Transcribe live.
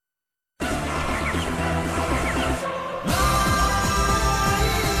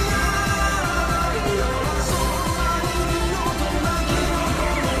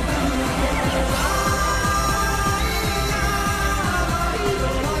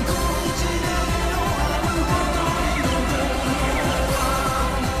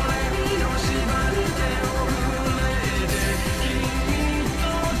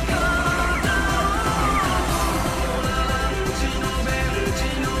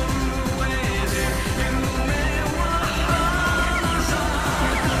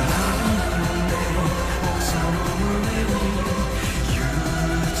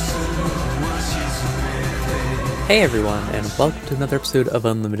Hey everyone, and welcome to another episode of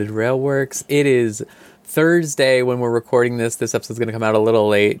Unlimited Railworks. It is Thursday when we're recording this. This episode's going to come out a little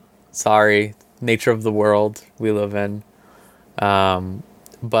late. Sorry, nature of the world we live in.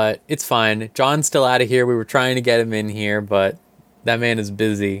 But it's fine. John's still out of here. We were trying to get him in here, but that man is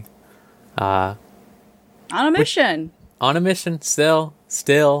busy. On a mission. On a mission, still.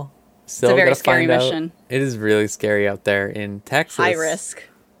 It's a very scary mission. It is really scary out there in Texas. High risk.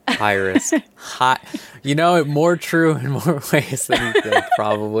 High risk. High. You know, more true in more ways than you think,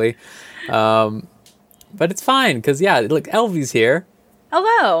 probably. But it's fine, because, yeah, look, Elvie's here.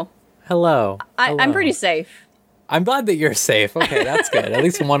 Hello. Hello. I'm pretty safe. I'm glad that you're safe. Okay, that's good. At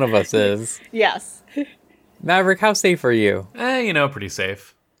least one of us is. Yes. Maverick, how safe are you? Pretty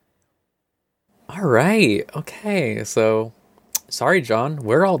safe. All right. Okay. So, sorry, John.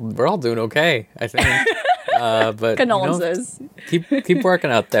 We're all doing okay, I think. But Condolences. Keep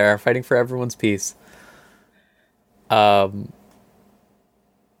working out there, fighting for everyone's peace. So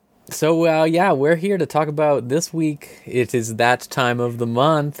we're here to talk about this week. It is that time of the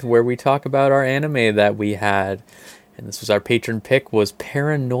month where we talk about our anime that we had. And this was our patron pick, was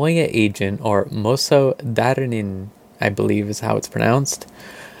Paranoia Agent, or Moso Darenin, I believe is how it's pronounced.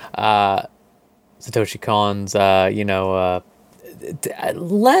 Satoshi Kon's,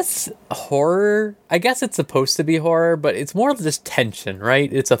 less horror. I guess it's supposed to be horror, but it's more just tension,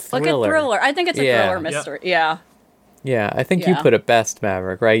 right? It's a thriller. Like a thriller. I think it's a thriller mystery. Yep. Yeah. Yeah, I think you put it best,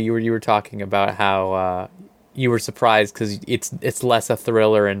 Maverick, right? You were talking about how you were surprised because it's less a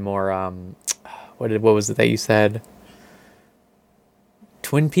thriller and more what was it that you said?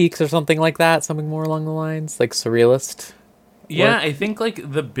 Twin Peaks or something like that, something more along the lines, like surrealist. Yeah, I think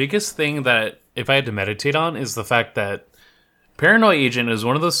like the biggest thing that if I had to meditate on is the fact that Paranoia Agent is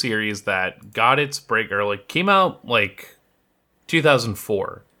one of those series that got its break or like came out like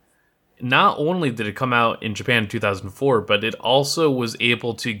 2004. Not only did it come out in Japan in 2004, but it also was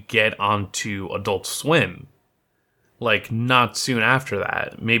able to get onto Adult Swim. Like not soon after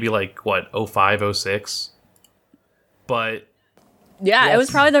that. Maybe like what, 05, 06? But yeah, yes.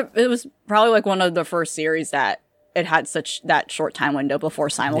 It was probably like one of the first series that it had such that short time window before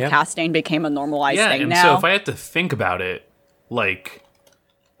simulcasting became a normalized thing now. So if I had to think about it, like,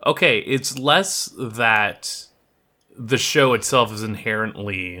 okay, it's less that the show itself is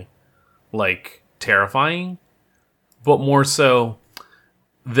inherently, like, terrifying, but more so,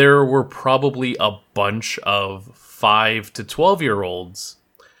 there were probably a bunch of 5 to 12-year-olds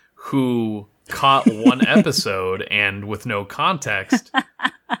who caught one episode and with no context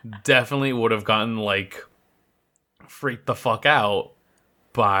definitely would have gotten, like, freaked the fuck out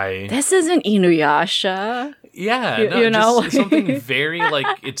by... This isn't Inuyasha. Yeah, you know? Just something very, like,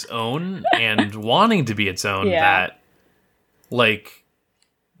 its own and wanting to be its own that, like,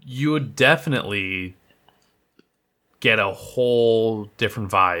 you would definitely get a whole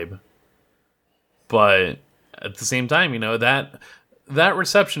different vibe. But at the same time, that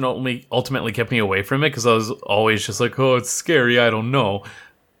reception ultimately kept me away from it because I was always just like, oh, it's scary, I don't know.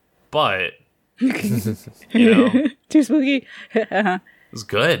 But, Too spooky. It was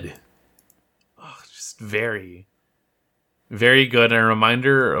good. Just very, very good. And a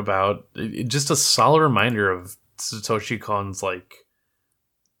reminder about, just a solid reminder of Satoshi Kon's, like,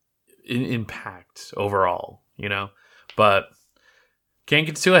 impact overall, But can't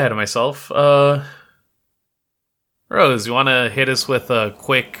get too ahead of myself. Rose, you want to hit us with a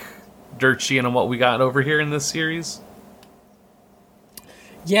quick dirt sheet on what we got over here in this series?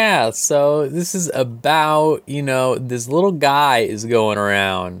 Yeah, so this is about, this little guy is going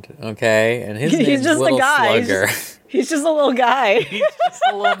around, okay? And his name's just Little a guy. Slugger. He's just a little guy. He's just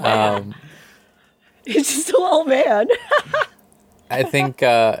a little man. He's just a little man. I think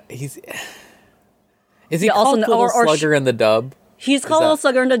is he called also, Little Slugger in the dub? He's called Little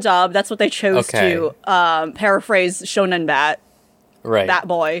Slugger in the dub. That's what they chose to paraphrase Shonen Bat. Right. Bat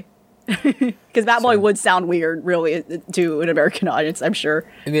Boy. Because Bat Boy would sound weird, really, to an American audience, I'm sure.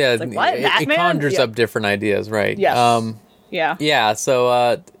 Yeah, it's like, what? It conjures up different ideas, right? Yes. Yeah,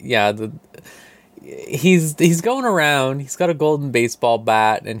 so, he's going around, he's got a golden baseball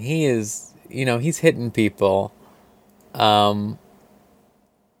bat, and he is, he's hitting people. And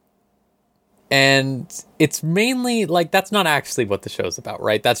it's mainly, like, that's not actually what the show's about,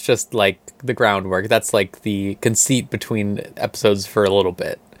 right? That's just, like, the groundwork. That's, like, the conceit between episodes for a little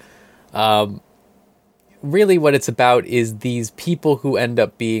bit. Really what it's about is these people who end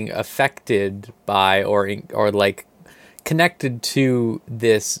up being affected by or like connected to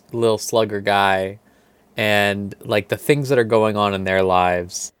this little slugger guy and like the things that are going on in their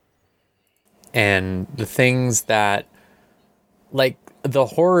lives and the things that like the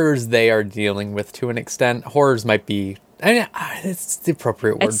horrors they are dealing with, to an extent, horrors might be, I mean, it's the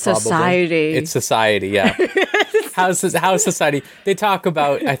appropriate word. It's probably society. It's society, yeah. How society? They talk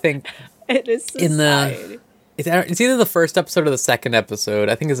about, I think, it is society. It's either the first episode or the second episode.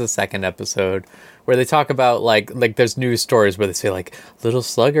 I think it's the second episode where they talk about like there's news stories where they say like, little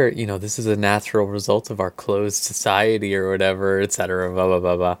slugger, you know, this is a natural result of our closed society or whatever, etc. Blah blah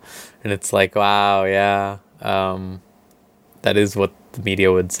blah blah, and it's like, wow, yeah, that is what the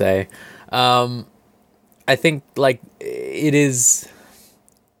media would say. I think like it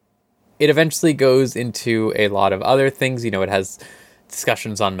eventually goes into a lot of other things. You know, it has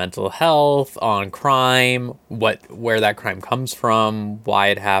discussions on mental health, on crime, where that crime comes from, why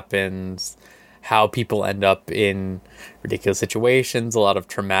it happens, how people end up in ridiculous situations, a lot of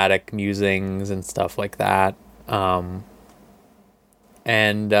traumatic musings and stuff like that.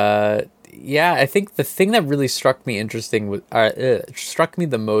 Yeah, I think the thing that really struck me struck me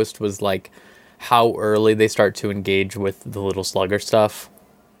the most was like how early they start to engage with the little slugger stuff.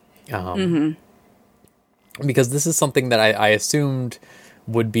 Because this is something that I assumed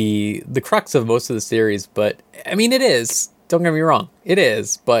would be the crux of most of the series, but I mean, it is. Don't get me wrong, it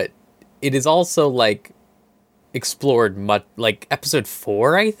is, but it is also like explored much. Like episode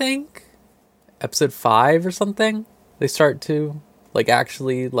 4, I think, episode 5 or something. They start to like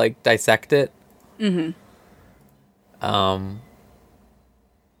actually like dissect it.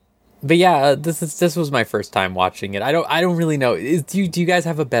 But yeah, this was my first time watching it. I don't really know. Do you guys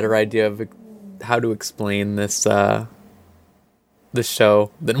have a better idea of how to explain this the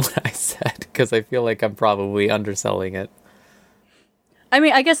show than what I said? Because I feel like I'm probably underselling it. I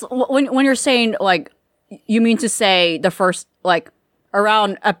mean, I guess when you're saying like, you mean to say the first like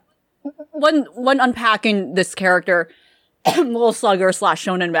around when unpacking this character, Little Slugger /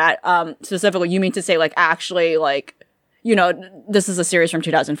 Shonen Bat, specifically, you mean to say like actually like, you know, this is a series from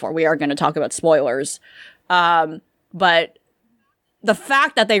 2004. We are going to talk about spoilers, but the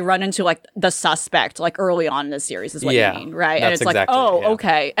fact that they run into like the suspect like early on in the series is what you mean, right? And it's exactly, like, oh,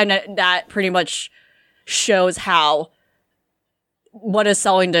 okay, and that pretty much shows how what is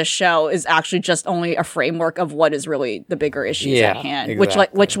selling this show is actually just only a framework of what is really the bigger issues at hand,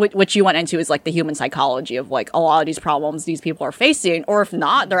 exactly. which you went into is like the human psychology of like a lot of these problems these people are facing, or if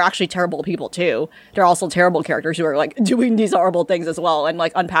not, they're actually terrible people too. They're also terrible characters who are like doing these horrible things as well, and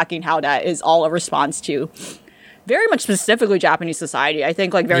like unpacking how that is all a response to very much specifically Japanese society. I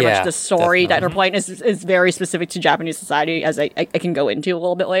think like very much the story that they're playing is very specific to Japanese society, as I can go into a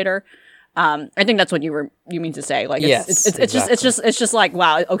little bit later. I think that's what you mean to say. Like, it's just like,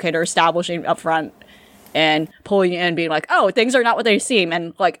 wow, okay, they're establishing up front and pulling you in, being like, oh, things are not what they seem.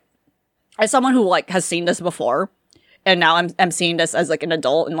 And like, as someone who like has seen this before, and now I'm seeing this as like an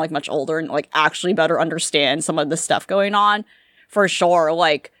adult and like much older and like actually better understand some of the stuff going on, for sure.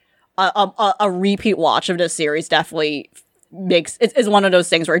 Like a repeat watch of this series definitely is one of those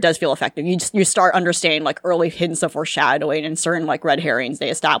things where it does feel effective. You start understanding like early hints of foreshadowing and certain like red herrings they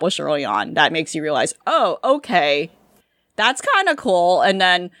establish early on. That makes you realize, oh, okay, that's kind of cool. And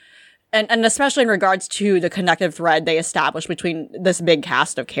then, and especially in regards to the connective thread they establish between this big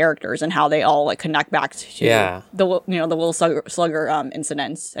cast of characters and how they all like connect back to the Little Slugger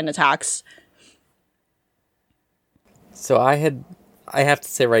incidents and attacks. So I have to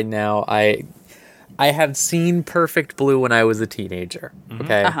say right now, I have seen Perfect Blue when I was a teenager.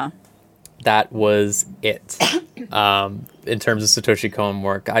 Okay, that was it. In terms of Satoshi Kon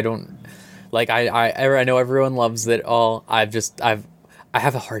work, I don't like. I know everyone loves it all. I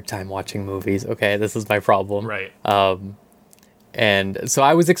have a hard time watching movies. Okay, this is my problem. Right. And so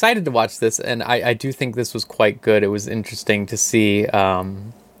I was excited to watch this, and I do think this was quite good. It was interesting to see,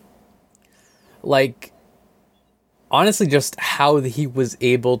 like, honestly, just how he was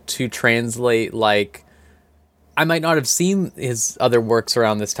able to translate, like, I might not have seen his other works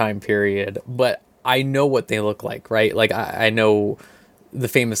around this time period, but I know what they look like, right? Like, I know the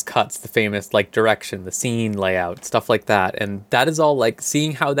famous cuts, the famous, like, direction, the scene layout, stuff like that. And that is all, like,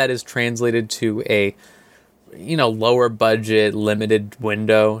 seeing how that is translated to a, you know, lower budget, limited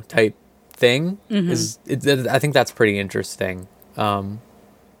window type thing I think that's pretty interesting.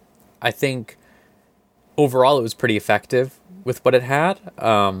 I think overall it was pretty effective with what it had.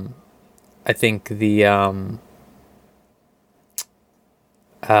 I think the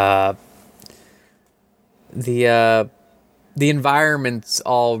environments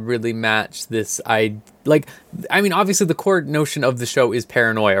all really match this. I mean, obviously the core notion of the show is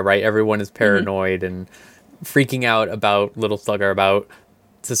paranoia, right? Everyone is paranoid and freaking out about Little Slugger, about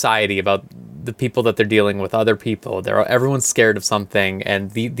society, about the people that they're dealing with, other people. Everyone's scared of something,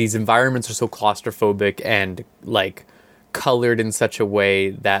 and these environments are so claustrophobic and like colored in such a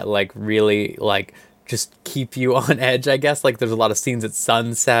way that like really like just keep you on edge, I guess. Like there's a lot of scenes at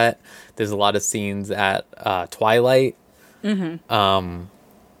sunset, there's a lot of scenes at twilight.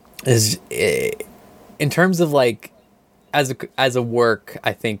 Is in terms of like as a work,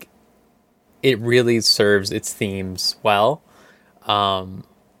 I think it really serves its themes well.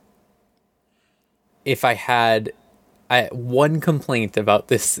 If I had one complaint about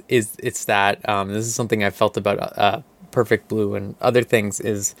this it's that this is something I felt about Perfect Blue and other things,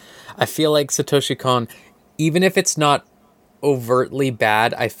 is I feel like Satoshi Kon, even if it's not overtly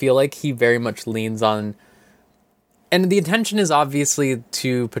bad, I feel like he very much leans on, and the intention is obviously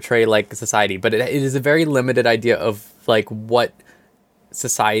to portray like society, but it is a very limited idea of like what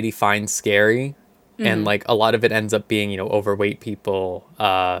society finds scary. And like a lot of it ends up being, you know, overweight people,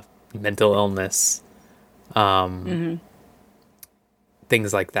 mental illness,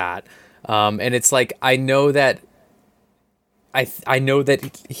 things like that. And it's like, I know that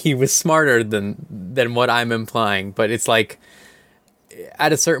he was smarter than what I'm implying, but it's like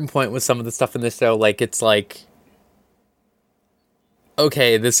at a certain point with some of the stuff in this show, like it's like,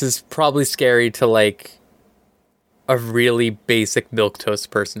 okay, this is probably scary to like a really basic milquetoast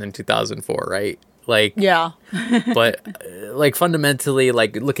person in 2004, right? Like, Yeah. but like fundamentally,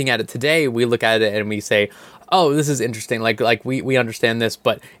 like looking at it today, we look at it and we say, oh, this is interesting. Like we understand this,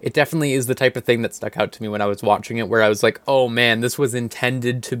 but it definitely is the type of thing that stuck out to me when I was watching it, where I was like, oh man, this was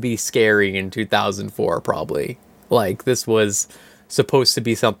intended to be scary in 2004, probably. Like this was supposed to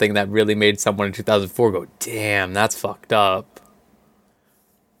be something that really made someone in 2004 go, damn, that's fucked up.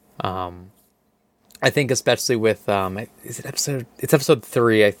 I think especially with, it's episode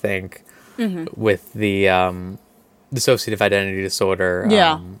 3, I think, with the dissociative identity disorder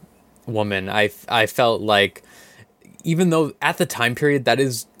woman. I felt like, even though at the time period that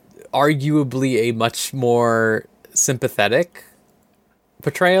is arguably a much more sympathetic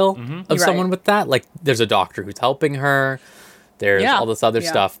portrayal of someone with that, like there's a doctor who's helping her, there's all this other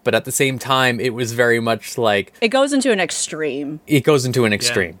stuff, but at the same time it was very much like It goes into an extreme.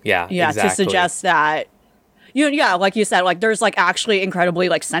 Yeah, exactly. To suggest that like you said, like there's like actually incredibly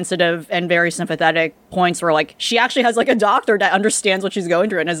like sensitive and very sympathetic points where like she actually has like a doctor that understands what she's going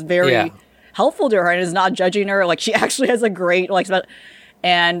through and is very helpful to her and is not judging her. Like she actually has a great like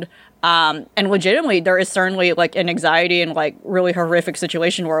and legitimately there is certainly like an anxiety and like really horrific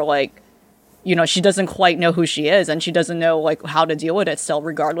situation where like, you know, she doesn't quite know who she is and she doesn't know like how to deal with it still,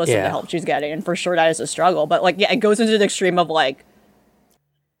 regardless of the help she's getting. And for sure that is a struggle. But like, it goes into the extreme of like,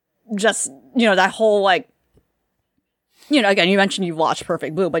 just, you know, that whole like, you know, again, you mentioned you've watched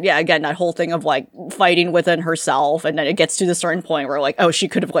Perfect Blue, but yeah, again, that whole thing of like fighting within herself, and then it gets to the certain point where like, oh, she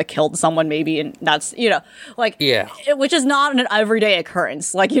could have like killed someone maybe, and that's, you know, like, which is not an everyday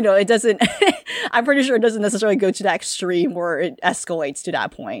occurrence. Like, you know, it doesn't, I'm pretty sure it doesn't necessarily go to that extreme where it escalates to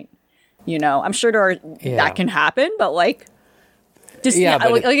that point. You know, I'm sure that can happen, but like, just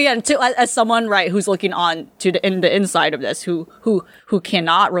like, again, as someone who's looking on to the inside of this, who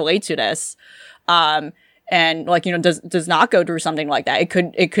cannot relate to this, and like, you know, does not go through something like that,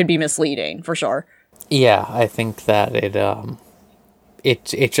 it could be misleading for sure. Yeah, I think that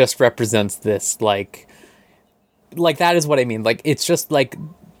it just represents this like that is what I mean. Like it's just like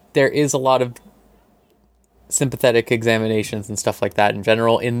there is a lot of sympathetic examinations and stuff like that in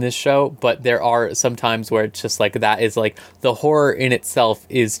general in this show, but there are some times where it's just like that is like the horror in itself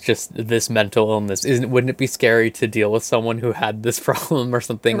is just this mental illness. Wouldn't it be scary to deal with someone who had this problem or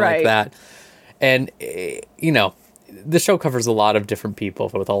something like that? And you know, the show covers a lot of different people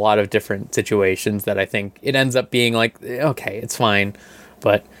with a lot of different situations that I think it ends up being like, okay, it's fine,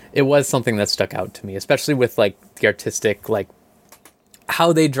 but it was something that stuck out to me, especially with like the artistic, like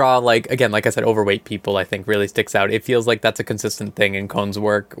how they draw, like, again, like I said, overweight people, I think really sticks out. It feels like that's a consistent thing in Kon's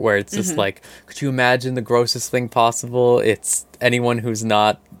work, where it's just like, could you imagine the grossest thing possible? It's anyone who's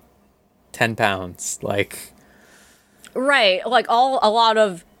not 10 pounds, like. Right. Like a lot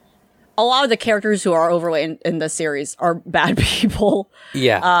of the characters who are overweight in this series are bad people.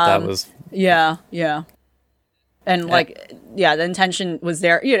 Yeah, that was. Yeah. And like, the intention was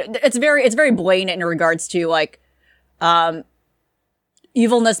there. You know, it's very blatant in regards to like,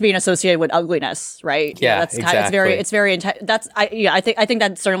 evilness being associated with ugliness, right? Yeah, that's exactly. It's very intense. I think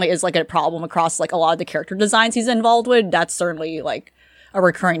that certainly is like a problem across like a lot of the character designs he's involved with. That's certainly like a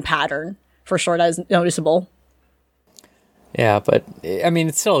recurring pattern for sure that is noticeable. Yeah, but I mean,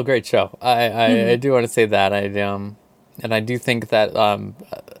 it's still a great show. I do want to say that. And I do think that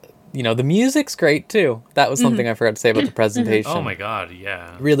you know, the music's great too. That was something I forgot to say about the presentation. Oh my god,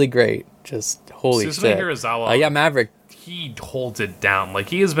 yeah, really great. Just holy Suzuki shit. Hirasawa, yeah, Maverick. He holds it down. Like,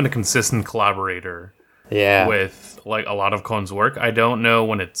 he has been a consistent collaborator Yeah. with like a lot of Cohn's work. I don't know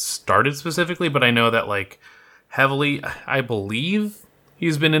when it started specifically, but I know that like heavily, I believe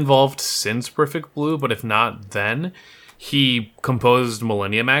he's been involved since Perfect Blue, but if not then, he composed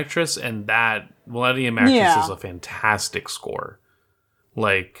Millennium Actress, and that Millennium Actress is a fantastic score.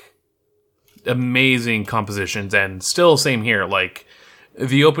 Like, amazing compositions, and still same here. Like,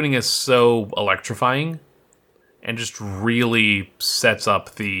 the opening is so electrifying and just really sets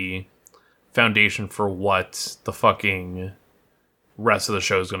up the foundation for what the fucking rest of the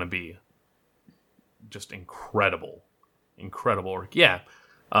show is going to be. Just incredible. Incredible work. Yeah.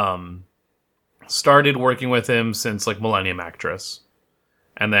 Started working with him since like Millennium Actress,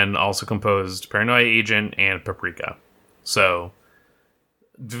 and then also composed Paranoia Agent and Paprika. So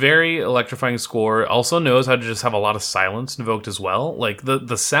very electrifying score. Also knows how to just have a lot of silence invoked as well. Like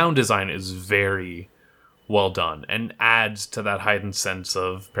the sound design is very well done and adds to that heightened sense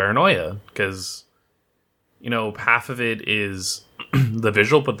of paranoia, because half of it is the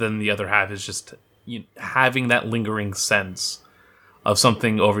visual, but then the other half is just having that lingering sense of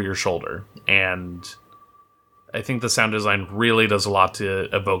something over your shoulder. And I think the sound design really does a lot to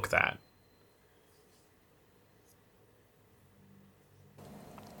evoke that.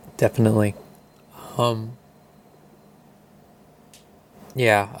 Definitely. I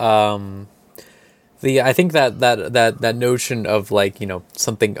think that notion of like,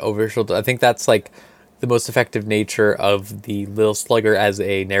 something over your shoulder, I think that's like the most effective nature of the Little Slugger as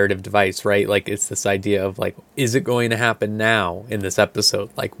a narrative device, right? Like, it's this idea of like, is it going to happen now in this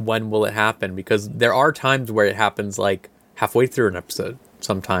episode? Like, when will it happen? Because there are times where it happens like halfway through an episode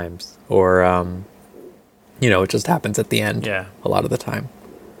sometimes, or it just happens at the end. Yeah. A lot of the time.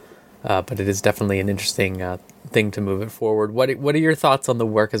 But it is definitely an interesting thing to move it forward. What are your thoughts on the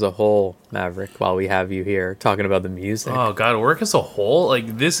work as a whole, Maverick, while we have you here talking about the music? Oh god, work as a whole,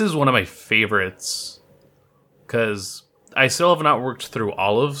 like, this is one of my favorites, because I still have not worked through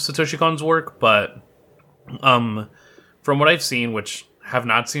all of Satoshi Kon's work, but from what I've seen, which have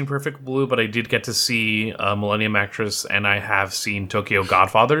not seen Perfect Blue, but I did get to see Millennium Actress, and I have seen Tokyo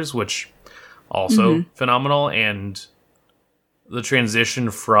Godfathers, which also phenomenal, and the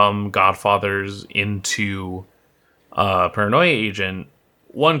transition from Godfathers into Paranoia Agent,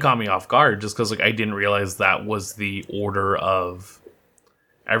 one caught me off guard, just because like I didn't realize that was the order of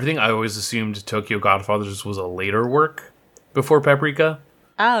everything. I always assumed Tokyo Godfathers was a later work before Paprika.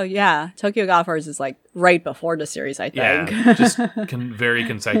 Oh, yeah. Tokyo Godfathers is like right before the series, I think. Yeah, just very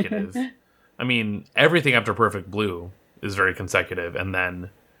consecutive. I mean, everything after Perfect Blue is very consecutive, and then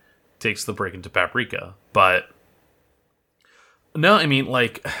takes the break into Paprika. But no, I mean,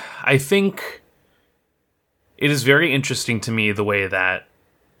 like, I think it is very interesting to me the way that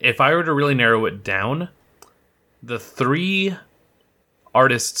if I were to really narrow it down, the three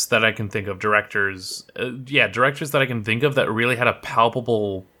artists that I can think of, directors that I can think of that really had a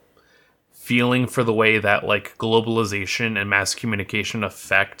palpable feeling for the way that like globalization and mass communication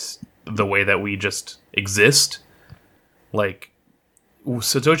affect the way that we just exist. Like,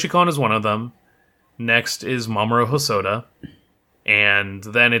 Satoshi Kon is one of them. Next is Mamoru Hosoda. And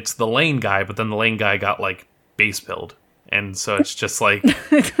then it's the Lane guy, but then the Lane guy got like base pilled. And so it's just like,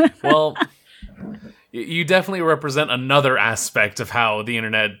 well, you definitely represent another aspect of how the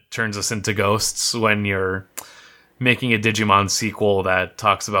internet turns us into ghosts when you're making a Digimon sequel that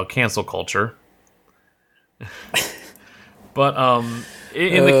talks about cancel culture. But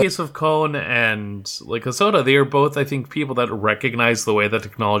in the case of Kon and like Hosoda, they are both, I think, people that recognize the way that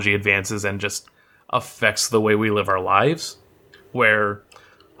technology advances and just affects the way we live our lives. Where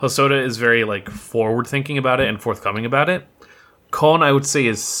Hosoda is very like forward thinking about it and forthcoming about it. Kon, I would say,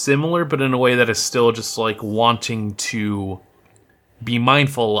 is similar, but in a way that is still just like wanting to be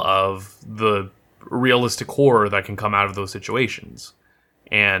mindful of the realistic horror that can come out of those situations.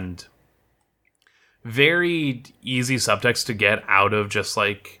 And very easy subtext to get out of just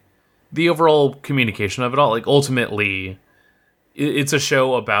like the overall communication of it all. Like, ultimately, it's a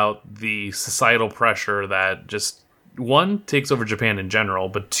show about the societal pressure that just, one, takes over Japan in general,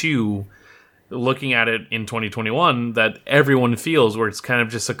 but two, looking at it in 2021, that everyone feels, where it's kind of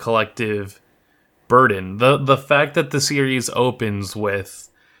just a collective burden. The fact that the series opens with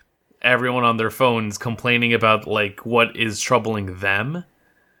everyone on their phones complaining about like what is troubling them,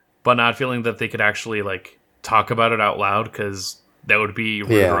 but not feeling that they could actually like talk about it out loud because that would be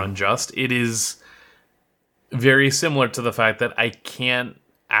rude or unjust. It is very similar to the fact that I can't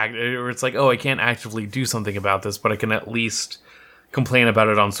act, or it's like, oh, I can't actively do something about this, but I can at least complain about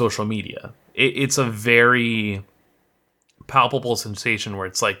it on social media. It's a very palpable sensation where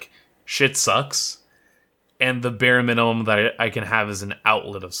it's like, shit sucks, and the bare minimum that I can have is an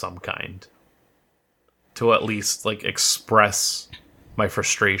outlet of some kind. to at least like express my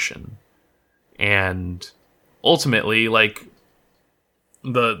frustration. And ultimately, like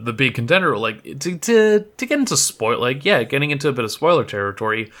the big contender, like to get into getting into a bit of spoiler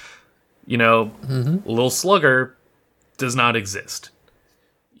territory, you know, Lil Slugger does not exist.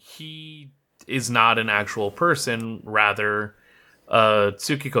 He is not an actual person, rather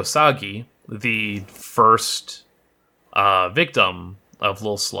Tsukiko Sagi, the first victim of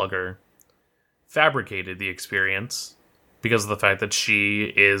Lil Slugger, fabricated the experience because of the fact that she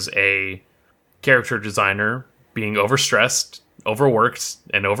is a character designer being overstressed, overworked,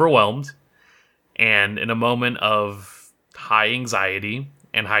 and overwhelmed, and in a moment of high anxiety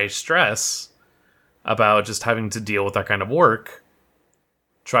and high stress about just having to deal with that kind of work,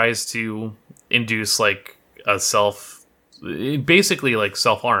 tries to induce like a basically like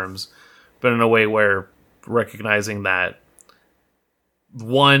self-harms, but in a way where recognizing that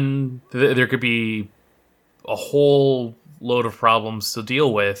there could be a whole load of problems to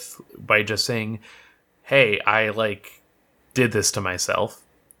deal with by just saying, hey, I like did this to myself,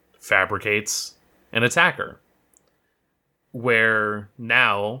 fabricates an attacker. Where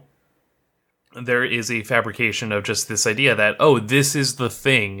now there is a fabrication of just this idea that, oh, this is the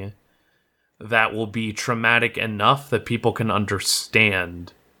thing that will be traumatic enough that people can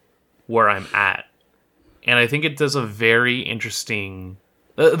understand where I'm at. And I think it does a very interesting...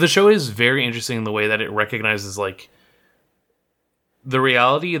 the show is very interesting in the way that it recognizes, like, the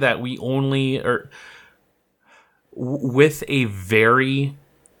reality that we only... with a very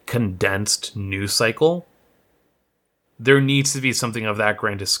condensed news cycle, there needs to be something of that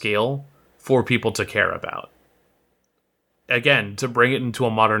grand a scale for people to care about. Again, to bring it into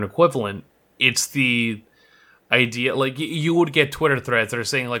a modern equivalent, it's the idea, like, you would get Twitter threads that are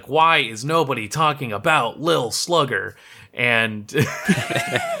saying, like, why is nobody talking about Lil Slugger? And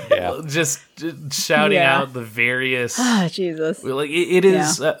just shouting out the various... Jesus. Like, it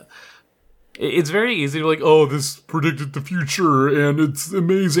is... it's very easy to, like, oh, this predicted the future, and it's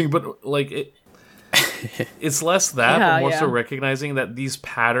amazing, but, like, it's less that, but more so recognizing that these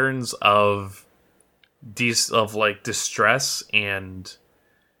patterns of like distress and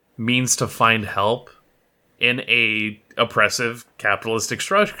means to find help in a oppressive capitalistic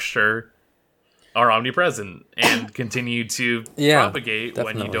structure are omnipresent and continue to propagate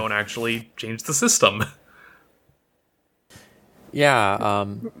when you don't actually change the system. Yeah,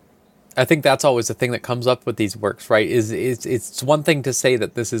 I think that's always the thing that comes up with these works, right? Is it's one thing to say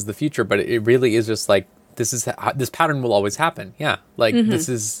that this is the future, but it really is just like this pattern will always happen. Yeah, like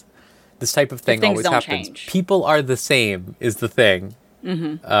this type of thing always happens. Change. People are the same is the thing.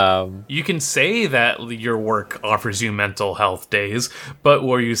 You can say that your work offers you mental health days, but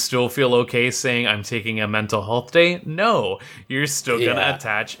will you still feel okay saying I'm taking a mental health day? No, you're still going to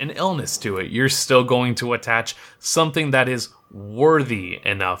attach an illness to it. You're still going to attach something that is worthy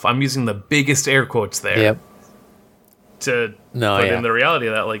enough. I'm using the biggest air quotes there to put in the reality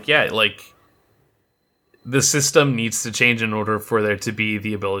of that, like, the system needs to change in order for there to be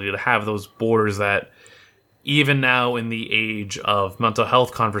the ability to have those borders that even now in the age of mental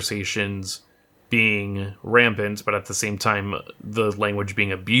health conversations being rampant, but at the same time the language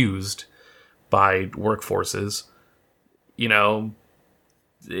being abused by workforces, you know,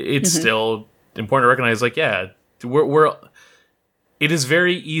 it's still important to recognize, like, it is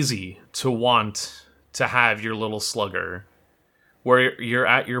very easy to want to have your little slugger where you're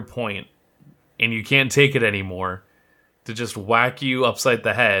at your point and you can't take it anymore, to just whack you upside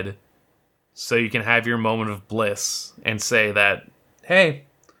the head so you can have your moment of bliss and say that, hey,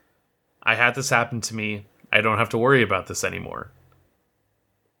 I had this happen to me. I don't have to worry about this anymore.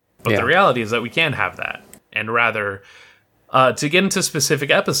 But the reality is that we can have that. And rather, to get into specific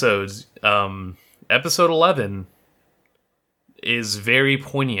episodes, episode 11 is very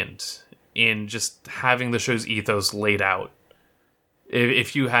poignant in just having the show's ethos laid out.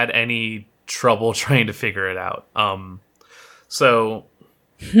 If you had any trouble trying to figure it out. So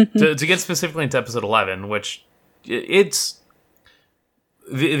to get specifically into episode 11, which it's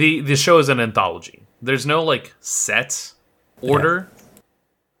the show is an anthology. There's no like set order.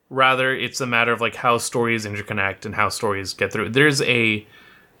 Rather, it's a matter of like how stories interconnect and how stories get through. There's a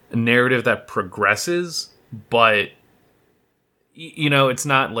narrative that progresses, but you know, it's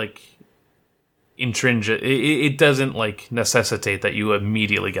not like intrinsic. It doesn't like necessitate that you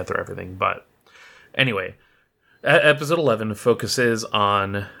immediately get through everything. But anyway, episode 11 focuses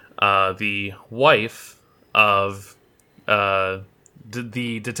on the wife of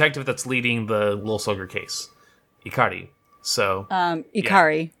the detective that's leading the Lil Slugger case, Ikari. So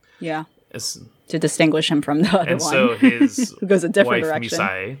Ikari, to distinguish him from the other one. And so his who goes a different wife, direction.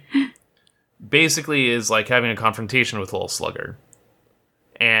 Misae, basically is like having a confrontation with Lil Slugger.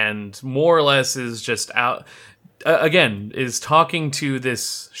 And more or less is just out... again, is talking to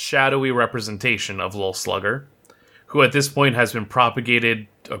this shadowy representation of Lil Slugger, who at this point has been propagated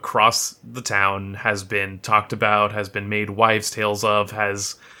across the town, has been talked about, has been made wives' tales of,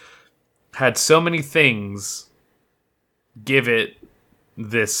 has had so many things give it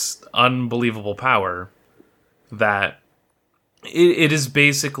this unbelievable power that it is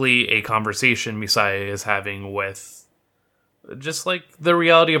basically a conversation Misaya is having with just like the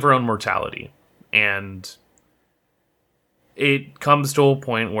reality of her own mortality. And it comes to a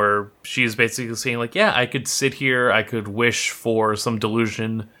point where she is basically saying, like, yeah, I could sit here, I could wish for some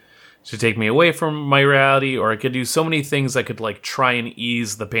delusion to take me away from my reality, or I could do so many things that could, like, try and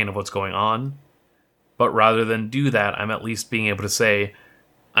ease the pain of what's going on. But rather than do that, I'm at least being able to say,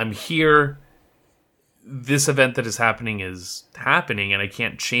 I'm here, this event that is happening, and I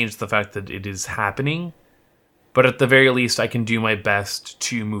can't change the fact that it is happening. But at the very least, I can do my best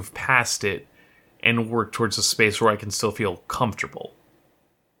to move past it and work towards a space where I can still feel comfortable.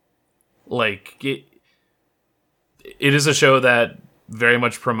 Like, it is a show that very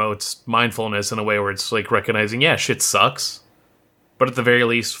much promotes mindfulness in a way where it's like recognizing, yeah, shit sucks, but at the very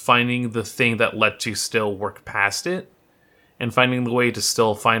least, finding the thing that lets you still work past it, and finding the way to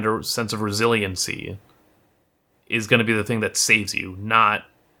still find a sense of resiliency is going to be the thing that saves you, not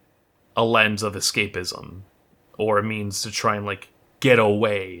a lens of escapism, or a means to try and, like, get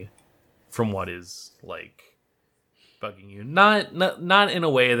away from what is, like, bugging you. Not in a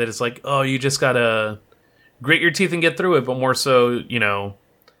way that it's like, oh, you just gotta grit your teeth and get through it, but more so, you know,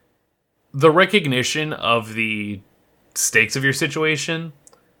 the recognition of the stakes of your situation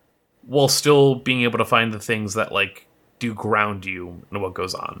while still being able to find the things that, like, do ground you in what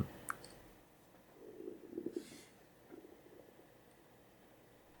goes on.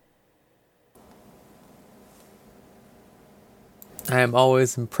 I am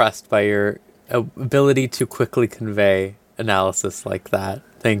always impressed by your ability to quickly convey analysis like that.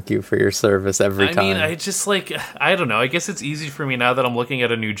 Thank you for your service every time. I mean, I just, like, I don't know. I guess it's easy for me now that I'm looking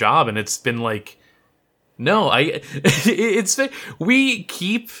at a new job, and it's been like, no, we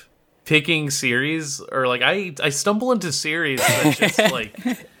keep picking series, or like, I stumble into series that just, like,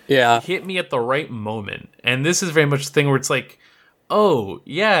 hit me at the right moment. And this is very much the thing where it's like, oh,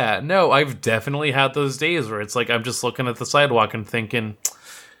 yeah, no, I've definitely had those days where it's like I'm just looking at the sidewalk and thinking,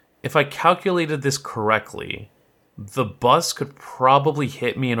 if I calculated this correctly, the bus could probably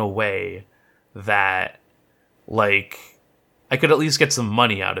hit me in a way that, like, I could at least get some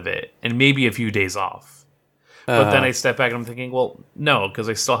money out of it and maybe a few days off. But then I step back and I'm thinking, well, no, because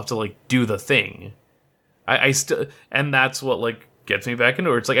I still have to, like, do the thing. I still, and that's what, like, gets me back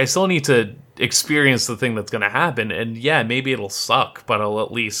into it. It's like I still need to experience the thing that's going to happen, and yeah, maybe it'll suck, but I'll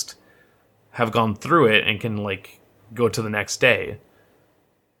at least have gone through it and can, like, go to the next day.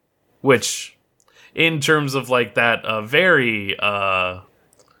 Which, in terms of, like, that very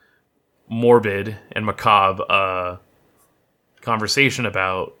morbid and macabre conversation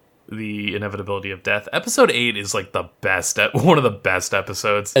about the inevitability of death, episode 8 is, like, the best, one of the best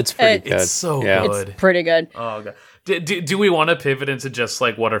episodes. It's pretty good. It's so good. It's pretty good. Oh god. Do we want to pivot into just,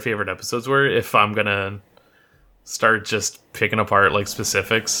 like, what our favorite episodes were? If I'm gonna start just picking apart, like,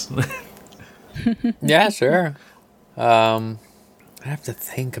 specifics. Yeah, sure. I have to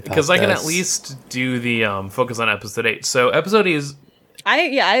think about because I can at least do the focus on episode 8. So episode 8 is,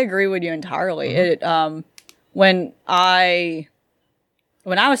 I agree with you entirely. It when I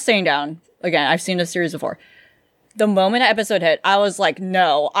was sitting down, again, I've seen this series before. The moment that episode hit, I was like,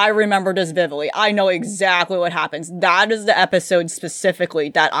 no, I remember this vividly. I know exactly what happens. That is the episode specifically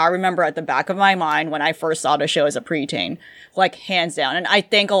that I remember at the back of my mind when I first saw the show as a preteen. Like, hands down. And I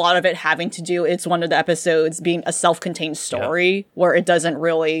think a lot of it having to do, it's one of the episodes being a self-contained story where it doesn't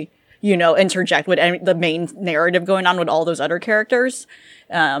really, you know, interject with the main narrative going on with all those other characters.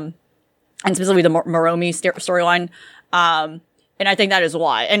 And specifically the Moromi storyline. And I think that is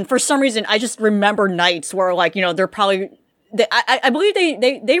why. And for some reason, I just remember nights where, like, you know, they're probably... I believe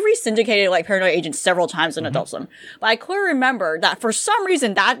they re-syndicated, like, Paranoia Agent several times in Adult Swim. But I clearly remember that for some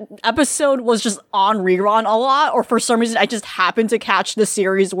reason, that episode was just on rerun a lot. Or for some reason, I just happened to catch the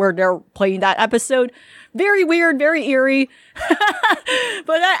series where they're playing that episode. Very weird, very eerie.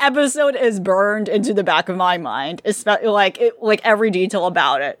 But that episode is burned into the back of my mind. Especially, like every detail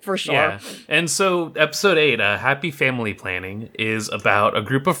about it, for sure. Yeah. And so episode 8, Happy Family Planning, is about a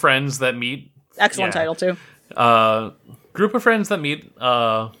group of friends that meet. Excellent title, too. Group of friends that meet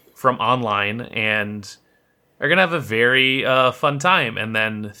from online and are going to have a very fun time. And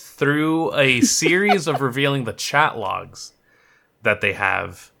then through a series of revealing the chat logs that they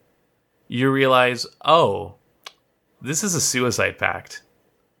have, you realize, oh, this is a suicide pact.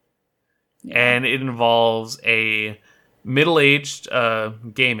 Yeah. And it involves a middle-aged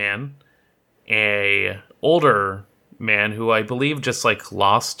gay man, a older man who I believe just like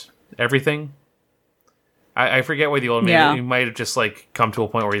lost everything. I forget why the old man, he might have just like come to a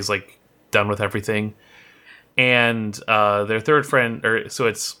point where he's like done with everything. And their third friend, so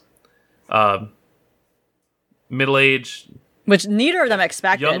it's middle-aged, which neither of them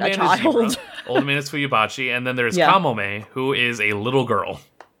expected, young man a child. Is Zebra, old man is Fuyubachi, and then there's Yeah. Kamome, who is a little girl.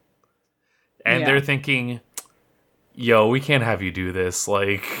 And they're thinking, yo, we can't have you do this.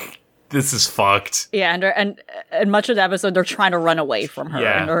 Like, this is fucked. Yeah, and much of the episode, they're trying to run away from her.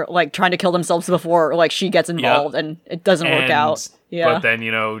 Yeah. And they're, like, trying to kill themselves before, like, she gets involved, and it doesn't work out. Yeah. But then,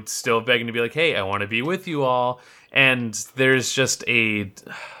 you know, still begging to be like, hey, I want to be with you all. And there's just a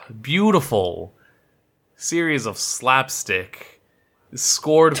beautiful series of slapstick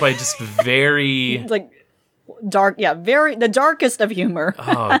scored by just very... like, dark, the darkest of humor.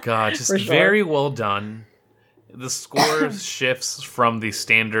 Oh, God, just For sure. very well done. The score shifts from the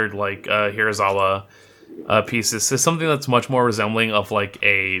standard, like, Hirazawa pieces to something that's much more resembling of, like,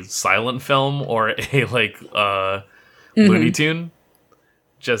 a silent film or a, like, Looney Tune.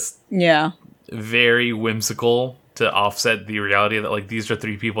 Just very whimsical to offset the reality that, like, these are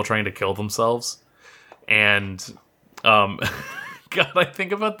three people trying to kill themselves. And, God, I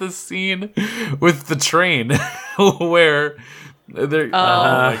think about this scene with the train where they're, oh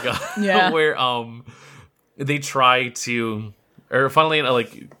my God, Yeah. where, they try to, or finally,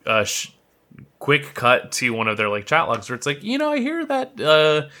 like, quick cut to one of their, like, chat logs where it's like, you know, I hear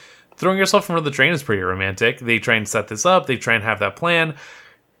that throwing yourself in front of the train is pretty romantic. They try and set this up. They try and have that plan.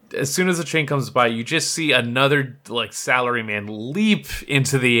 As soon as the train comes by, you just see another, like, salaryman leap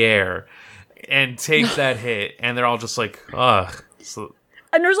into the air and take that hit. And they're all just like, ugh. So,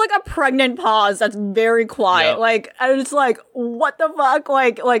 and there's, like, a pregnant pause that's very quiet. Yep. Like, and it's like, what the fuck?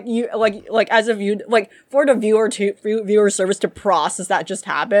 Like, as a view, like, for the viewer service to process that just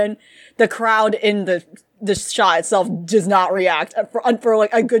happened, the crowd in the shot itself does not react for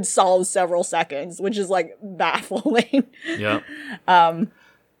like, a good solid several seconds, which is, like, baffling. yeah.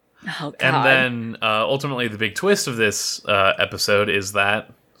 Oh, God. And then, ultimately, the big twist of this episode is that,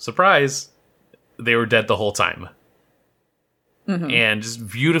 surprise, they were dead the whole time. And just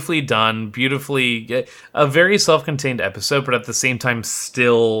beautifully done, a very self-contained episode, but at the same time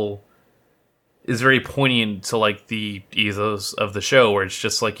still is very poignant to, like, the ethos of the show, where it's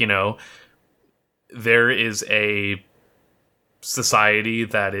just like, you know, there is a society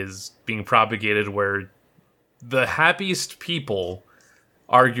that is being propagated where the happiest people,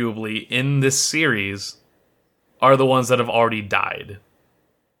 arguably, in this series are the ones that have already died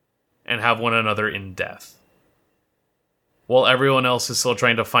and have one another in death, while everyone else is still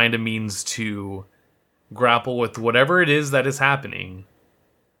trying to find a means to grapple with whatever it is that is happening.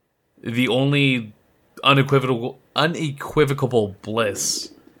 The only unequivocal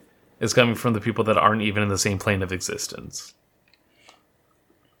bliss is coming from the people that aren't even in the same plane of existence.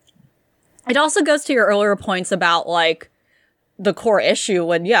 It also goes to your earlier points about, like, the core issue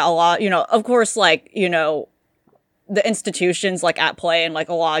when, a lot, you know, of course, like, you know, the institutions, like, at play and, like,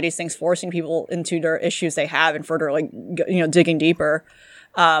 a lot of these things forcing people into their issues they have and further, like, you know, digging deeper.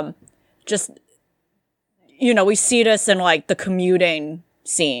 Just, you know, we see this in, like, the commuting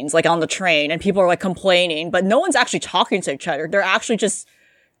scenes, like, on the train, and people are, like, complaining, but no one's actually talking to each other. They're actually just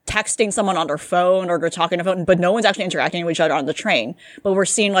texting someone on their phone, or they're talking on the phone, but no one's actually interacting with each other on the train. But we're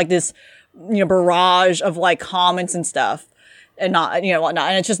seeing, like, this, you know, barrage of, like, comments and stuff. And not, you know, whatnot.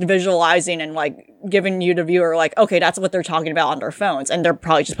 And it's just visualizing and, like, giving you, the viewer, like, okay, that's what they're talking about on their phones. And they're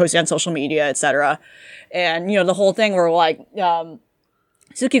probably just posting on social media, etc. And, you know, the whole thing where, like,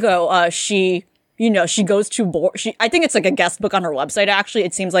 Tsukiko, she, you know, she goes to I think it's, like, a guest book on her website, actually.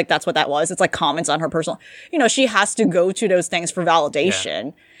 It seems like that's what that was. It's, like, comments on her personal, you know, she has to go to those things for validation.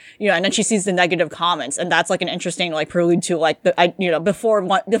 Yeah. You know, and then she sees the negative comments, and that's, like, an interesting, like, prelude to, like, you know, before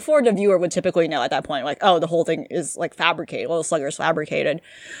the viewer would typically know at that point, like, oh, the whole thing is, like, fabricated. Little Slugger is fabricated.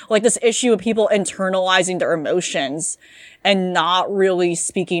 Like, this issue of people internalizing their emotions and not really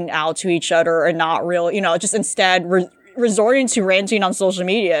speaking out to each other, and not really, you know, just instead resorting to ranting on social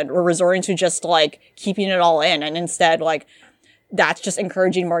media, or resorting to just, like, keeping it all in, and instead, like, that's just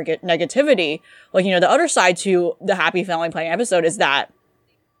encouraging more negativity. Like, you know, the other side to the Happy Family Planning episode is that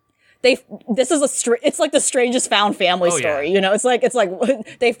it's like the strangest found family story, yeah. You know, it's like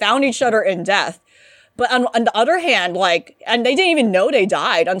they found each other in death. But on the other hand, like, and they didn't even know they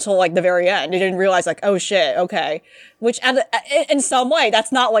died until, like, the very end. They didn't realize, like, oh shit, okay. Which, in some way,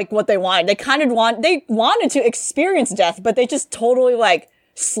 that's not, like, what they wanted. They wanted to experience death, but they just totally, like,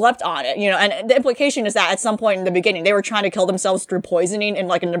 slept on it, and the implication is that at some point in the beginning, they were trying to kill themselves through poisoning in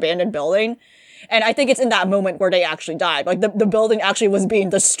like an abandoned building. And I think it's in that moment where they actually died. Like the building actually was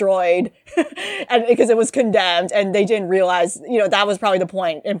being destroyed and because it was condemned and they didn't realize, that was probably the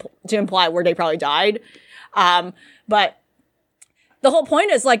point to imply where they probably died. But the whole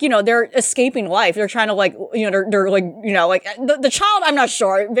point is like, they're escaping life. They're trying to like, they're like, like the child, I'm not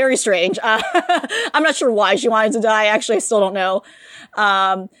sure. Very strange. I'm not sure why she wanted to die. Actually, I still don't know.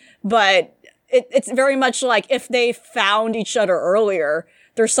 But it's very much like if they found each other earlier,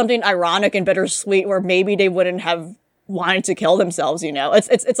 there's something ironic and bittersweet where maybe they wouldn't have wanted to kill themselves,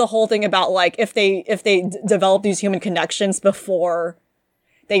 It's a whole thing about like if they develop these human connections before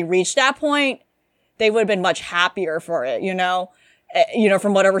they reach that point, they would have been much happier for it,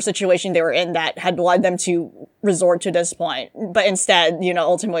 from whatever situation they were in that had led them to resort to this point. But instead,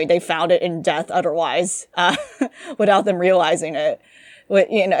 ultimately they found it in death otherwise, without them realizing it.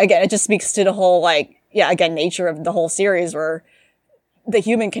 Again, it just speaks to the whole nature of the whole series where the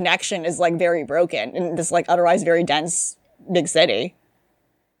human connection is like very broken in this like otherwise very dense big city.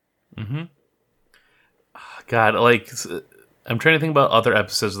 Mm-hmm. God, like I'm trying to think about other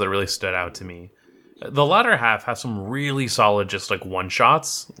episodes that really stood out to me. The latter half has some really solid, just like one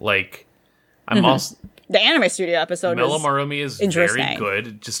shots. Like I'm also the anime studio episode. Mellow Marumi is very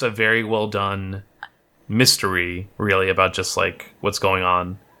good. Just a very well done mystery, really, about just like what's going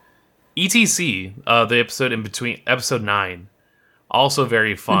on. ETC, the episode in between, episode 9. Also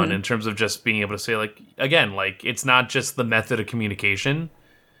very fun in terms of just being able to say, like, again, like, it's not just the method of communication.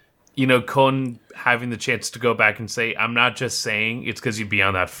 Kon having the chance to go back and say, I'm not just saying it's because you'd be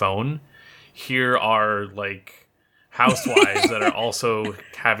on that phone. Here are, like, housewives that are also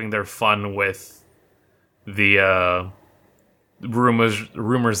having their fun with the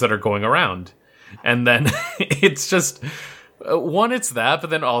rumors that are going around. And then it's just... One, it's that,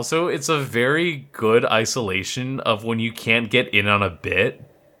 but then also it's a very good isolation of when you can't get in on a bit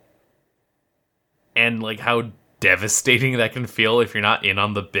and like how devastating that can feel if you're not in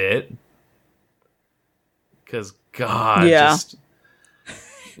on the bit. Because God,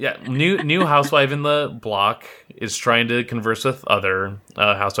 new housewife in the block is trying to converse with other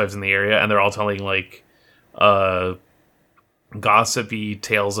housewives in the area, and they're all telling like gossipy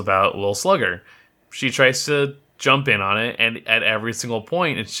tales about Lil Slugger. She tries to jump in on it, and at every single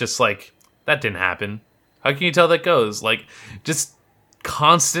point it's just like, that didn't happen. How can you tell that goes? Like, just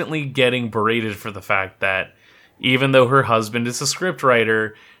constantly getting berated for the fact that even though her husband is a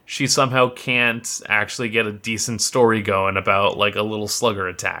scriptwriter, she somehow can't actually get a decent story going about like a little slugger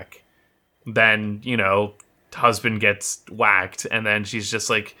attack. Then, husband gets whacked, and then she's just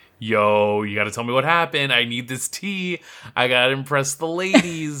like, yo, you gotta tell me what happened. I need this tea. I gotta impress the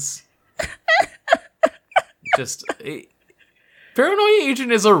ladies. Just Paranoia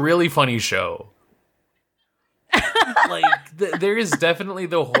Agent is a really funny show. Like there is definitely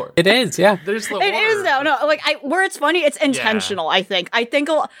the horror. It is, yeah. There's the It horror. is though. No, like where it's funny, it's intentional. Yeah. I think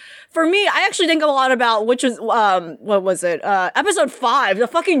for me, I actually think a lot about which is what was it? Episode 5, the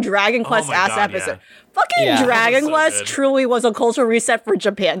fucking Dragon Quest episode. Yeah. Fucking Dragon Quest truly was a cultural reset for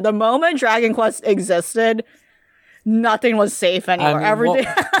Japan. The moment Dragon Quest existed, nothing was safe anymore.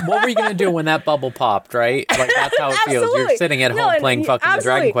 What were you gonna do when that bubble popped, right? Like that's how it feels. You're sitting at home playing fucking the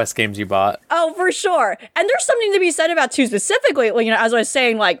Dragon Quest games you bought. Oh, for sure. And there's something to be said about too specifically, as I was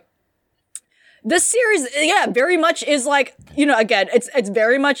saying, like this series, very much is like, again, it's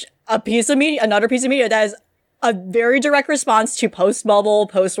very much another piece of media that is a very direct response to post-bubble,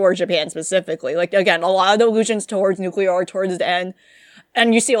 post-war Japan specifically. Like, again, a lot of the allusions towards nuclear are towards the end.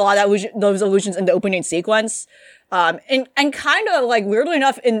 And you see a lot of those allusions in the opening sequence. And kind of like weirdly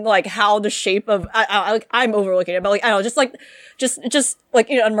enough in like how the shape of, I'm overlooking it, but like, I don't know, just like,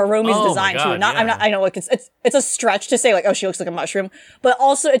 on Marumi's design too. I know like it's a stretch to say like, oh, she looks like a mushroom, but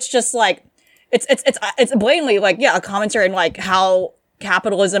also it's just like, it's blatantly like, a commentary on like how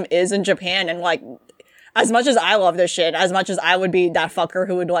capitalism is in Japan and like, as much as I love this shit, as much as I would be that fucker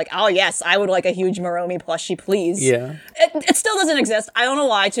who would like, oh yes, I would like a huge Marumi plushie, please. Yeah. It still doesn't exist. I don't know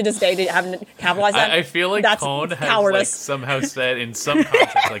why to this day they haven't capitalized that. I feel like Kon has like somehow said in some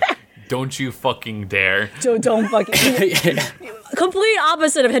context, like, don't you fucking dare. Don't fucking. Complete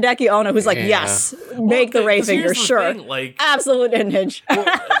opposite of Hideki Ono, who's like, yes, make the ray finger, sure. Thing, like, absolute image. Well,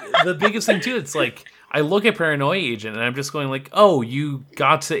 the biggest thing too, it's like, I look at Paranoia Agent and I'm just going like, oh, you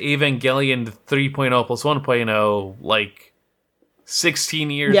got to Evangelion 3.0 plus 1.0 like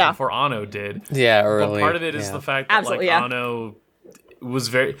 16 years before Anno did. Yeah, early. But part of it is the fact that like Anno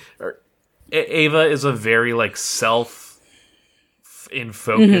was Eva is a very like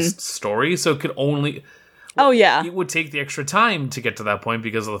self-in-focused story, so it could only Oh, yeah. It would take the extra time to get to that point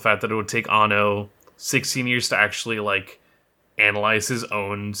because of the fact that it would take Anno 16 years to actually, like, analyze his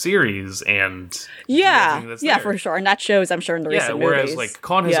own series and Yeah, that's yeah, there. for sure. And that shows, I'm sure, in the recent whereas movies. like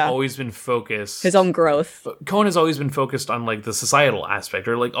Kon has always been focused his own growth. Kon has always been focused on like the societal aspect,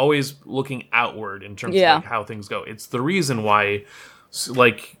 or like always looking outward in terms of like how things go. It's the reason why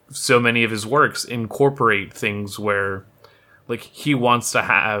like so many of his works incorporate things where like he wants to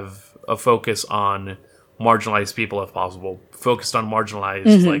have a focus on marginalized people if possible, focused on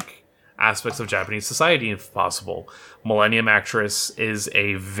marginalized like aspects of Japanese society if possible. Millennium Actress is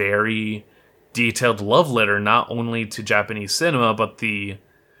a very detailed love letter not only to Japanese cinema, but the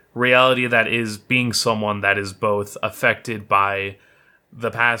reality that is being someone that is both affected by the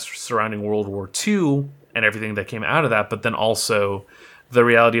past surrounding World War II and everything that came out of that, but then also the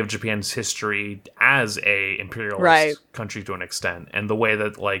reality of Japan's history as a imperialist country to an extent, and the way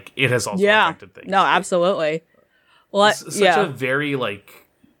that like it has also affected things. No, absolutely. Well, it's such a very like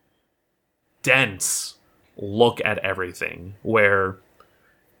dense look at everything, where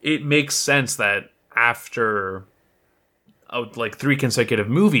it makes sense that after like 3 consecutive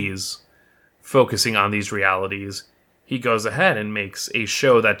movies focusing on these realities, he goes ahead and makes a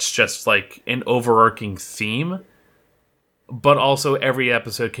show that's just like an overarching theme, but also every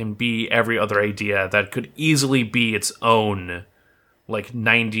episode can be every other idea that could easily be its own like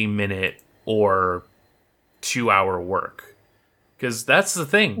 90-minute or 2-hour work. Because that's the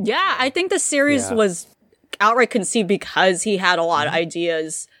thing. Yeah, I think the series was outright conceived because he had a lot of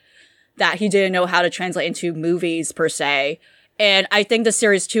ideas that he didn't know how to translate into movies, per se. And I think the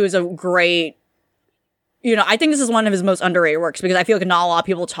series, too, is a great... You know, I think this is one of his most underrated works, because I feel like not a lot of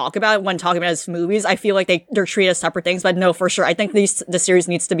people talk about it when talking about his movies. I feel like they're treated as separate things, but no, for sure. I think the series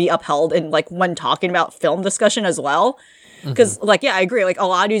needs to be upheld in, like, when talking about film discussion as well. Because, like, yeah, I agree. Like, a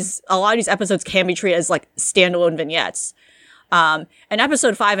lot of these episodes can be treated as, like, standalone vignettes. And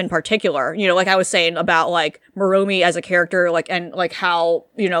episode 5 in particular, you know, like I was saying about like Moromi as a character, like, and like how,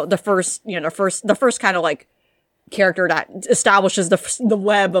 you know, the first kind of like character that establishes the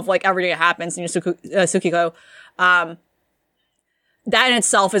web of like everything that happens in Tsukiko, that in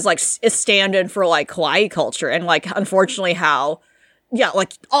itself is like a stand-in for like kawaii culture. And like, unfortunately how,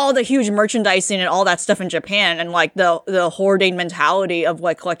 like all the huge merchandising and all that stuff in Japan, and like the hoarding mentality of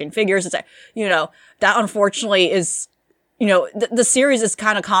like collecting figures, it's, you know, that unfortunately is, you know, the series is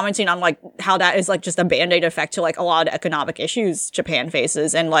kind of commenting on like how that is like just a band-aid effect to like a lot of economic issues Japan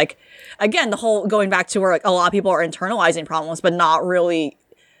faces. And like, again, the whole going back to where like a lot of people are internalizing problems, but not really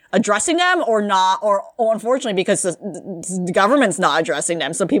addressing them, or unfortunately because the government's not addressing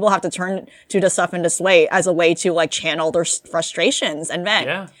them. So people have to turn to the stuff in this way as a way to like channel their frustrations and vent.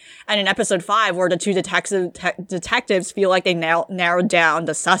 Yeah. And in episode 5, where the 2 detectives feel like they narrowed down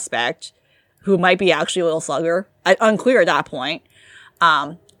the suspect, who might be actually Little Slugger. Unclear at that point.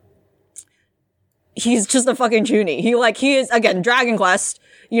 He's just a fucking Junie. He is, again, Dragon Quest.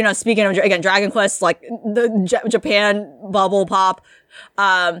 You know, speaking of, again, Dragon Quest, like, the Japan bubble pop.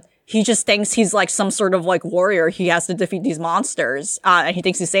 He just thinks he's, like, some sort of, like, warrior. He has to defeat these monsters. And he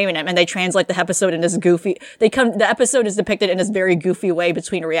thinks he's saving them. And they translate the episode in this goofy... The episode is depicted in this very goofy way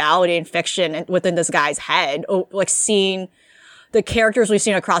between reality and fiction and within this guy's head. Like, seeing the characters we've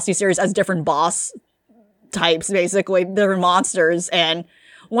seen across these series as different boss types, basically. They're monsters. And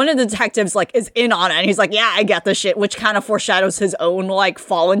one of the detectives, like, is in on it. And he's like, yeah, I get this shit, which kind of foreshadows his own, like,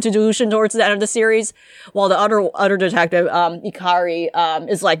 fall into delusion towards the end of the series. While the other detective, Ikari,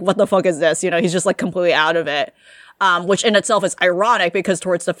 is like, what the fuck is this? You know, he's just, like, completely out of it. Which in itself is ironic, because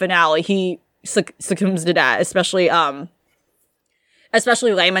towards the finale, he succumbs to that, especially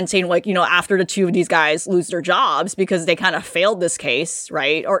lamenting, like, you know, after the 2 of these guys lose their jobs because they kind of failed this case,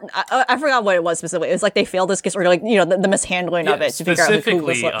 right? Or I forgot what it was specifically. It was like they failed this case, or like, you know, the mishandling of it to figure out who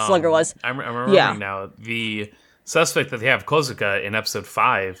the slugger was. I'm remembering now, the suspect that they have, Kozuka, in episode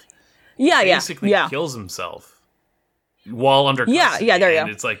 5, basically kills himself while under custody. Yeah, there you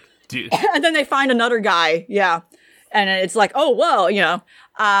go. It's like, dude. And then they find another guy, and it's like, oh, well, you know,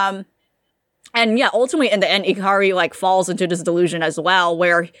 and yeah, ultimately in the end, Ikari like falls into this delusion as well,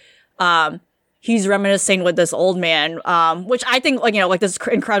 where he's reminiscing with this old man, which I think, like, you know, like this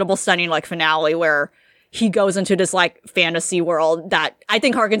incredible, stunning like finale where he goes into this like fantasy world that I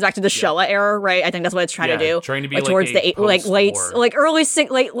think harkens back to the Showa era, right? I think that's what it's trying to do. Trying to be like towards the late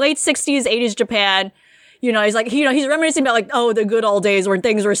 60s, 80s Japan. You know, he's like, you know, he's reminiscing about like, oh, the good old days when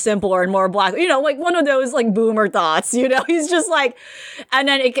things were simpler and more black, you know, like one of those like boomer thoughts, you know, he's just like, and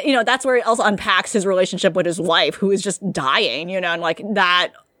then, it, you know, that's where it also unpacks his relationship with his wife, who is just dying, you know, and like that,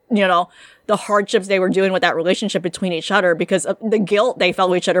 you know, the hardships they were doing with that relationship between each other because of the guilt they felt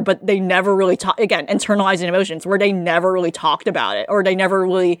with each other, but they never really again, internalizing emotions where they never really talked about it, or they never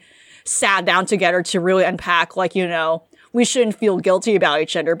really sat down together to really unpack, like, we shouldn't feel guilty about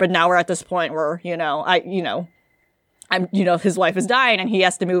each other, but now we're at this point where, his wife is dying and he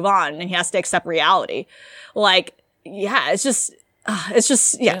has to move on and he has to accept reality. Like, yeah, it's just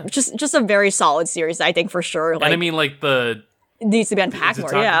a very solid series, I think, for sure. Like, and I mean, like, it needs to be unpacked more.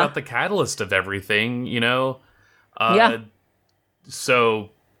 To talk about the catalyst of everything,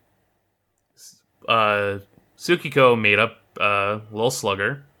 So, Tsukiko made up Lil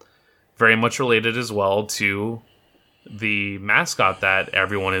Slugger, very much related as well to the mascot that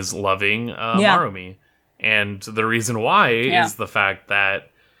everyone is loving, Marumi. And the reason why is the fact that,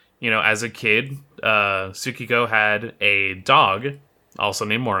 as a kid, Tsukiko had a dog, also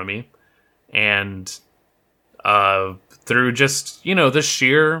named Marumi, and through just, the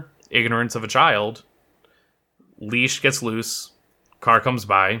sheer ignorance of a child, leash gets loose, car comes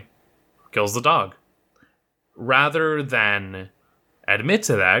by, kills the dog. Rather than admit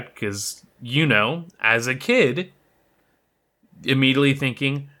to that, because, as a kid, immediately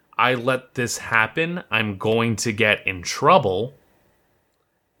thinking, I let this happen, I'm going to get in trouble,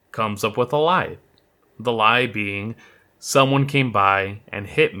 comes up with a lie. The lie being, someone came by and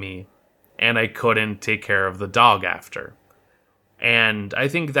hit me, and I couldn't take care of the dog after. And I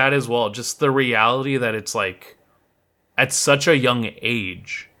think that as well, just the reality that it's like, at such a young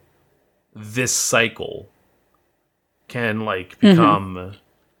age, this cycle can, like, become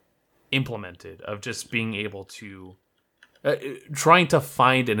implemented, of just being able to trying to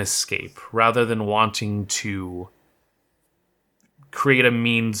find an escape rather than wanting to create a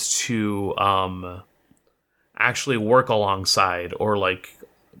means to actually work alongside or, like,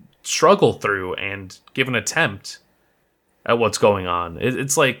 struggle through and give an attempt at what's going on.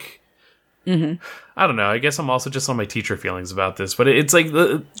 It's like, I don't know, I guess I'm also just on my teacher feelings about this, but it's like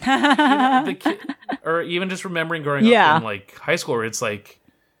the kid, or even just remembering growing up in, like, high school, where it's like,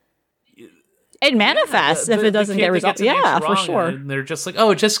 it manifests if it doesn't get resolved. Yeah, for sure. And they're just like,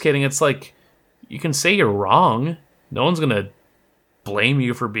 oh, just kidding. It's like, you can say you're wrong. No one's going to blame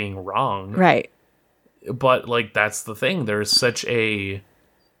you for being wrong. Right. But, like, that's the thing. There's such a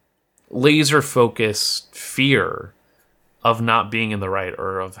laser-focused fear of not being in the right,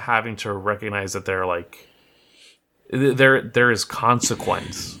 or of having to recognize that they're, like, there is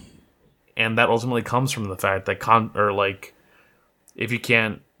consequence. And that ultimately comes from the fact that, if you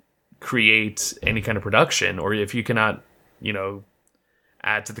can't create any kind of production, or if you cannot,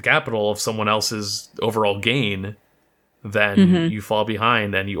 add to the capital of someone else's overall gain, then you fall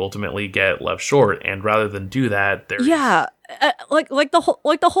behind and you ultimately get left short. And rather than do that, there's like the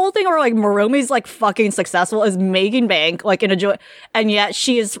whole thing where, like, Marumi's, like, fucking successful, is making bank, like, in a joy, and yet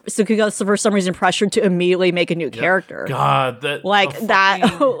Tsukiko, for some reason, pressured to immediately make a new character. God, that, like,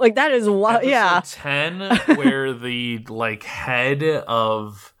 that like, that is what 10, where the, like, head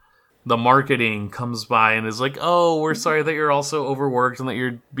of the marketing comes by and is like, oh, we're sorry that you're also overworked and that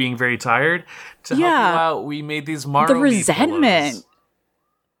you're being very tired. To help you out, we made these Marumi the resentment pillows.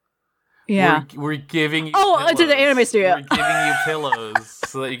 Yeah. We're giving you pillows. To the anime studio. We're giving you pillows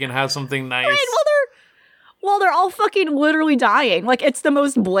so that you can have something nice. Right, well, they're all fucking literally dying. Like, it's the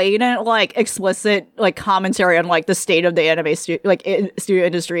most blatant, like, explicit, like, commentary on, like, the state of the anime studio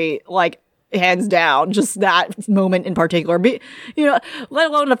industry, like, hands down, just that moment in particular. Let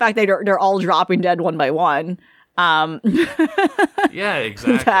alone the fact that they're all dropping dead one by one. Yeah,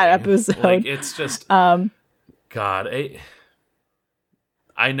 exactly. That episode. Like, it's just, God,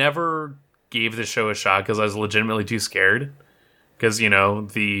 I never gave the show a shot because I was legitimately too scared. Because,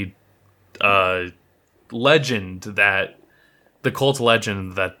 the the cult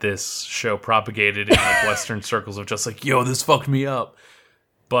legend that this show propagated in, like, Western circles of just like, yo, this fucked me up.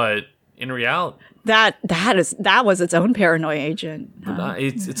 But in reality, that was its own paranoia agent.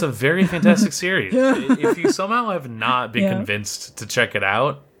 It's a very fantastic series. If you somehow have not been convinced to check it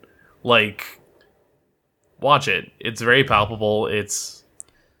out, like, watch it. It's very palpable. It's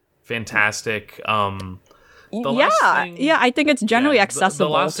fantastic. I think it's generally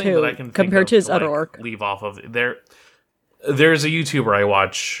accessible too, compared to his other work. Leave off of there's a YouTuber I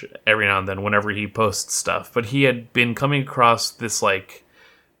watch every now and then whenever he posts stuff, but he had been coming across this, like,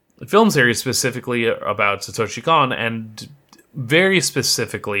 film series specifically about Satoshi Kon, and very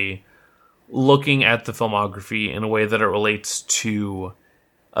specifically looking at the filmography in a way that it relates to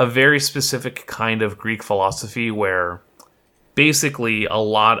a very specific kind of Greek philosophy, where basically a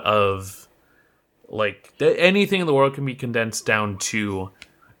lot of, like, anything in the world can be condensed down to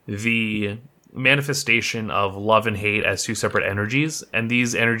the manifestation of love and hate as two separate energies, and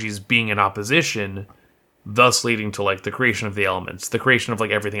these energies being in opposition, thus leading to like the creation of the elements, the creation of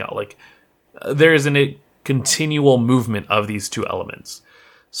like everything else. Like there is a continual movement of these two elements,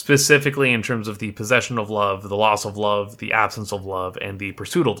 specifically in terms of the possession of love, the loss of love, the absence of love, and the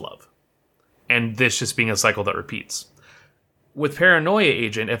pursuit of love. And this just being a cycle that repeats. With Paranoia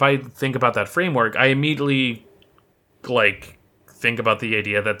Agent, if I think about that framework, I immediately like think about the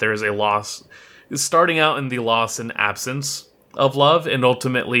idea that there is a loss, starting out in the loss and absence of love, and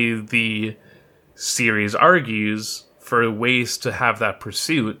ultimately the series argues for ways to have that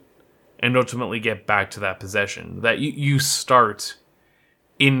pursuit and ultimately get back to that possession. That you start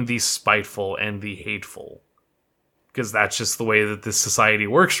in the spiteful and the hateful, because that's just the way that this society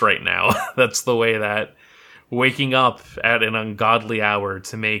works right now. That's the way that waking up at an ungodly hour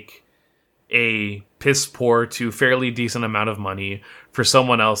to make a piss poor to fairly decent amount of money for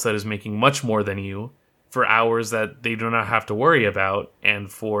someone else that is making much more than you, for hours that they do not have to worry about,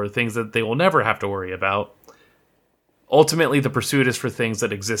 and for things that they will never have to worry about. Ultimately, the pursuit is for things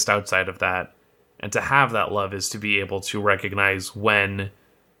that exist outside of that. And to have that love is to be able to recognize when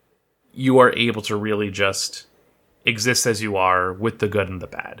you are able to really just exist as you are, with the good and the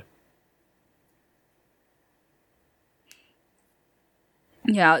bad.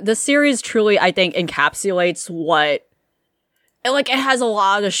 Yeah, the series truly, I think, encapsulates what, like, it has a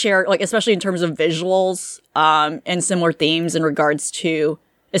lot of shared, like, especially in terms of visuals, and similar themes in regards to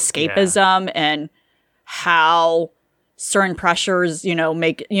escapism and how certain pressures,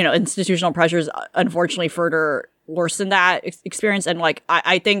 make, institutional pressures, unfortunately, further worsen that experience. And, like,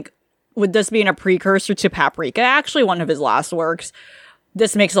 I think with this being a precursor to Paprika, actually one of his last works,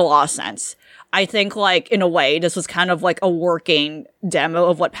 this makes a lot of sense. I think, like, in a way, this was kind of like a working demo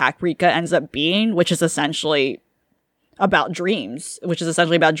of what Paprika ends up being, which is essentially about dreams,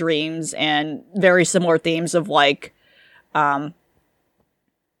 and very similar themes of, like, falling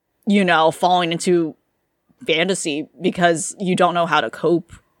into fantasy because you don't know how to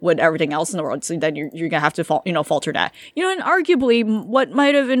cope with everything else in the world. So then you're gonna have to falter that. And arguably what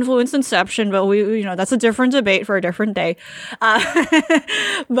might have influenced Inception, but we that's a different debate for a different day.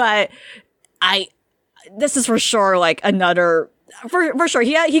 But this is for sure like another, for sure.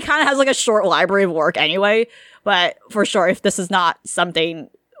 He kind of has like a short library of work anyway, but for sure, if this is not something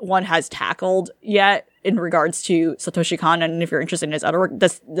one has tackled yet in regards to Satoshi Kon, and if you're interested in his other work,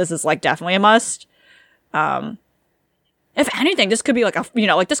 this is like definitely a must. If anything, this could be like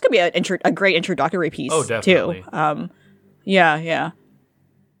this could be a great introductory piece. Oh, definitely. Too. Yeah.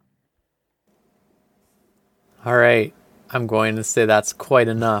 All right. I'm going to say that's quite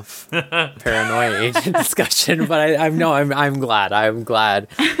enough Paranoia Agent discussion, but I'm glad. I'm glad.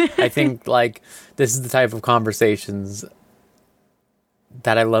 I think like this is the type of conversations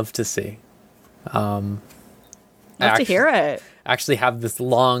that I love to see. Love to hear it. Actually have this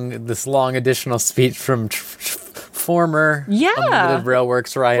long additional speech from former Unlimited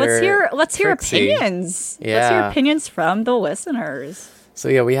Railworks writer. Let's hear Trixie. Opinions. Yeah. Let's hear opinions from the listeners. So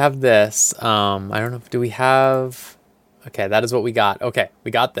yeah, we have this. I don't know. Do we have? Okay, that is what we got. Okay,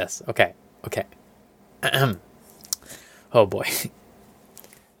 we got this. Okay. Oh boy.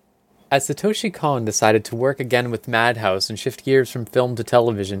 As Satoshi Kon decided to work again with Madhouse and shift gears from film to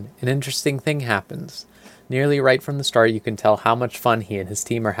television, an interesting thing happens. Nearly right from the start, you can tell how much fun he and his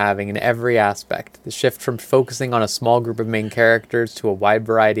team are having in every aspect. The shift from focusing on a small group of main characters to a wide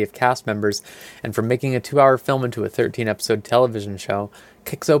variety of cast members, and from making a 2-hour film into a 13-episode television show,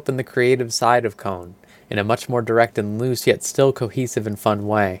 kicks open the creative side of Kon in a much more direct and loose, yet still cohesive and fun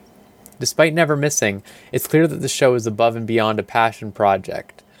way. Despite never missing, it's clear that the show is above and beyond a passion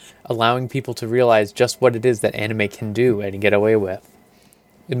project, allowing people to realize just what it is that anime can do and get away with.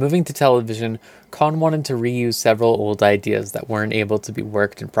 In moving to television, Kon wanted to reuse several old ideas that weren't able to be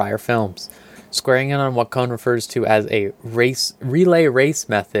worked in prior films, squaring in on what Kon refers to as a relay race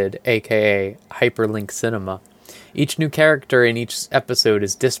method, aka hyperlink cinema. Each new character in each episode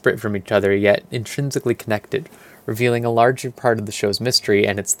is disparate from each other, yet intrinsically connected, revealing a larger part of the show's mystery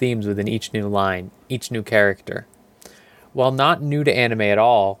and its themes within each new line, each new character. While not new to anime at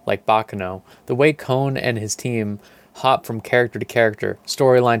all, like Baccano, the way Kon and his team hop from character to character,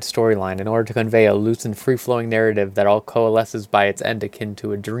 storyline to storyline, in order to convey a loose and free-flowing narrative that all coalesces by its end akin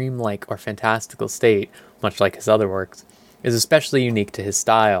to a dreamlike or fantastical state, much like his other works, is especially unique to his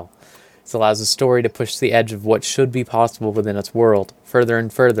style. This allows the story to push the edge of what should be possible within its world, further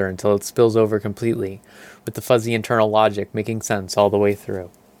and further until it spills over completely, with the fuzzy internal logic making sense all the way through.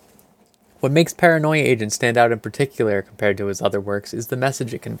 What makes Paranoia Agent stand out in particular compared to his other works is the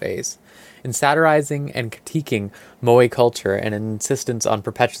message it conveys. In satirizing and critiquing moe culture and an insistence on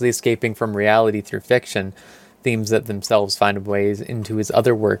perpetually escaping from reality through fiction, themes that themselves find ways into his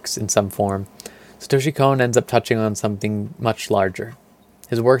other works in some form, Satoshi Kon ends up touching on something much larger.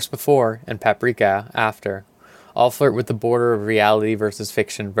 His works before, and Paprika after, all flirt with the border of reality versus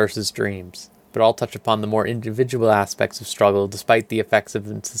fiction versus dreams, but all touch upon the more individual aspects of struggle despite the effects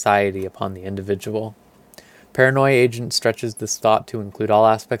of society upon the individual. Paranoia Agent stretches this thought to include all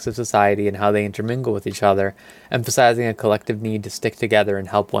aspects of society and how they intermingle with each other, emphasizing a collective need to stick together and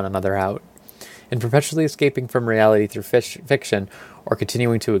help one another out. In perpetually escaping from reality through fiction, or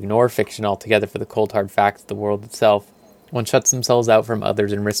continuing to ignore fiction altogether for the cold hard facts of the world itself, one shuts themselves out from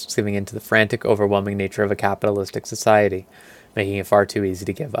others and risks giving in to the frantic, overwhelming nature of a capitalistic society, making it far too easy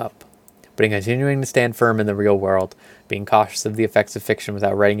to give up. But in continuing to stand firm in the real world, being cautious of the effects of fiction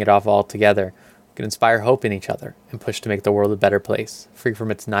without writing it off altogether, we can inspire hope in each other and push to make the world a better place, free from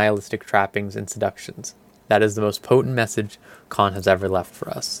its nihilistic trappings and seductions. That is the most potent message Kon has ever left for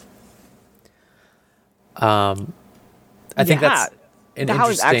us. I think that's an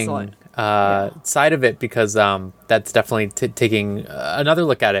interesting side of it because that's definitely taking another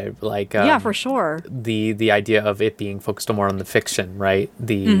look at it. Like for sure. The idea of it being focused more on the fiction, right?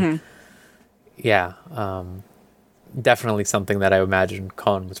 Definitely something that I imagine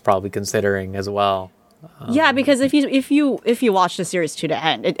Kon was probably considering as well. Because if you watch the series to the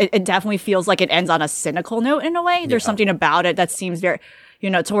end, it definitely feels like it ends on a cynical note in a way. There's something about it that seems very,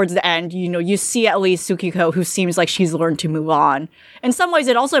 towards the end, you see at least Tsukiko, who seems like she's learned to move on. In some ways,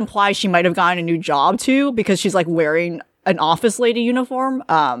 it also implies she might have gotten a new job too, because she's like wearing an office lady uniform,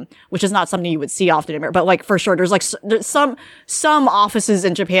 which is not something you would see often in America. But like for sure, there's some offices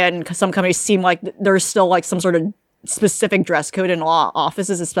in Japan, some companies seem like there's still like some sort of specific dress code in a lot of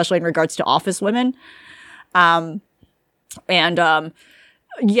offices, especially in regards to office women.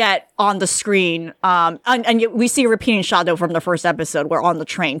 Yet on the screen, and yet we see a repeating shot though from the first episode where on the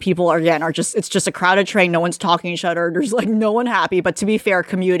train, people it's just a crowded train. No one's talking to each other. There's like no one happy, but to be fair,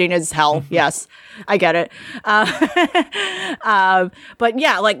 commuting is hell. Yes, I get it. But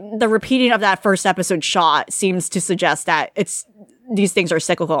yeah, like the repeating of that first episode shot seems to suggest that these things are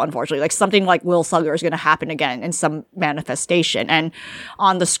cyclical, unfortunately. Like something like Will Slugger is going to happen again in some manifestation. And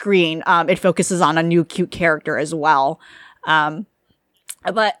on the screen, it focuses on a new cute character as well.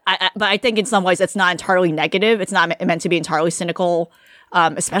 But I think in some ways it's not entirely negative. It's not meant to be entirely cynical,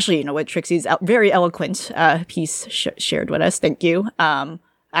 especially, with Trixie's very eloquent piece shared with us. Thank you.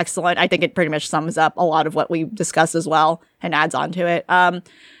 Excellent. I think it pretty much sums up a lot of what we discussed as well and adds on to it.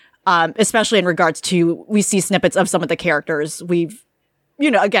 Especially in regards to, we see snippets of some of the characters we've,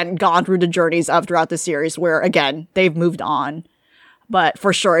 again, gone through the journeys of throughout the series where, again, they've moved on. But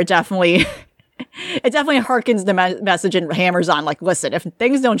for sure, it definitely harkens the message and hammers on, like, listen, if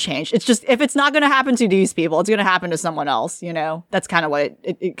things don't change, it's just, if it's not going to happen to these people, it's going to happen to someone else, That's kind of what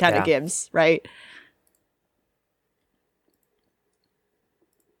it kind of gives, right?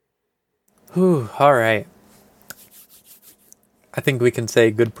 Whew, all right. I think we can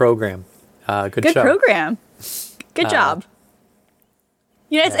say good program. Good show. Program. Good job.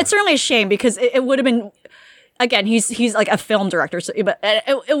 It's certainly a shame because it would have been, again, he's like a film director, but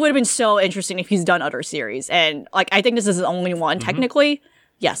it would have been so interesting if he's done other series. And like, I think this is the only one technically.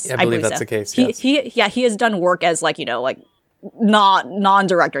 Yes, I believe that's so. The case. He yes. He has done work as like, like not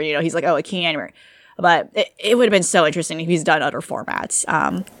non-director, he's like, a key animator. But it would have been so interesting if he's done other formats.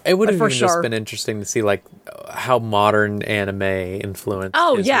 It would have even just been interesting to see like how modern anime influenced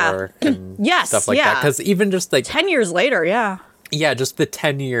his work and stuff like that. Because even just like 10 years later, yeah, just the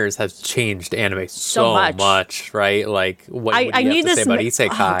 10 years has changed anime so much, right? Like, what do you have to say about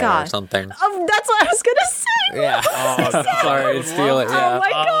isekai or something? That's what I was going to say. Yeah. Sorry to steal it. Yeah. Oh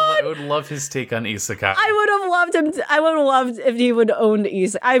my God. I would love his take on isekai. I would have loved him. I would have loved if he would own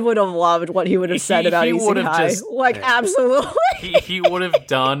isekai. I would have loved what he would have said about isekai. Absolutely. He would have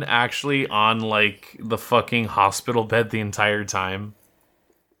done actually on like the fucking hospital bed the entire time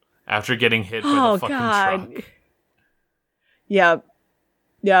after getting hit by the fucking truck. Yep.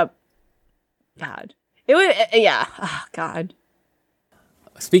 God. It would. Yeah. Oh, God.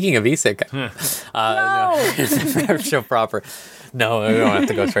 Speaking of isekai, no, show proper. No, we don't have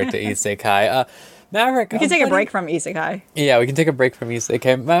to go straight to isekai. Maverick, we can take a break from isekai. Yeah, we can take a break from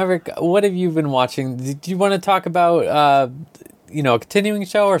isekai. Maverick, what have you been watching? Do you want to talk about, a continuing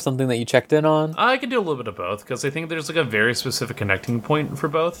show or something that you checked in on? I can do a little bit of both because I think there's like a very specific connecting point for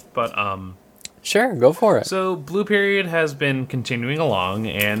both. But sure, go for it. So Blue Period has been continuing along,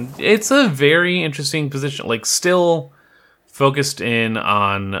 and it's a very interesting position. Like, still focused in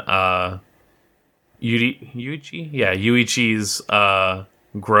on Yuichi? Yeah, Yuichi's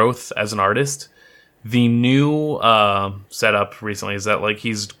growth as an artist. The new setup recently is that like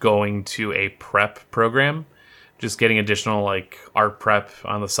he's going to a prep program, just getting additional like art prep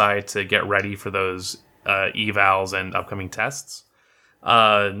on the side to get ready for those evals and upcoming tests.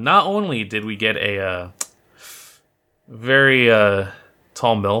 Not only did we get a very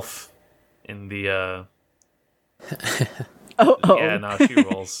tall MILF in the yeah, no, she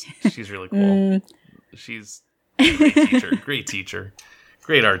rolls. She's really cool. She's a great teacher,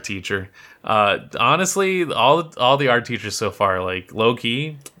 great art teacher. Honestly, all the art teachers so far, like low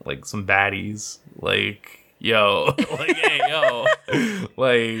key, like some baddies. Like yo, like hey yo,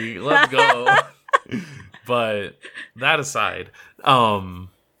 like let's go. But that aside, no,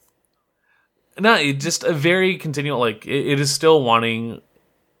 it just a very continual. Like it is still wanting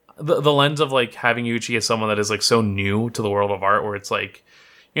the lens of like having Yuichi as someone that is like so new to the world of art, where it's like,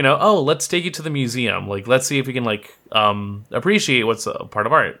 you know, oh, let's take you to the museum. Like, let's see if we can like appreciate what's a part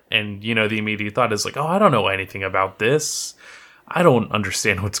of art. And you know, the immediate thought is like, oh, I don't know anything about this. I don't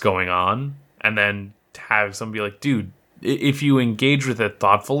understand what's going on. And then to have somebody be like, dude, if you engage with it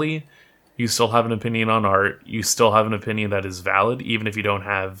thoughtfully, you still have an opinion on art. You still have an opinion that is valid, even if you don't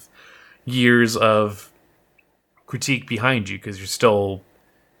have years of critique behind you, because you're still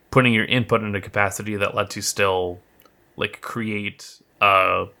putting your input in a capacity that lets you still like create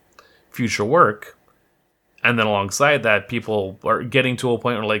future work. And then alongside that, people are getting to a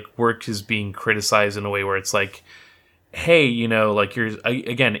point where like work is being criticized in a way where it's like, hey, you know, like you're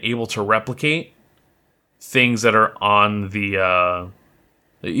again able to replicate things that are on the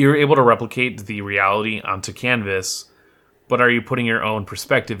you're able to replicate the reality onto canvas, but are you putting your own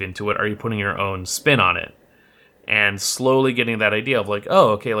perspective into it? Are you putting your own spin on it? And slowly getting that idea of like, oh,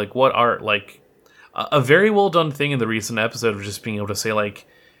 okay, like what art, like a very well done thing in the recent episode of just being able to say like,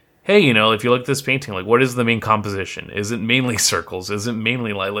 hey, you know, if you look at this painting, like what is the main composition? Is it mainly circles? Is it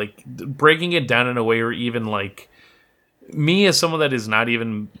mainly like breaking it down in a way where even like me as someone that is not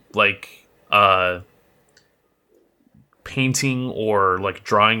even like painting or like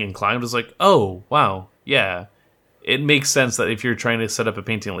drawing inclined was like, oh, wow, yeah. It makes sense that if you're trying to set up a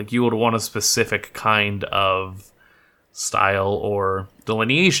painting, like you would want a specific kind of style or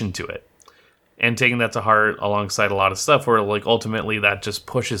delineation to it, and taking that to heart alongside a lot of stuff where like ultimately that just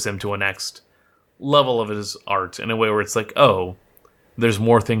pushes him to a next level of his art in a way where it's like, oh, there's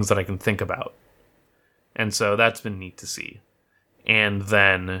more things that I can think about. And so that's been neat to see. And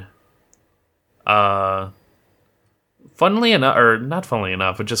then funnily enough, or not funnily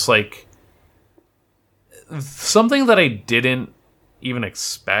enough, but just like something that I didn't even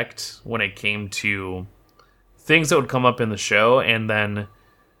expect when it came to things that would come up in the show, and then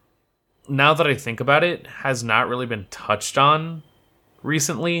now that I think about it, has not really been touched on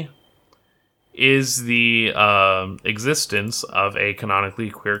recently, is the existence of a canonically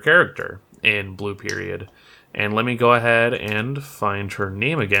queer character in Blue Period. And let me go ahead and find her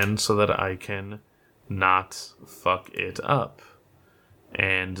name again so that I can not fuck it up.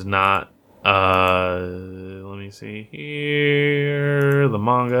 And not let me see here. The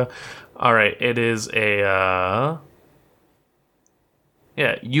manga. Alright, it is a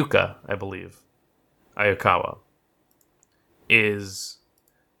yeah, Yuka, I believe. Ayakawa. Is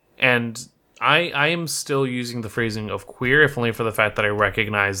and I am still using the phrasing of queer, if only for the fact that I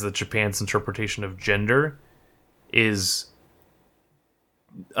recognize that Japan's interpretation of gender is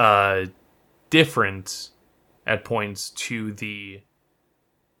different at points to the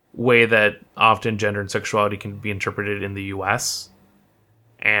way that often gender and sexuality can be interpreted in the US.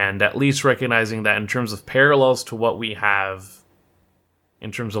 And at least recognizing that in terms of parallels to what we have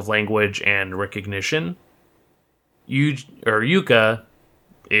in terms of language and recognition, Yuka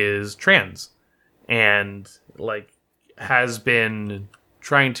is trans and like has been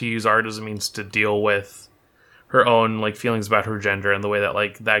trying to use art as a means to deal with her own like feelings about her gender, and the way that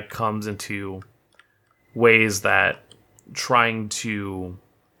like that comes into ways that trying to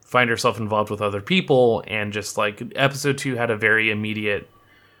find herself involved with other people. And just like episode 2 had a very immediate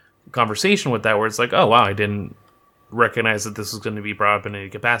conversation with that, where it's like, oh wow, I didn't recognize that this was going to be brought up in any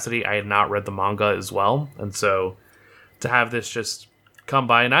capacity. I had not read the manga as well, and so to have this just come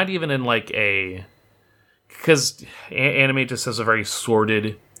by, not even in like a, because anime just has a very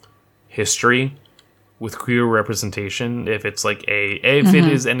sordid history with queer representation. If it's like if it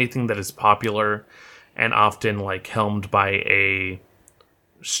is anything that is popular and often like helmed by a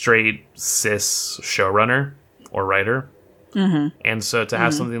straight cis showrunner or writer. And so to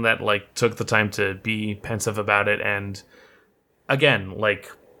have something that like took the time to be pensive about it, and again, like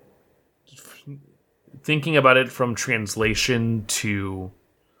thinking about it from translation to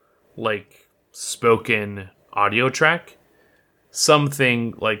like spoken audio track,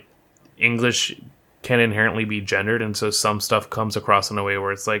 something like English can inherently be gendered, and so some stuff comes across in a way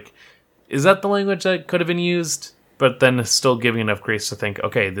where it's like, is that the language that could have been used? But then still giving enough grace to think,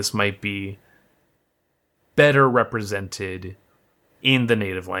 okay, this might be better represented in the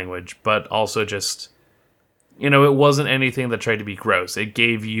native language, but also just, it wasn't anything that tried to be gross. It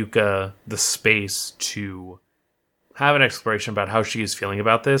gave Yuka the space to have an exploration about how she is feeling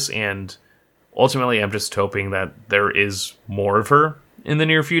about this, and ultimately I'm just hoping that there is more of her in the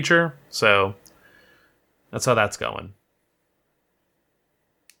near future. So that's how that's going.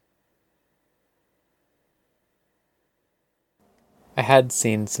 I had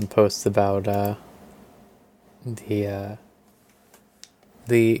seen some posts about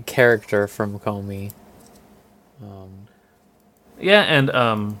the character from Komi. Yeah, and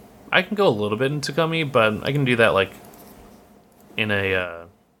I can go a little bit into Komi, but I can do that like in a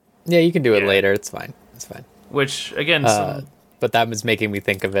Yeah, you can do it Yeah. later. It's fine. It's fine. which again, But that was making me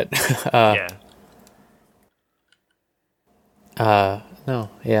think of it. yeah. No,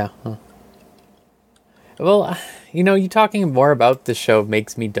 yeah. Huh. Well, you talking more about the show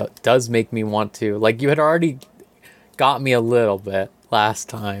does make me want to. Like, you had already got me a little bit last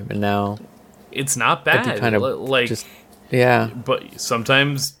time, and now It's not I do bad. kind of Like, just yeah. but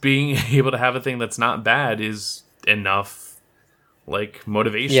sometimes being able to have a thing that's not bad is enough, like,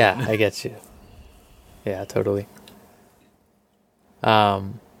 motivation. Yeah, I get you. Yeah, totally.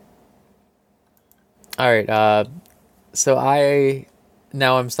 All right. So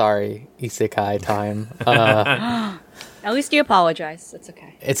now I'm sorry, Isekai time. At least you apologize. It's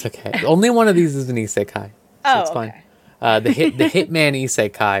okay. It's okay. Only one of these is an Isekai. So Oh, it's fine. okay. The Hitman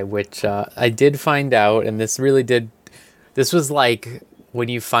Isekai, which I did find out, and this was like when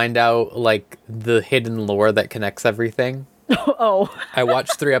you find out like the hidden lore that connects everything. Oh. I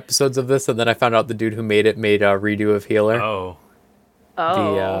watched 3 episodes of this, and then I found out the dude who made it made a redo of Healer, Oh.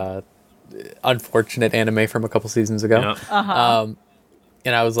 Oh. the unfortunate anime from a couple seasons ago. Yeah.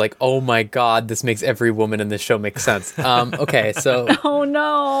 And I was like, oh my god, this makes every woman in this show make sense. Okay, so Oh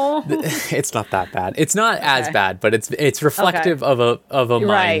no. it's not that bad. It's not as Okay. bad, but it's reflective of a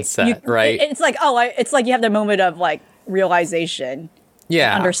Right. mindset, right? It's like, it's like you have the moment of like realization,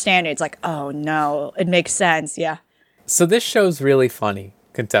 Yeah. understanding. It's like, oh no, it makes sense. Yeah. So this show's really funny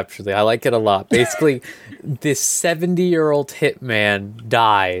conceptually. I like it a lot. Basically, this 70-year-old hitman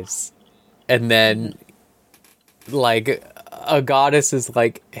dies, and then like a goddess is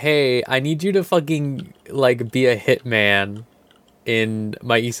like, "Hey, I need you to fucking like be a hitman in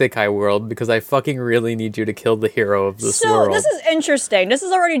my isekai world because I fucking really need you to kill the hero of this So world." this is interesting. This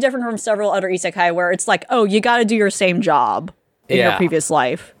is already different from several other isekai where it's like, oh, you got to do your same job in your Yeah. previous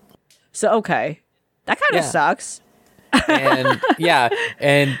life. So okay, that kind of Yeah. sucks. And yeah,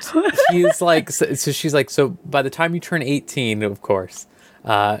 and he's like, so she's like, so by the time you turn 18, of course,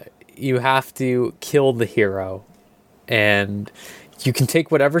 you have to kill the hero, and you can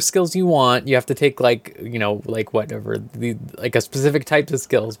take whatever skills you want. You have to take like whatever like a specific type of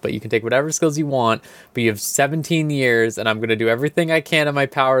skills, but you can take whatever skills you want. But you have 17 years, and I'm gonna do everything I can in my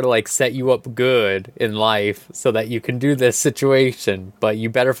power to like set you up good in life so that you can do this situation. But you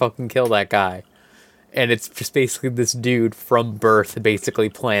better fucking kill that guy. And it's just basically this dude from birth basically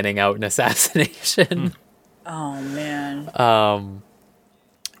planning out an assassination. Oh man.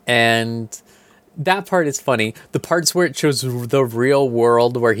 And that part is funny. The parts where it shows the real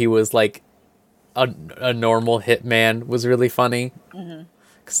world where he was like a normal hitman was really funny.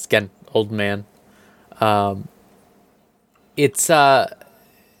 Because again, old man. It's it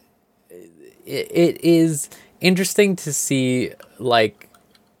is interesting to see like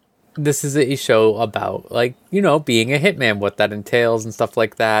this is a show about like being a hitman, what that entails and stuff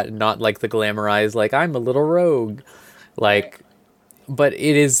like that, and not like the glamorized like I'm a little rogue like. But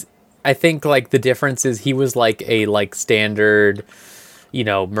it is, I think like the difference is he was like a like standard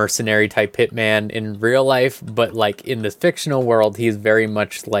mercenary type hitman in real life, but like in the fictional world he's very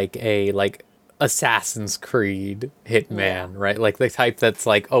much like a like Assassin's Creed hitman, right? Like the type that's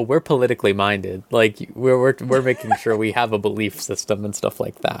like, oh, we're politically minded, like we're making sure we have a belief system and stuff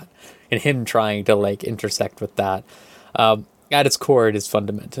like that, and him trying to like intersect with that. At its core, it is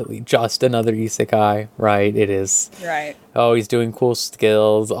fundamentally just another isekai, right? It is, Right. oh, he's doing cool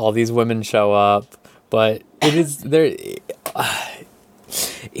skills, all these women show up, but it is there.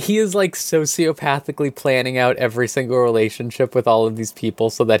 He is like sociopathically planning out every single relationship with all of these people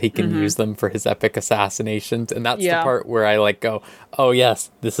so that he can use them for his epic assassinations. And that's the Yeah. part where I like go, oh yes,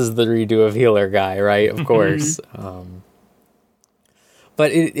 this is the redo of Healer guy, right? Of course.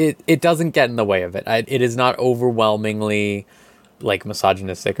 But it doesn't get in the way of it. It is not overwhelmingly like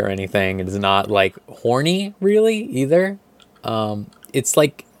misogynistic or anything. It is not like horny really either. It's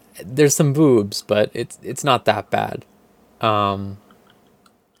like there's some boobs, but it's not that bad.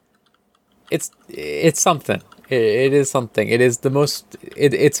 It's something. It is something. It is the most.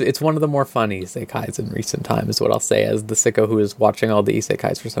 It's one of the more fun isekais in recent time, is what I'll say, as the sicko who is watching all the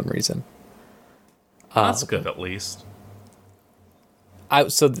isekais for some reason. That's good, at least.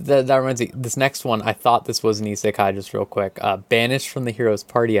 So that reminds me. This next one, I thought this was an isekai. Just real quick, banished from the hero's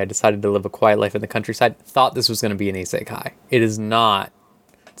party, I decided to live a quiet life in the countryside. Thought this was going to be an isekai. It is not.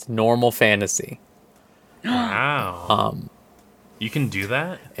 It's normal fantasy. Wow. You can do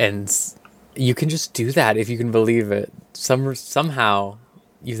that? And you can just do that if you can believe it. Somehow,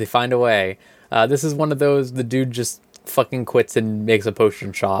 they find a way. This is one of those, the dude just fucking quits and makes a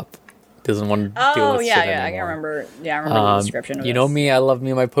potion shop. Doesn't want to deal with shit anymore. I can remember. Yeah, I remember the description of You this. know me, I love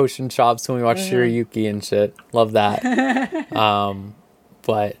me my potion shops when we watch Shirayuki and shit. Love that.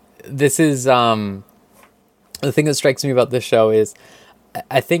 But this is, the thing that strikes me about this show is,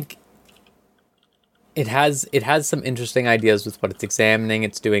 I think it has some interesting ideas with what it's examining.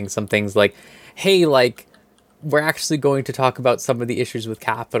 It's doing some things like, hey, like, we're actually going to talk about some of the issues with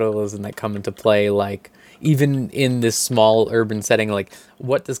capitalism that come into play, like, even in this small urban setting, like,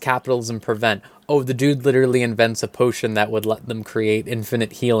 what does capitalism prevent? Oh, the dude literally invents a potion that would let them create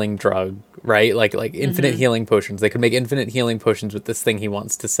infinite healing drug, right? Like infinite healing potions. They could make infinite healing potions with this thing he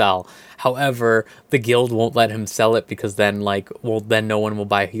wants to sell. However, the guild won't let him sell it because then, then no one will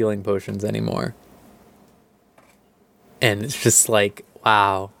buy healing potions anymore. And it's just like,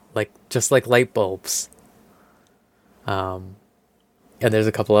 wow, like, just like light bulbs. And there's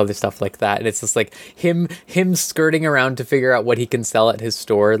a couple other stuff like that. And it's just like him skirting around to figure out what he can sell at his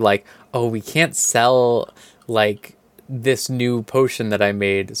store. Like, oh, we can't sell, like, this new potion that I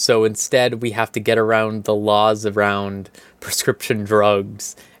made. So instead we have to get around the laws around prescription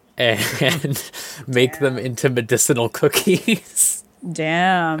drugs and make them into medicinal cookies.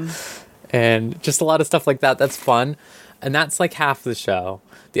 Damn. And just a lot of stuff like that. That's fun. And that's like half the show.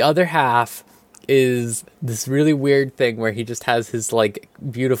 The other half is this really weird thing where he just has his, like,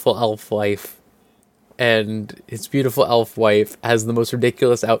 beautiful elf wife, and his beautiful elf wife has the most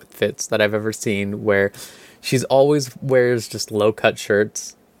ridiculous outfits that I've ever seen, where she's always wears just low-cut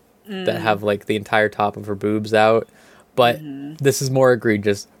shirts that have, like, the entire top of her boobs out, but this is more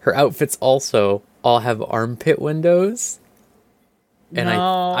egregious. Her outfits also all have armpit windows, and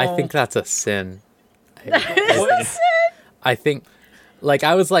I think that's a sin. I think, like,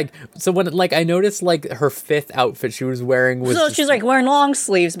 I was like, so when, like, I noticed, like, her fifth outfit she was wearing was So she's, like, wearing long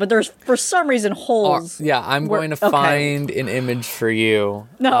sleeves, but there's, for some reason, holes. yeah, I'm going to find an image for you.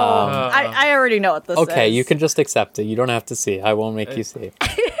 No, I already know what this is. Okay, you can just accept it. You don't have to see. I won't make you see.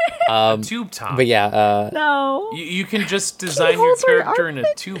 Tube top. But yeah, No. You can just design your holes are character in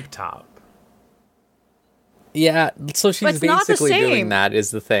a tube top. yeah. So she's it's not the basically doing same. that is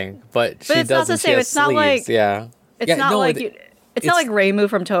the thing, but she it's not doesn't. the same. She has It's not sleeves. like- yeah. It's Yeah, not no, like it's not like Reimu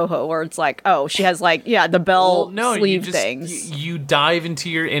from Toho, where it's like, oh, she has, like, the bell No, sleeve you just things. you dive into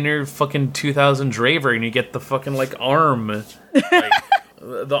your inner fucking 2000 Draver and you get the fucking, like, arm, like,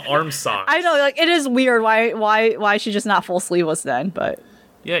 the arm sock. I know, like, it is weird. Why is she just not full sleeveless then? But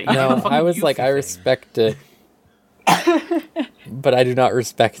Yeah, you No, fucking I was Yuffie like, I thing. respect it. But I do not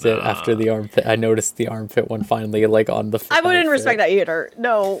respect it after the armpit. I noticed the armpit one finally, like, on the. I wouldn't respect that either.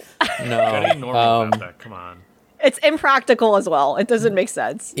 No, Gotta ignore me No. about that. Come on. it's impractical as well. It doesn't make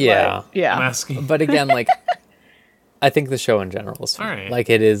sense. Yeah. But, yeah. I'm asking. But again, like, I think the show in general is fun. All right. Like,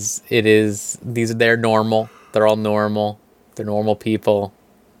 it is. They're normal. They're all normal. They're normal people.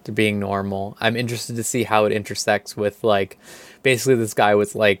 They're being normal. I'm interested to see how it intersects with, like, basically this guy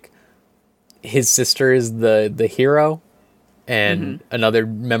was like, his sister is the hero, and another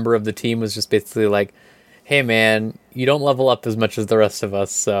member of the team was just basically like, hey man, you don't level up as much as the rest of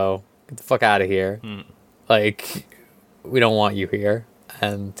us, so get the fuck out of here. Like, we don't want you here.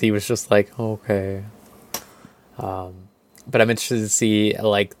 And he was just like, okay. But I'm interested to see,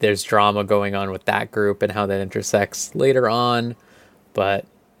 like, there's drama going on with that group and how that intersects later on. But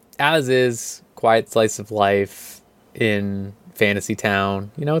as is, quiet slice of life in Fantasy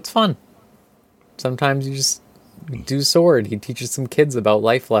Town. You know, it's fun. Sometimes you just do sword. He teaches some kids about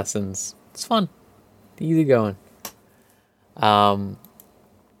life lessons. It's fun. Easy going.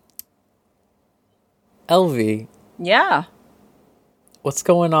 LV, Yeah. what's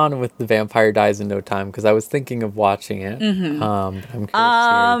going on with The Vampire Dies in No Time? Because I was thinking of watching it. I'm curious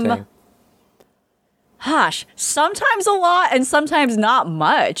to hear your take. Gosh, sometimes a lot and sometimes not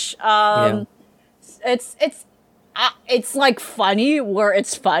much. Yeah. It's like funny where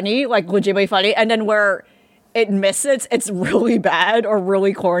it's funny, like legitimately funny, and then where it misses, it's really bad or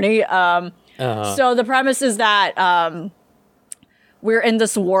really corny. So the premise is that we're in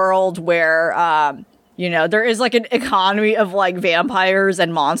this world where there is like an economy of like vampires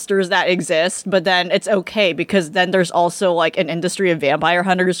and monsters that exist, but then it's okay because then there's also like an industry of vampire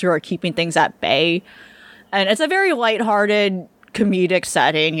hunters who are keeping things at bay. And it's a very lighthearted comedic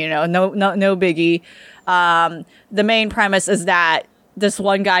setting, no biggie. The main premise is that this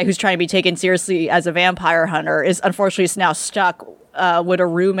one guy who's trying to be taken seriously as a vampire hunter is unfortunately now stuck with a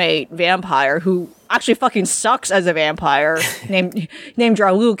roommate vampire who actually fucking sucks as a vampire named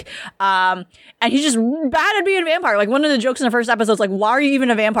Jean-Luc. And he's just bad at being a vampire. Like, one of the jokes in the first episode is like, why are you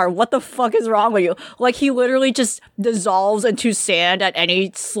even a vampire? What the fuck is wrong with you? Like, he literally just dissolves into sand at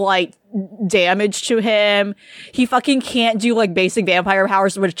any slight damage to him. He fucking can't do like basic vampire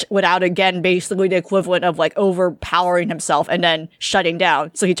powers without, again, basically the equivalent of like overpowering himself and then shutting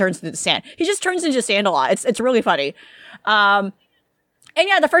down. So he turns into sand. He just turns into sand a lot. It's really funny. And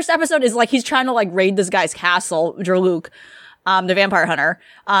yeah, the first episode is like he's trying to like raid this guy's castle, Jean-Luc, the vampire hunter,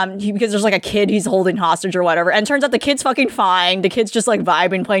 because there's like a kid he's holding hostage or whatever. And turns out the kid's fucking fine. The kid's just like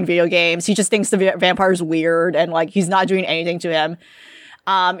vibing, playing video games. He just thinks the vampire's weird and like he's not doing anything to him.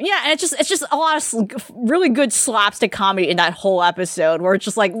 And it's just a lot of really good slapstick comedy in that whole episode where it's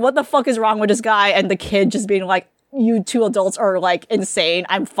just like, what the fuck is wrong with this guy? And the kid just being like, you two adults are like insane.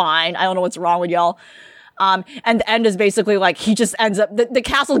 I'm fine. I don't know what's wrong with y'all. And the end is basically like he just ends up, the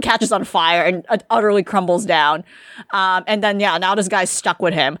castle catches on fire and utterly crumbles down. And then, yeah, now this guy's stuck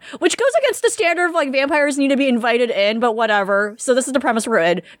with him, which goes against the standard of like vampires need to be invited in, but whatever. So this is the premise we're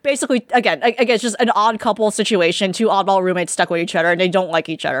in. Basically, again, it's just an odd couple situation, two oddball roommates stuck with each other and they don't like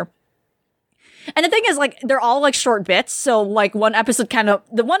each other. And the thing is, like, they're all like short bits. So like one episode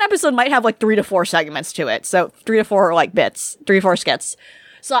might have like 3 to 4 segments to it. So 3 to 4 like bits, 3 to 4 skits.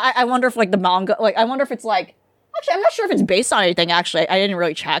 So I wonder if like the manga, like I wonder if it's like, actually I'm not sure if it's based on anything actually. I didn't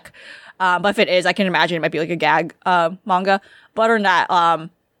really check. But if it is, I can imagine it might be like a gag manga. But other than that,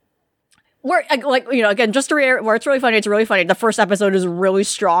 where like, again, just to reiterate, where it's really funny. The first episode is really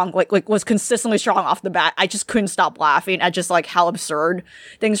strong, like was consistently strong off the bat. I just couldn't stop laughing at just like how absurd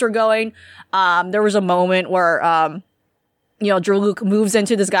things were going. There was a moment where Jean-Luc moves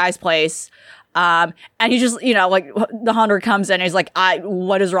into this guy's place. And he just, like the hunter comes in and he's like,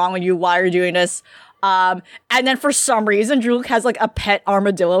 what is wrong with you? Why are you doing this? And then for some reason, Jean-Luc has like a pet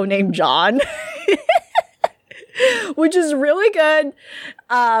armadillo named John, which is really good.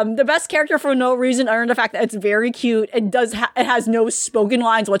 The best character for no reason other than the fact that it's very cute. It has no spoken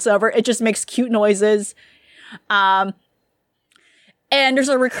lines whatsoever. It just makes cute noises. And there's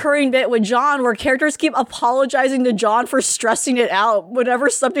a recurring bit with John where characters keep apologizing to John for stressing it out whenever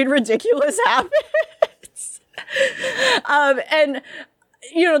something ridiculous happens. And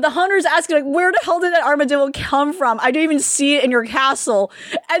the hunter's asking, like, where the hell did that armadillo come from? I didn't even see it in your castle.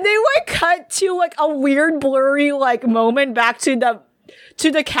 And they like cut to like a weird blurry like moment back to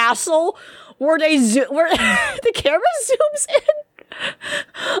the castle where where the camera zooms in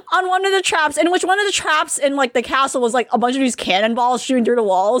on one of the traps, in which one of the traps in like the castle was like a bunch of these cannonballs shooting through the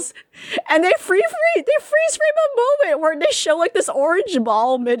walls, and they freeze frame a moment where they show like this orange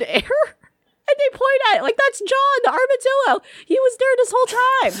ball midair, and they point at it like, that's John, the armadillo. He was there this whole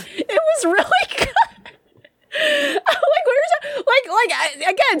time. It was really good.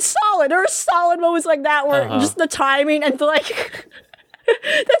 Again, solid. There are solid moments like that where just the timing and like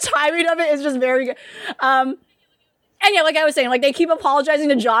the timing of it is just very good. And yeah, like I was saying, like they keep apologizing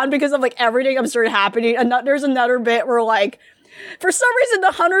to John because of like everything absurd happening. And there's another bit where like, for some reason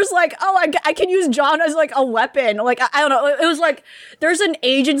the hunter's like, oh, I can use John as like a weapon. Like, I don't know. It was like, there's an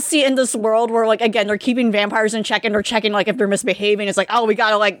agency in this world where like, again, they're keeping vampires in check and they're checking like if they're misbehaving. It's like, oh, we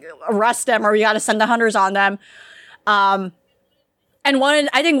gotta like arrest them or we gotta send the hunters on them. And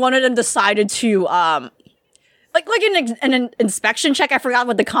I think one of them decided to, like an inspection check. I forgot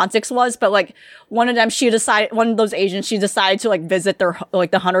what the context was, but like one of those agents, she decided to like visit their,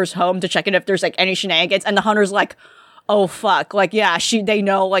 like the hunter's home to check in if there's like any shenanigans. And the hunter's like, oh fuck. Like, yeah, they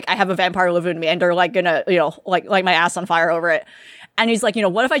know like I have a vampire living with me and they're like gonna, like my ass on fire over it. And he's like,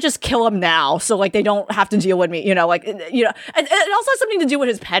 what if I just kill him now? So like they don't have to deal with me, and it also has something to do with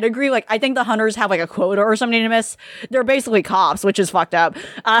his pedigree. Like I think the hunters have like a quota or something to miss. They're basically cops, which is fucked up.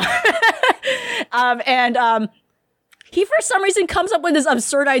 He, for some reason, comes up with this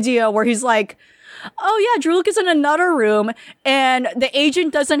absurd idea where he's like, oh yeah, Jean-Luc is in another room and the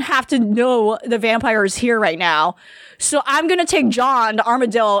agent doesn't have to know the vampire is here right now. So I'm going to take John, the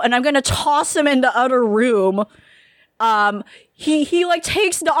armadillo, and I'm going to toss him in the other room. He like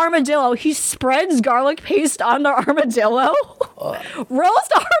takes the armadillo, he spreads garlic paste on the armadillo, rolls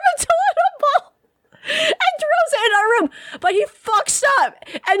the armadillo in a ball, throws it in our room, but he fucks up,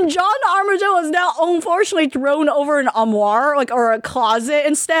 and John Armadillo is now unfortunately thrown over an armoire, like, or a closet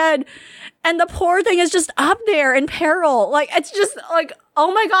instead, and the poor thing is just up there in peril. Like, it's just like,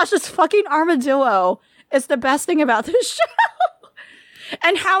 oh my gosh, this fucking armadillo is the best thing about this show.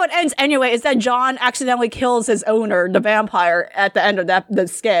 And how it ends anyway is that John accidentally kills his owner, the vampire, at the end of the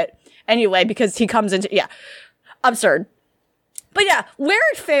skit anyway, because he comes into, absurd. But yeah, where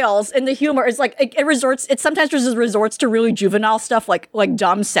it fails in the humor is like it sometimes just resorts to really juvenile stuff, like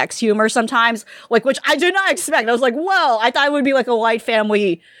dumb sex humor sometimes, like, which I did not expect. I was like, whoa, I thought it would be like a light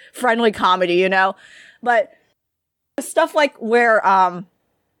family friendly comedy, you know? But stuff like where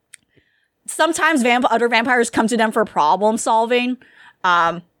sometimes other vampires come to them for problem solving.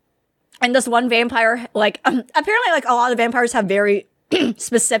 And this one vampire, like, apparently, like, a lot of vampires have very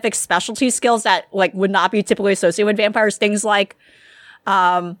specific specialty skills that, like, would not be typically associated with vampires. Things like,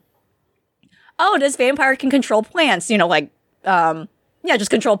 this vampire can control plants, you know, like, just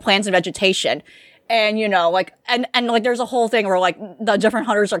control plants and vegetation. And, you know, like, and like, there's a whole thing where, like, the different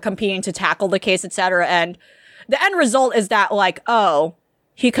hunters are competing to tackle the case, etc. And the end result is that, like,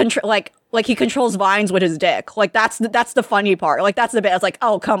 he he controls vines with his dick. Like, that's the funny part. Like, that's the bit. It's like,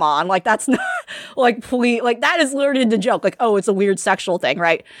 oh, come on. Like, that's not, like, please. Like, that is literally the joke. Like, oh, it's a weird sexual thing,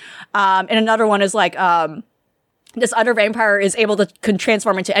 right? And another one is, like, this other vampire is able to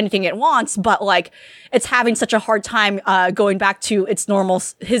transform into anything it wants, but, like, it's having such a hard time going back to his normal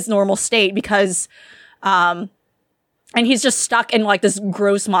state because, and he's just stuck in, like, this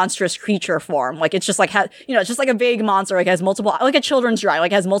gross, monstrous creature form. Like, it's just, like, it's just, like, a vague monster. Like, has multiple, like a children's drawing.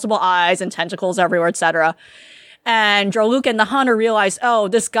 Like, has multiple eyes and tentacles everywhere, etc. And Droluk and the hunter realize, oh,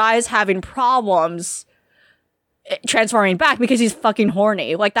 this guy's having problems transforming back because he's fucking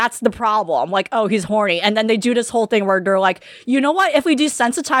horny. Like, that's the problem. Like, oh, he's horny. And then they do this whole thing where they're like, you know what? If we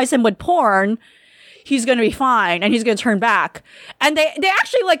desensitize him with porn, he's gonna be fine and he's gonna turn back. And they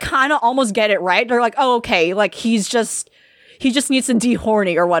actually, like, kind of almost get it right. They're like, oh, okay, like, he just needs to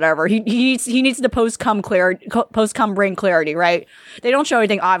de-horny or whatever. He needs the post-cum brain clarity, right? They don't show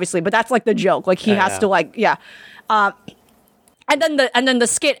anything, obviously, but that's, like, the joke. Like, he has to, like, and then the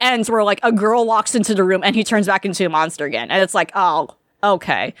skit ends where, like, a girl walks into the room and he turns back into a monster again. And it's like, oh,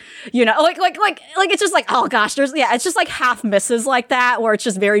 okay. You know, like, it's just like, oh gosh, it's just like half misses like that, where it's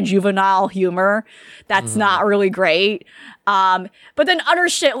just very juvenile humor. That's not really great. But then other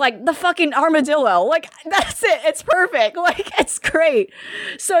shit, like the fucking armadillo, like, that's it. It's perfect. Like, it's great.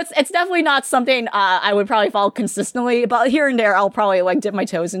 So it's definitely not something, I would probably follow consistently, but here and there, I'll probably, like, dip my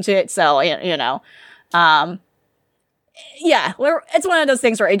toes into it. So, you know, it's one of those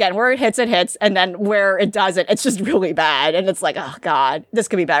things where, again, where it hits, and then where it doesn't, it's just really bad. And it's like, oh god, this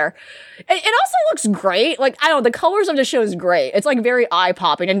could be better. It also looks great. Like, I don't know, the colors of the show is great. It's, like, very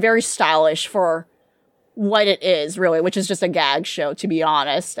eye-popping and very stylish for what it is, really, which is just a gag show, to be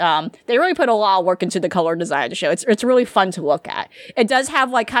honest. They really put a lot of work into the color design of the show. It's really fun to look at. It does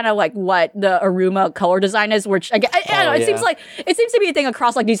have, like, kind of like what the Aruma color design is, which, again, I don't know, it seems to be a thing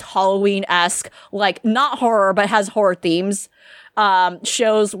across, like, these Halloween-esque, like, not horror, but has horror themes,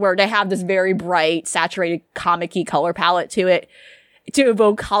 shows where they have this very bright, saturated, comic-y color palette to it to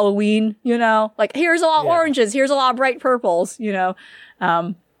evoke Halloween, you know? Like, here's a lot of oranges, here's a lot of bright purples, you know?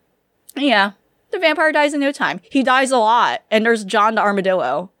 The vampire dies in no time. He dies a lot. And there's John the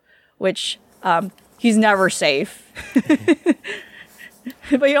Armadillo, which, he's never safe.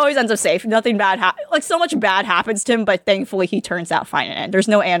 But he always ends up safe. Nothing bad so much bad happens to him, but thankfully he turns out fine in it. There's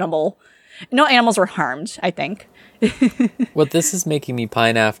no animals were harmed, I think. What this is making me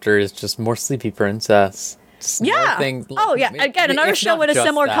pine after is just more Sleepy Princess. Again, another show with a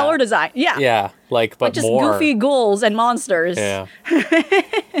similar color design. But like, just more goofy ghouls and monsters.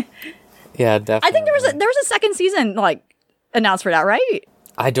 Yeah, definitely. I think there was a second season, like, announced for that, right?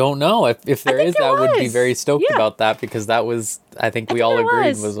 I don't know. If there is, I would be very stoked about that, because that was, I think we all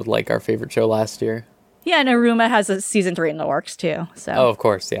agreed was, like, our favorite show last year. Yeah, and Aruma has a season 3 in the works too. So. Oh, of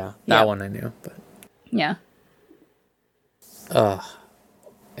course, yeah. That one I knew. But. Yeah.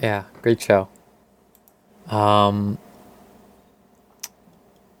 Yeah, great show. All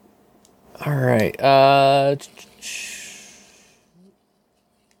right.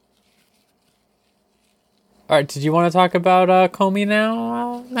 All right, did you want to talk about Comey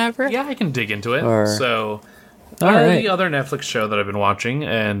now, Maverick? Yeah, I can dig into it. So, right. The other Netflix show that I've been watching,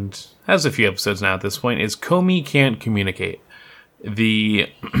 and has a few episodes now at this point, is Comey Can't Communicate. The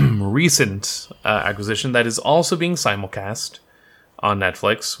recent acquisition that is also being simulcast on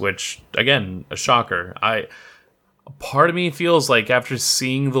Netflix, which, again, a shocker. Part of me feels like after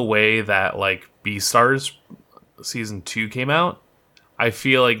seeing the way that, like, Beastars Season 2 came out, I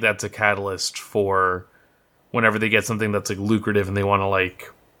feel like that's a catalyst for whenever they get something that's like lucrative and they want to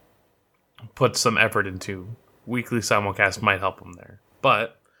like put some effort into. Weekly simulcast might help them there.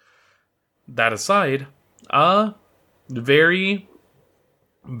 But that aside, very,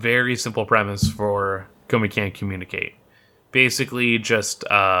 very simple premise for Komi Can't Communicate. Basically, just in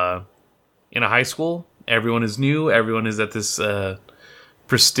a high school, everyone is new. Everyone is at this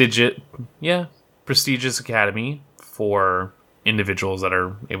prestigious academy for individuals that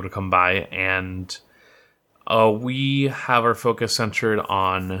are able to come by, and we have our focus centered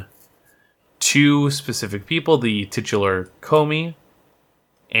on two specific people: the titular Komi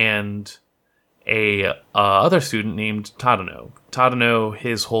and a other student named Tadano. Tadano,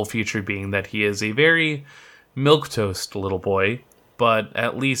 his whole feature being that he is a very milquetoast little boy, but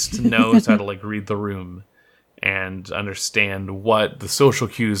at least knows how to like read the room and understand what the social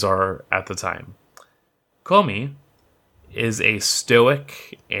cues are at the time. Komi is a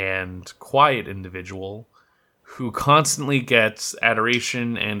stoic and quiet individual who constantly gets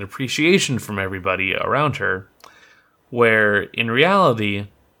adoration and appreciation from everybody around her, where in reality,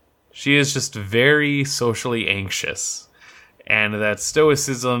 she is just very socially anxious. And that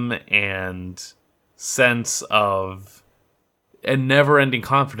stoicism and sense of a never-ending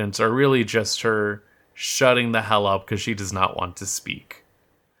confidence are really just her shutting the hell up because she does not want to speak.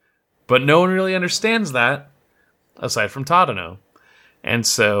 But no one really understands that, aside from Tadano. And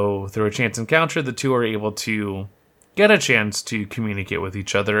so, through a chance encounter, the two are able to get a chance to communicate with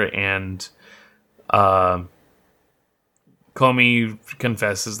each other, and Komi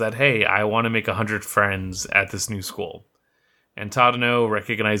confesses that, hey, I want to make 100 friends at this new school. And Tadano,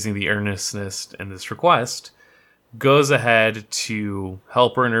 recognizing the earnestness in this request, goes ahead to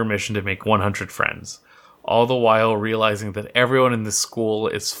help her in her mission to make 100 friends. All the while realizing that everyone in this school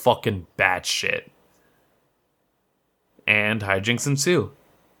is fucking batshit. And hijinks ensue.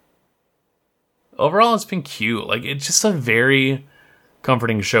 Overall, it's been cute. Like, it's just a very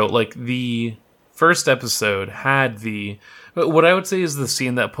comforting show. Like, the first episode had what I would say is the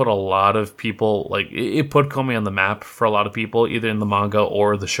scene that put a lot of people, like, it put Komi on the map for a lot of people, either in the manga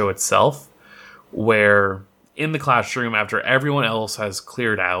or the show itself, where in the classroom, after everyone else has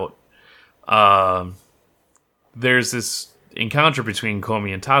cleared out, there's this encounter between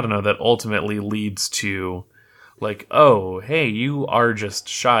Komi and Tadano that ultimately leads to, like, oh, hey, you are just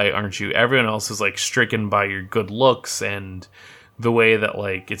shy, aren't you? Everyone else is, like, stricken by your good looks and the way that,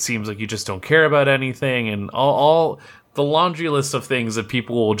 like, it seems like you just don't care about anything, and all the laundry list of things that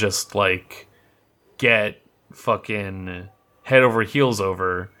people will just, like, get fucking head over heels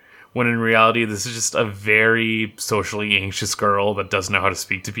over, when in reality this is just a very socially anxious girl that doesn't know how to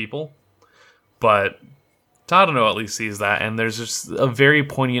speak to people. But Tadano at least sees that, and there's just a very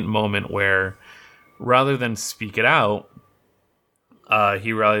poignant moment where, rather than speak it out,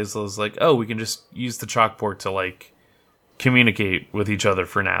 he realizes, like, oh, we can just use the chalkboard to, like, communicate with each other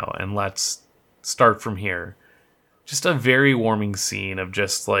for now, and let's start from here. Just a very warming scene of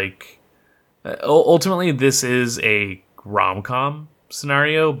just, like, ultimately this is a rom-com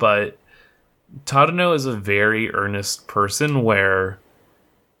scenario, but Tadano is a very earnest person where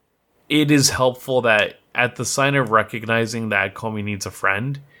it is helpful that at the sign of recognizing that Komi needs a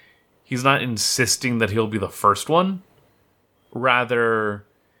friend, he's not insisting that he'll be the first one. Rather,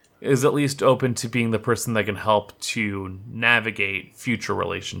 is at least open to being the person that can help to navigate future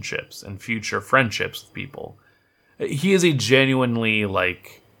relationships and future friendships with people. He is a genuinely,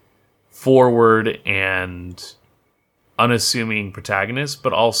 like, forward and unassuming protagonist,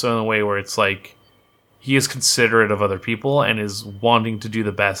 but also in a way where it's like he is considerate of other people and is wanting to do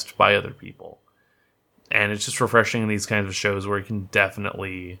the best by other people. And it's just refreshing in these kinds of shows where it can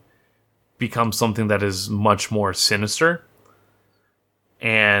definitely become something that is much more sinister.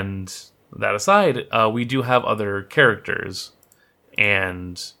 And that aside, we do have other characters.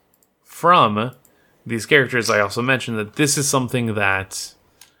 And from these characters, I also mentioned that this is something that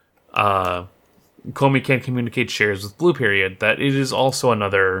Komi Can't Communicate shares with Blue Period, that it is also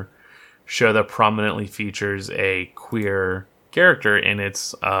another show that prominently features a queer character in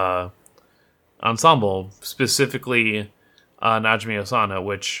its ensemble, specifically Najimi Osana,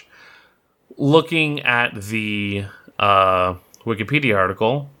 which, looking at the Wikipedia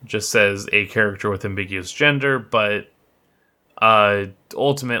article, just says a character with ambiguous gender, but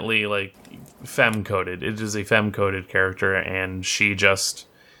ultimately, like, femme-coded. It is a femme-coded character, and she just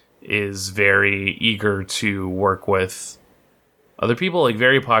is very eager to work with other people, like,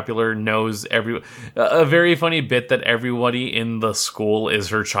 very popular, knows a very funny bit that everybody in the school is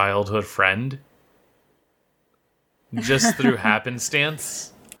her childhood friend. Just through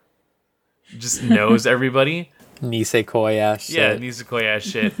happenstance. Just knows everybody. Nisekoi ass shit. Yeah, Nisekoi ass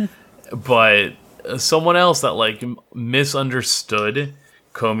shit. But someone else that like misunderstood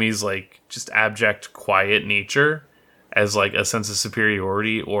Komi's like just abject quiet nature as like a sense of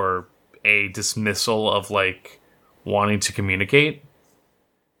superiority or a dismissal of like wanting to communicate,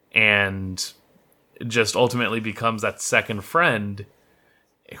 and just ultimately becomes that second friend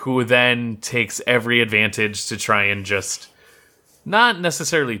who then takes every advantage to try and just not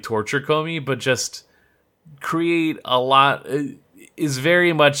necessarily torture Komi, but just create a lot, is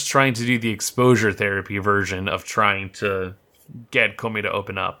very much trying to do the exposure therapy version of trying to get Komi to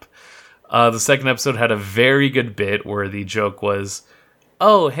open up. The second episode had a very good bit where the joke was,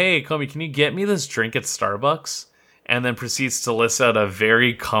 oh, hey, Komi, can you get me this drink at Starbucks? And then proceeds to list out a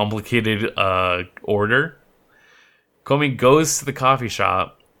very complicated order. Komi goes to the coffee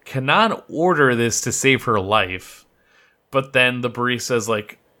shop, cannot order this to save her life, but then the barista is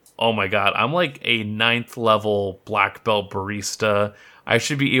like, oh my god, I'm like a 9th level black belt barista. I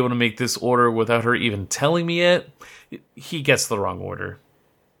should be able to make this order without her even telling me it. He gets the wrong order.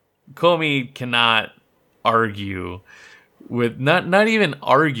 Komi cannot argue with, not even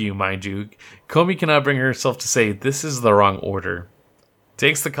argue, mind you. Komi cannot bring herself to say, this is the wrong order.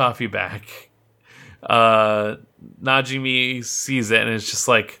 Takes the coffee back. Najimi sees it and is just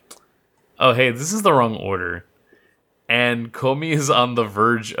like, oh hey, this is the wrong order. And Komi is on the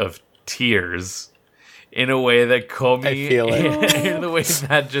verge of tears in a way that Komi, I feel it. in the way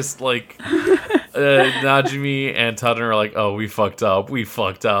that just like Najimi and Tadano are like, oh, we fucked up,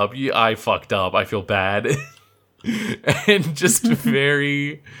 I fucked up, I feel bad. And just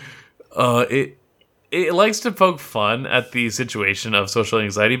very it likes to poke fun at the situation of social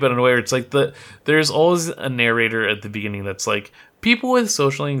anxiety, but in a way where it's like there's always a narrator at the beginning that's like, people with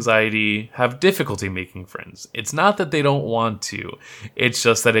social anxiety have difficulty making friends. It's not that they don't want to. It's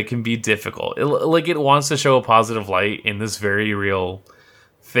just that it can be difficult. It wants to show a positive light in this very real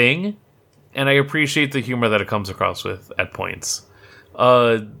thing. And I appreciate the humor that it comes across with at points.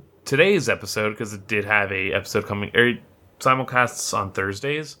 Today's episode, because it did have a episode coming, simulcasts on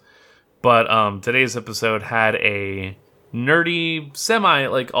Thursdays. But today's episode had a nerdy, semi,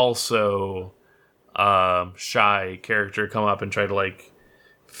 like, also shy character come up and try to like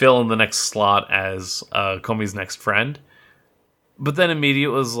fill in the next slot as Komi's next friend, but then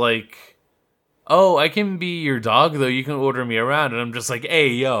immediately was like, oh, I can be your dog though, you can order me around. And I'm just like, hey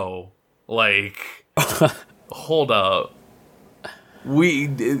yo, like hold up,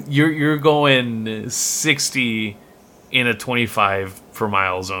 you're going 60 in a 25 per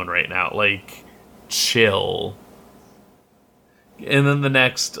mile zone right now, like chill. And then the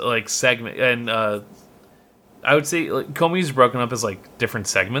next like segment, and I would say like Komi's broken up as like different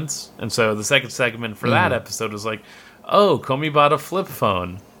segments, and so the second segment for that episode was like, oh, Komi bought a flip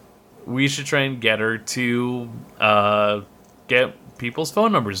phone. We should try and get her to get people's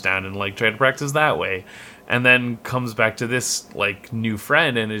phone numbers down and like try to practice that way. And then comes back to this like new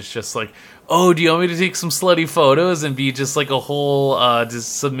friend, and it's just like, oh, do you want me to take some slutty photos and be just like a whole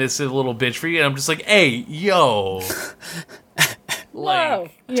just submissive little bitch for you? And I'm just like, hey, yo.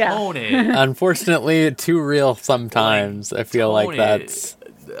 Like, yeah. Tone it. Unfortunately, too real sometimes. I feel like that's...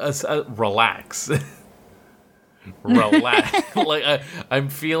 relax. Relax. Like, I'm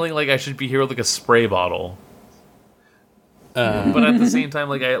feeling like I should be here with like a spray bottle. But at the same time,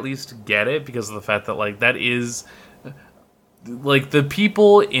 like, I at least get it because of the fact that, like, that is... Like, the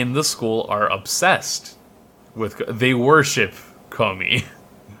people in the school are obsessed with... They worship Komi.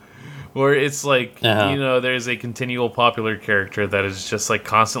 Where it's like, you know, there's a continual popular character that is just like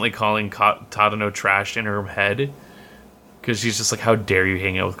constantly calling Tadano trash in her head. Because she's just like, how dare you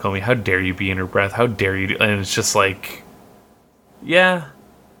hang out with Komi? How dare you be in her breath? How dare you? And it's just like, yeah,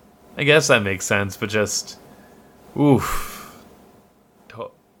 I guess that makes sense. But just, oof.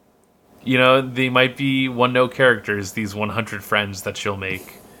 You know, they might be one-note characters, these 100 friends that she'll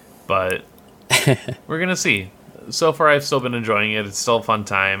make. But we're going to see. So far, I've still been enjoying it. It's still a fun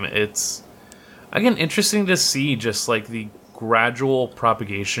time. It's, again, interesting to see just, like, the gradual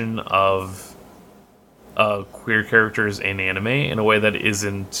propagation of queer characters in anime in a way that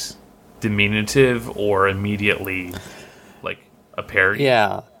isn't diminutive or immediately, like, a parody.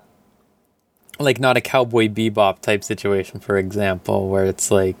 Yeah. Like, not a Cowboy Bebop type situation, for example, where it's,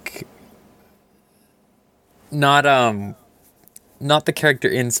 like, not the character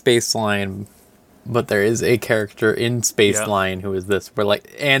in Spaceline, but there is a character in Spaceline who is this, where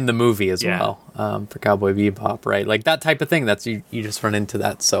like, and the movie as well, for Cowboy Bebop, right? Like that type of thing. That's you just run into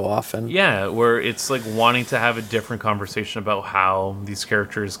that so often. Yeah, where it's like wanting to have a different conversation about how these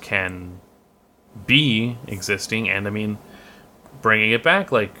characters can be existing, and I mean, bringing it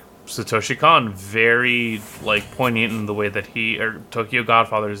back, like Satoshi Kon, very like poignant in the way that Tokyo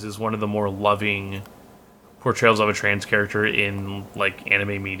Godfathers is one of the more loving portrayals of a trans character in like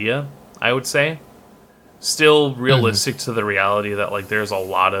anime media, I would say. Still realistic to the reality that like there's a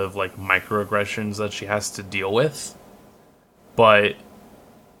lot of like microaggressions that she has to deal with, but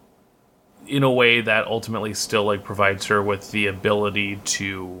in a way that ultimately still like provides her with the ability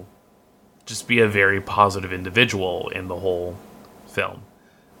to just be a very positive individual in the whole film.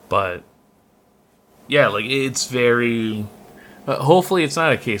 But yeah, like it's very hopefully it's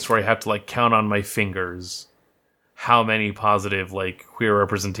not a case where I have to like count on my fingers how many positive like queer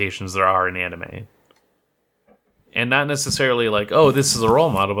representations there are in anime. And not necessarily like, oh, this is a role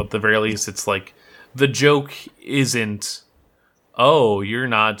model, but at the very least, it's like the joke isn't, oh, you're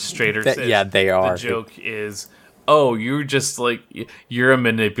not straight or cis. Yeah, they are. The joke is, oh, you're just like, you're a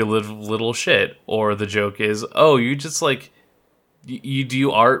manipulative little shit. Or the joke is, oh, you just like, you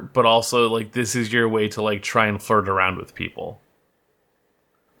do art, but also like this is your way to like try and flirt around with people.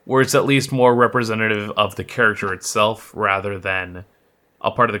 Where it's at least more representative of the character itself rather than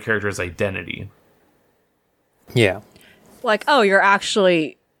a part of the character's identity. Yeah. Like, oh, you're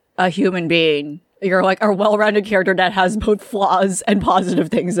actually a human being. You're like a well-rounded character that has both flaws and positive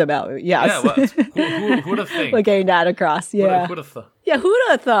things about it. Yes. Yeah, well, who would have think? Like getting that across. Yeah. Who'd have thought? Yeah, who'd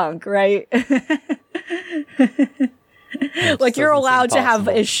have thunk, right? Like you're allowed to have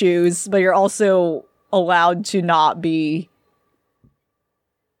issues, but you're also allowed to not be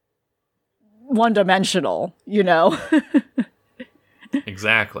one-dimensional, you know?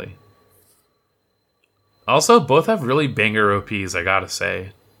 Exactly. Also, both have really banger OPs, I gotta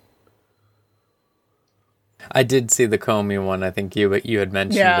say. I did see the Comey one. I think you had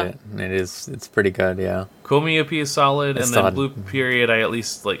mentioned it. And it's pretty good, yeah. Comey OP is solid, It's and then solid. Blue Period, I at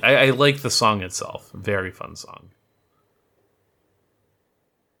least like. I like the song itself. Very fun song.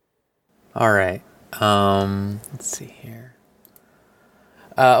 All right. Let's see here.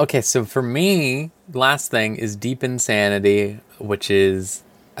 Okay, so for me, last thing is Deep Insanity, which is,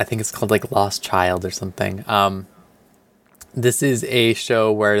 I think it's called like Lost Child or something. This is a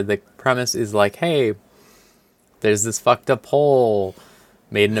show where the premise is like, hey, there's this fucked up hole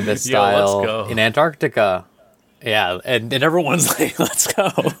made in Abyss style let's go. in Antarctica. Yeah, and everyone's like, let's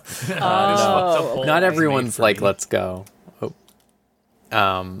go. Not everyone's like, let's go.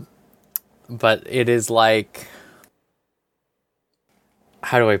 Oh. But it is like,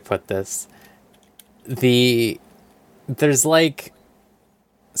 how do I put this? There's like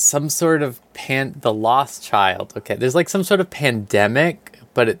some sort of the Lost Child. Okay, there's like some sort of pandemic,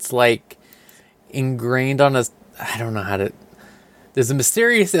 but it's like ingrained on I don't know how to. There's a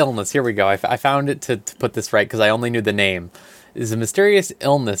mysterious illness. Here we go. I found it to put this right because I only knew the name. There's a mysterious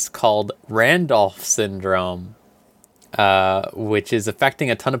illness called Randolph syndrome, which is affecting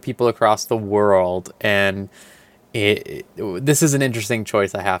a ton of people across the world, and this is an interesting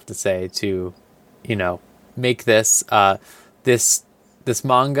choice, I have to say, to, make this. This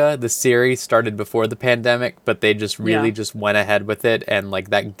manga, the series started before the pandemic, but they just really just went ahead with it, and like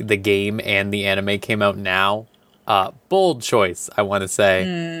that, the game and the anime came out now. Bold choice, I want to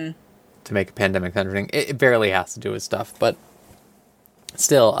say, to make a pandemic kind of thing. It barely has to do with stuff, but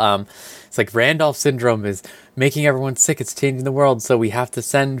still, it's like Randolph syndrome is making everyone sick. It's changing the world, so we have to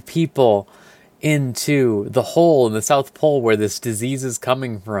send people into the hole in the South Pole where this disease is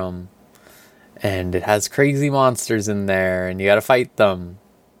coming from. And it has crazy monsters in there, and you gotta fight them.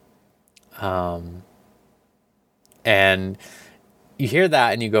 And you hear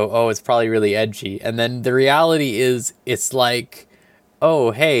that, and you go, oh, it's probably really edgy. And then the reality is, it's like,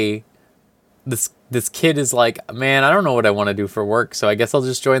 oh, hey, this kid is like, man, I don't know what I want to do for work, so I guess I'll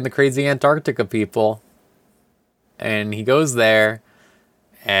just join the crazy Antarctica people. And he goes there,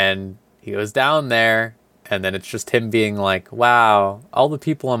 and he goes down there, and then it's just him being like, wow, all the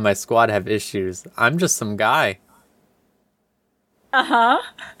people on my squad have issues. I'm just some guy. Uh-huh.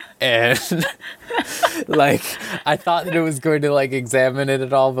 And like, I thought that it was going to like examine it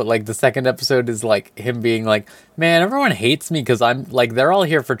at all, but like the second episode is like him being like, man, everyone hates me because I'm like, they're all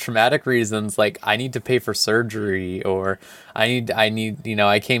here for traumatic reasons. Like, I need to pay for surgery, or I need,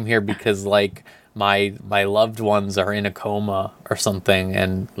 I came here because like my loved ones are in a coma or something,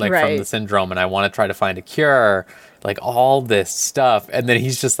 and like from the syndrome, and I want to try to find a cure, like all this stuff. And then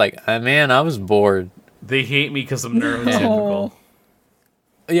he's just like, man, I was bored. They hate me because I'm neurotypical.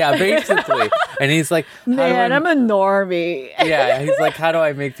 Yeah, basically. And he's like, man, I'm a normie. Yeah, he's like, how do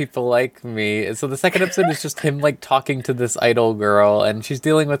I make people like me? And so the second episode is just him like talking to this idol girl, and she's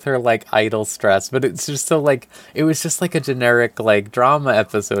dealing with her like idol stress, but it's just so like, it was just like a generic like drama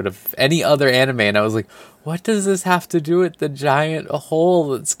episode of any other anime, and I was like, what does this have to do with the giant hole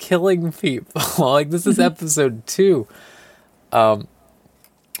that's killing people? Like, this is episode 2.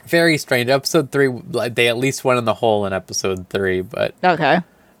 Very strange. Episode 3, like, they at least went in the hole in episode 3, but Okay.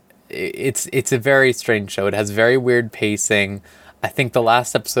 it's a very strange show. It has very weird pacing. I think the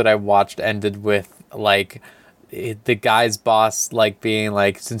last episode I watched ended with, like, the guy's boss, like, being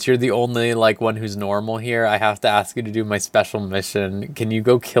like, since you're the only, like, one who's normal here, I have to ask you to do my special mission. Can you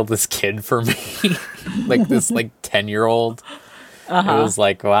go kill this kid for me? Like, this, like, 10-year-old. It was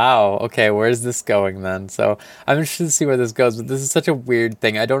like, wow, okay, where's this going then? So I'm interested to see where this goes, but this is such a weird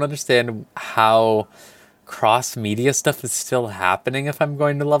thing. I don't understand how cross-media stuff is still happening, if I'm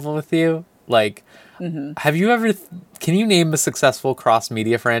going to level with you. Like, have you ever... can you name a successful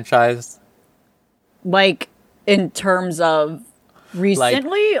cross-media franchise? Like, in terms of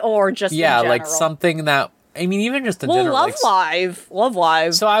recently, or just in like general? something that... I mean, even just in Well, general... Love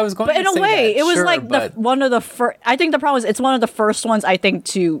Live. So I was going but to in a say way, that, it was sure, like but... one of the first. I think the problem is it's one of the first ones I think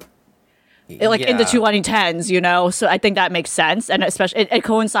to, like, in the 2010s, you know. So I think that makes sense, and especially it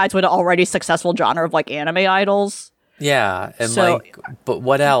coincides with an already successful genre of, like, anime idols. Yeah, and So- like, but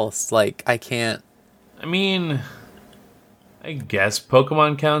what else? Like, I can't... I mean, I guess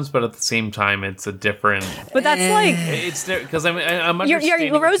Pokemon counts, but at the same time, it's a different. But that's like It's because I'm you're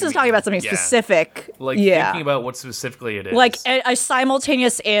understanding. what Rose you is talking mean. about something Yeah. specific. Like yeah. thinking about what specifically it is. Like a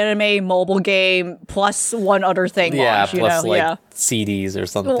simultaneous anime mobile game plus one other thing launch, plus like yeah. CDs or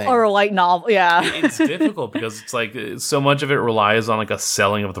something. Or a light novel, yeah. It's difficult because it's like so much of it relies on like a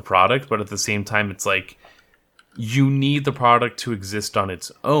selling of the product, but at the same time, it's like you need the product to exist on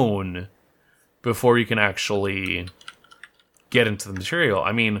its own before you can actually get into the material.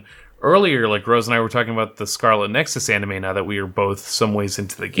 I mean, earlier, like Rose and I were talking about the Scarlet Nexus anime now that we are both some ways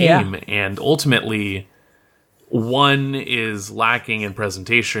into the game, and ultimately one is lacking in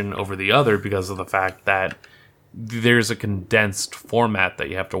presentation over the other because of the fact that there's a condensed format that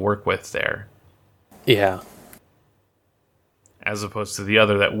you have to work with there, Yeah. as opposed to the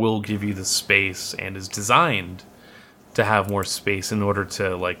other that will give you the space and is designed to have more space in order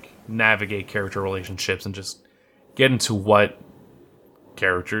to like navigate character relationships and just get into what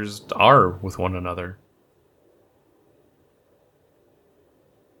characters are with one another.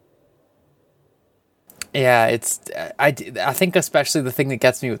 Yeah, it's I think especially the thing that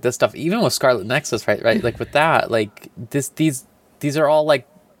gets me with this stuff, even with Scarlet Nexus, right? Like with that, like these are all like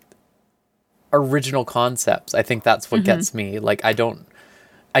original concepts. I think that's what gets me. Like I don't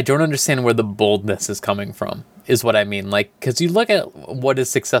understand where the boldness is coming from, is what I mean. Like, because you look at what is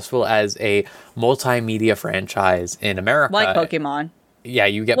successful as a multimedia franchise in America, Like Pokemon. Yeah,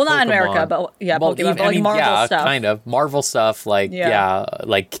 you get Well, not in Pokemon. America, but yeah, Well, Pokemon, but like Marvel stuff. kind of Marvel stuff, like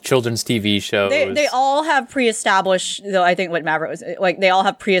like children's TV shows. They all have pre-established, though. I think what Maverick was like, they all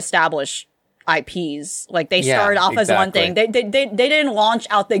have pre-established IPs. Like they started off as one thing. They didn't launch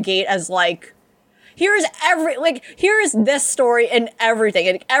out the gate as like, here's this story in everything,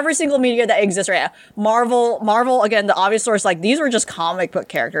 in every single media that exists right now. Marvel, again, the obvious source, like these were just comic book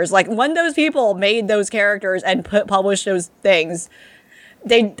characters. Like when those people made those characters and published those things,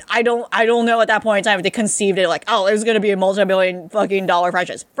 I don't know at that point in time if they conceived it like, oh, there's going to be a multi-million fucking dollar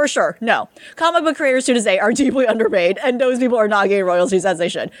franchise. For sure, no. Comic book creators to this day are deeply underpaid, and those people are not getting royalties as they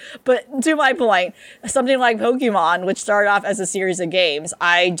should. But to my point, something like Pokemon, which started off as a series of games,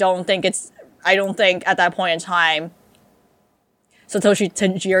 I don't think at that point in time Satoshi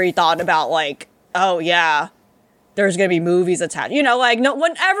Tajiri thought about like, oh yeah, there's going to be movies attached. You know, like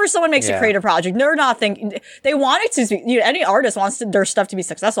whenever someone makes a creative project, they're not thinking, they want it to be, you know, any artist wants their stuff to be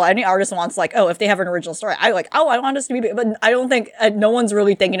successful. Any artist wants like, oh, if they have an original story, I want this to be big. But I don't think, no one's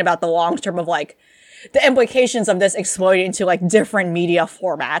really thinking about the long term of like the implications of this exploding into like different media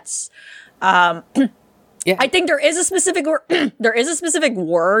formats. I think there is a specific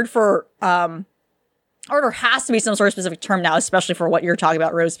word for, or there has to be some sort of specific term now, especially for what you're talking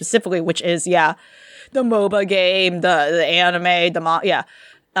about, Rose, specifically, which is, the MOBA game, the anime,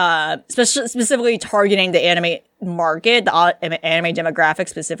 specifically targeting the anime market, the anime demographic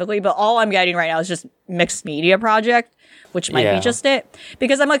specifically. But all I'm getting right now is just mixed media project, which might be just it.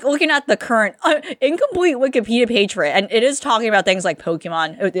 Because I'm like looking at the current incomplete Wikipedia page for it, and it is talking about things like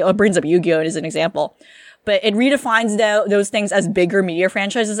Pokemon. It brings up Yu-Gi-Oh! As an example. But it redefines those things as bigger media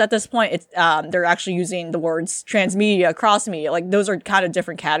franchises at this point. It's they're actually using the words transmedia, cross-media. Like, those are kind of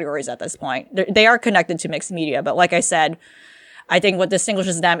different categories at this point. They are connected to mixed media. But like I said, I think what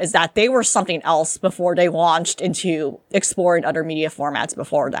distinguishes them is that they were something else before they launched into exploring other media formats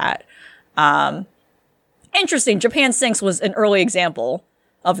before that. Interesting. Japan Sinks was an early example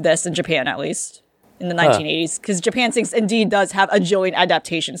of this, in Japan at least. in the 1980s, because Japan Sinks indeed does have a jillion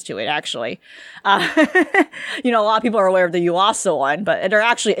adaptations to it, actually. A lot of people are aware of the Yuasa one, but there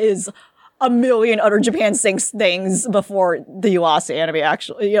actually is a million other Japan Sinks things before the Yuasa anime,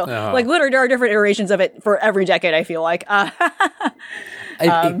 actually. Like, literally, there are different iterations of it for every decade, I feel like.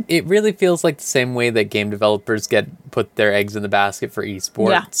 It really feels like the same way that game developers put their eggs in the basket for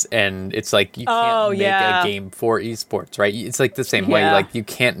esports, and it's like you can't make a game for esports, right? It's like the same way, like you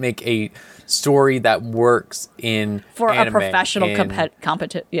can't make a story that works for anime, a professional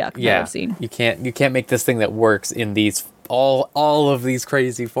competitive scene. You can't make this thing that works in these all of these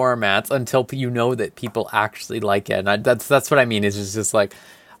crazy formats until you know that people actually like it. And that's what I mean. Is just like,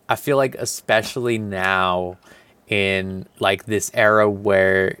 I feel like especially now, in like this era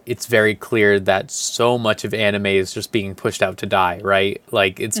where it's very clear that so much of anime is just being pushed out to die, right?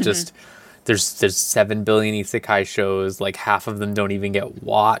 Like it's just there's 7 billion isekai shows, like half of them don't even get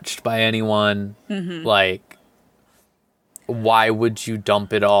watched by anyone. Like, why would you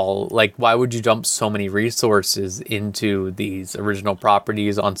dump it all? Like, why would you dump so many resources into these original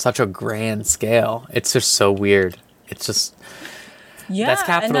properties on such a grand scale? It's just so weird. It's just that's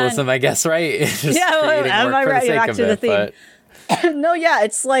capitalism, I guess, right? It's just am I right? Back to the theme. No,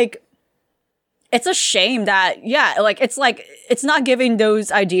 it's like, it's a shame that it's not giving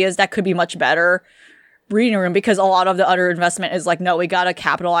those ideas that could be much better breathing room, because a lot of the other investment is like, no, we gotta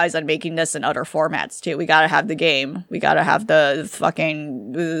capitalize on making this in other formats too. We gotta have the game. We gotta have the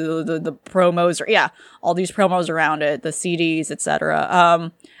fucking the promos, or all these promos around it, the CDs,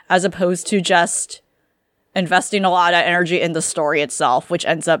 etc. As opposed to just investing a lot of energy in the story itself, which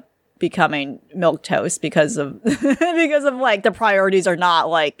ends up becoming milquetoast because of like the priorities are not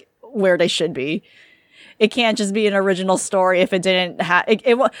like where they should be. It can't just be an original story if it didn't have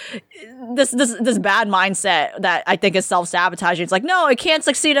this bad mindset that I think is self-sabotaging. It's like, no, it can't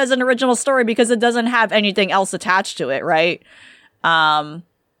succeed as an original story because it doesn't have anything else attached to it, right? Not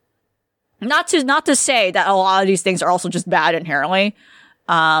to say that a lot of these things are also just bad inherently.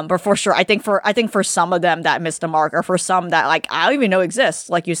 But for sure, I think for some of them that missed the mark, or for some that like I don't even know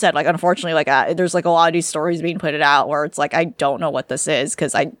exist, like you said, like unfortunately, like there's like a lot of these stories being put out where it's like I don't know what this is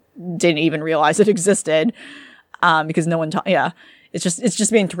because I didn't even realize it existed, because no one it's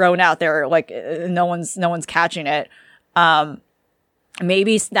just being thrown out there, like no one's catching it.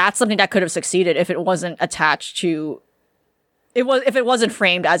 Maybe that's something that could have succeeded if it wasn't attached to. If it wasn't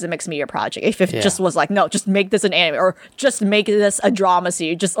framed as a mixed media project, if it just was like, no, just make this an anime, or just make this a drama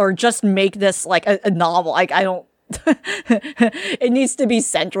series, just make this like a novel. Like I don't, it needs to be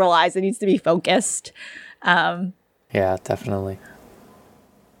centralized. It needs to be focused. Yeah, definitely.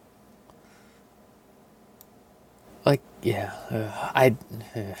 Like, I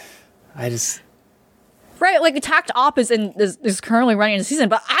just. Right, like Attacked Op is currently running the season,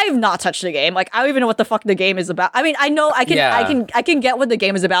 but I've not touched the game. Like I don't even know what the fuck the game is about. I mean, I know I can get what the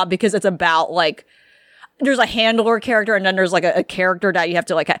game is about, because it's about like there's a handler character and then there's like a character that you have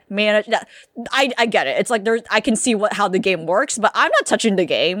to like manage. I get it. It's like I can see how the game works, but I'm not touching the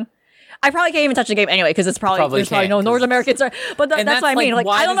game. I probably can't even touch the game anyway because there's probably no North Americans. But that's what I mean. Like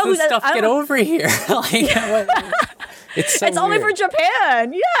why I don't know who that stuff get over here. It's only for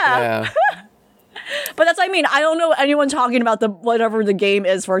Japan. Yeah. But that's what I mean. I don't know anyone talking about whatever the game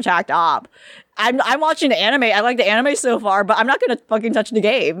is for Attacked Op. I'm watching the anime. I like the anime so far, but I'm not gonna fucking touch the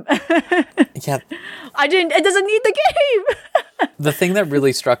game. Yeah. It doesn't need the game. The thing that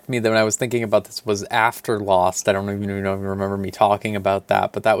really struck me when I was thinking about this was After Lost. I don't even know if you remember me talking about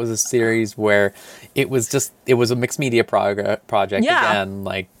that, but that was a series where it was a mixed media project again,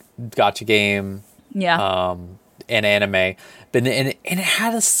 like gacha game. Yeah. And anime, but and it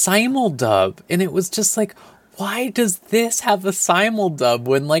had a simuldub, and it was just like, why does this have a simuldub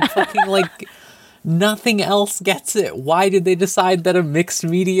when like fucking like nothing else gets it? Why did they decide that a mixed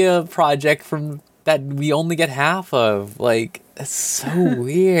media project from that we only get half of? Like, it's so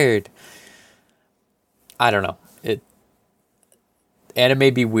weird. I don't know.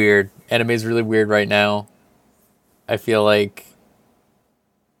 Anime be weird. Anime is really weird right now. I feel like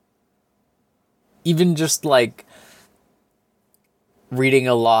even just like reading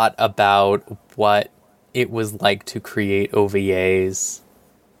a lot about what it was like to create OVAs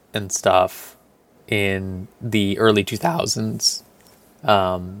and stuff in the early 2000s.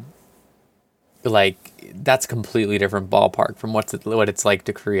 Like that's a completely different ballpark from what it's like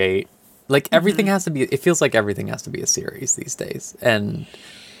to create. Like everything has to be, it feels like everything has to be a series these days, and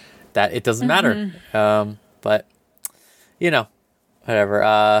that it doesn't matter. But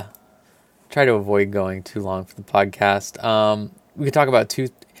whatever. Try to avoid going too long for the podcast. We could talk about here,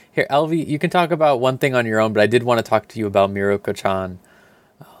 Elvie, you can talk about one thing on your own, but I did want to talk to you about Miruko-chan.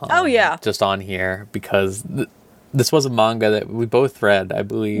 Oh yeah. just on here because this was a manga that we both read, I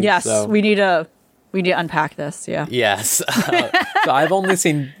believe. Yes, so. we need to unpack this. Yeah. Yes. So I've only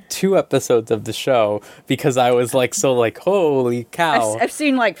seen 2 episodes of the show because I was like, holy cow. I've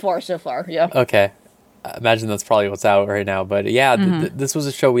seen like 4 so far. Yeah. Okay. I imagine that's probably what's out right now. But yeah, this was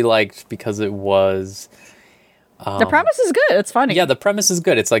a show we liked because it was... the premise is good. It's funny. Yeah, the premise is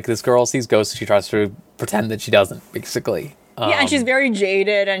good. It's like this girl sees ghosts. She tries to pretend that she doesn't, basically. Yeah, and she's very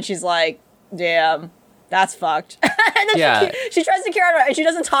jaded, and she's like, damn, that's fucked. And then Yeah. she tries to cure it, and she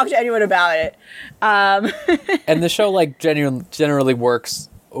doesn't talk to anyone about it. And the show, like, generally works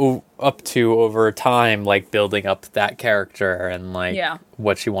up to over time, like, building up that character and, like,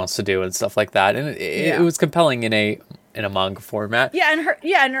 what she wants to do and stuff like that. And it was compelling in a manga format. Yeah,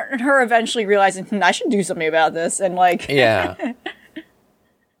 and her eventually realizing, I should do something about this, and, like... Yeah.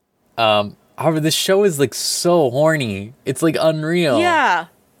 However, this show is, like, so horny. It's, like, unreal. Yeah.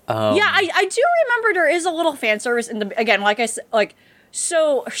 I do remember there is a little fan service in the... Again, like I said, like...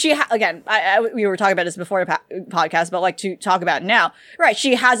 So she again, we were talking about this before the podcast, but like to talk about it now, right?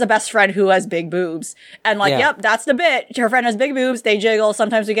 She has a best friend who has big boobs, and like, yep, that's the bit. Her friend has big boobs. They jiggle.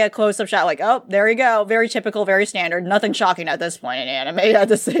 Sometimes we get a close-up shot, like, oh, there you go. Very typical, very standard. Nothing shocking at this point in anime at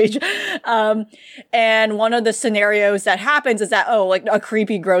this stage. And one of the scenarios that happens is that like a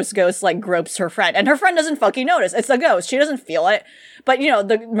creepy, gross ghost like gropes her friend, and her friend doesn't fucking notice. It's a ghost. She doesn't feel it, but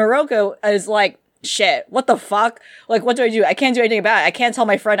the Muroko is like, shit, what the fuck? Like, what do? I can't do anything about it. I can't tell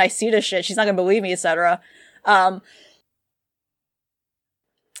my friend I see this shit. She's not gonna believe me, etc. And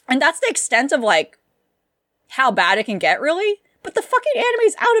that's the extent of, like, how bad it can get, really. But the fucking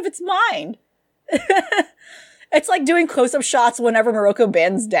anime's out of its mind. It's like doing close-up shots whenever Muroko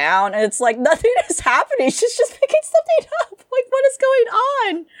bends down, and it's like, nothing is happening. She's just picking something up. Like, what is going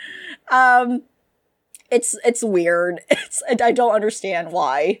on? It's weird. I don't understand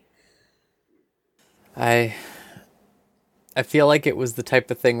why. I feel like it was the type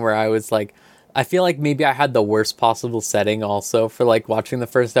of thing where I was like, I feel like maybe I had the worst possible setting also for like watching the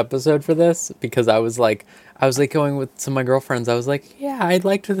first episode for this, because I was like going with some of my girlfriends. I was like, yeah, I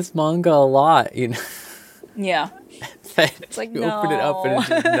liked this manga a lot, Yeah. It's like, no. Open it up and it's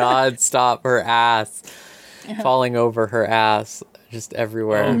just non-stop her ass falling over her ass just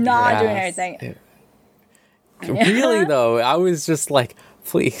everywhere. Not doing anything. Really though, I was just like,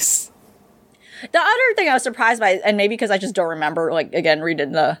 please. The other thing I was surprised by, and maybe because I just don't remember, like, again,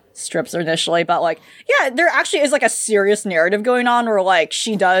 reading the strips initially, but, like, yeah, there actually is, like, a serious narrative going on where, like,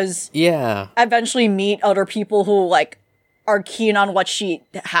 she does eventually meet other people who, like, are keen on what she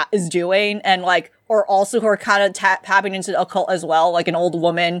is doing, and, like, or also who are kind of tapping into the occult as well, like an old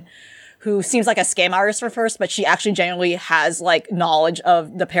woman who seems like a scam artist at first, but she actually genuinely has, like, knowledge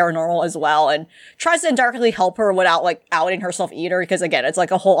of the paranormal as well, and tries to indirectly help her without, like, outing herself either, because, again, it's,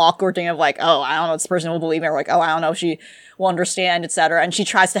 like, a whole awkward thing of, like, oh, I don't know if this person will believe me, or, like, oh, I don't know if she will understand, etc., and she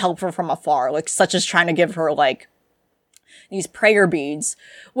tries to help her from afar, like, such as trying to give her, like, these prayer beads,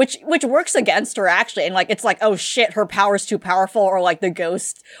 which works against her, actually, and, like, it's like, oh shit, her power's too powerful, or, like, the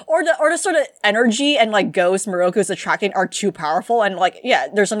ghost, or the sort of energy and, like, ghost Muroko's attracting are too powerful, and, like, yeah,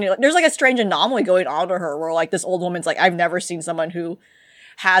 there's like a strange anomaly going on to her, where, like, this old woman's like, I've never seen someone who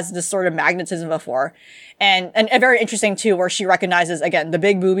has this sort of magnetism before, and very interesting, too, where she recognizes, again, the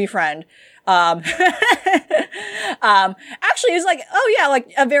big booby friend, actually is like, oh yeah,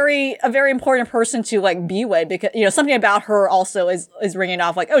 like a very important person to, like, be with, because, something about her also is ringing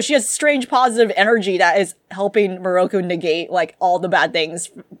off, like, oh, she has strange positive energy that is helping Muroko negate, like, all the bad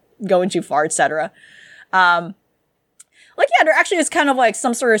things going too far, etc. Like, yeah, there actually is kind of, like,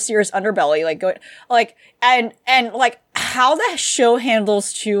 some sort of serious underbelly, like, going, like, and like, how the show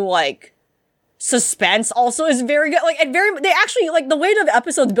handles to, like, suspense also is very good. Like, and they actually, like, the way the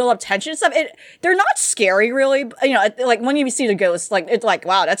episodes build up tension and stuff, they're not scary, really. Like, when you see the ghost, like, it's like,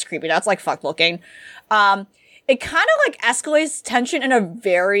 wow, that's creepy. That's, like, fucked looking. It kind of, like, escalates tension in a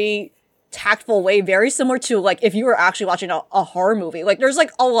very tactful way, very similar to, like, if you were actually watching a horror movie. Like, there's,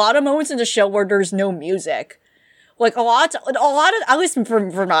 like, a lot of moments in the show where there's no music. Like, a lot of, at least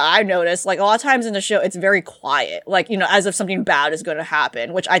from what I've noticed, like, a lot of times in the show, it's very quiet. Like, as if something bad is going to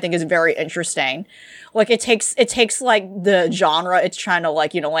happen, which I think is very interesting. Like, it takes, like, the genre it's trying to,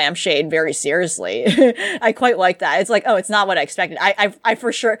 like, lampshade very seriously. I quite like that. It's like, oh, it's not what I expected. I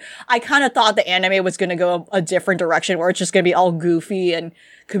for sure, I kind of thought the anime was going to go a different direction, where it's just going to be all goofy and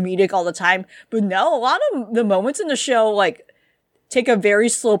comedic all the time. But no, a lot of the moments in the show, like, take a very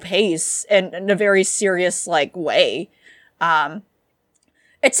slow pace and in a very serious, like, way.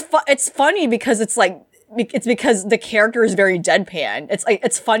 It's funny because it's like, it's because the character is very deadpan. It's like,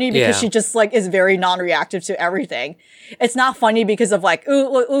 it's funny because Yeah. she just like is very non-reactive to everything. It's not funny because of like,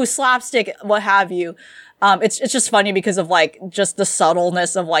 ooh, slapstick, what have you. It's just funny because of like, just the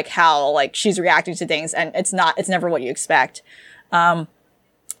subtleness of like how like she's reacting to things, and it's never what you expect.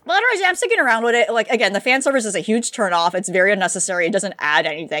 But otherwise, yeah, I'm sticking around with it. Like, again, the fan service is a huge turnoff. It's very unnecessary. It doesn't add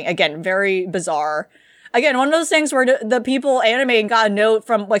anything. Again, very bizarre. Again, one of those things where the people animating got a note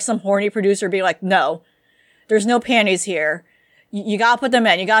from like some horny producer being like, no, there's no panties here. You gotta put them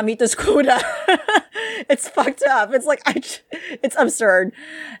in. You gotta meet this quota. It's fucked up. It's like, it's absurd.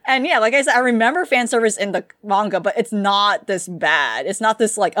 And yeah, like I said, I remember fan service in the manga, but it's not this bad. It's not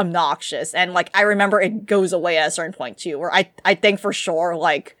this like obnoxious. And like, I remember it goes away at a certain point too, where I think for sure,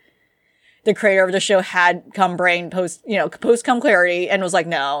 like, the creator of the show had come clarity and was like,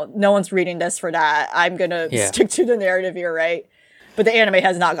 no one's reading this for that. I'm gonna stick to the narrative here, right? But the anime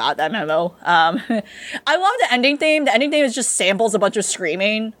has not got that memo. I love the ending theme. The ending theme is just samples a bunch of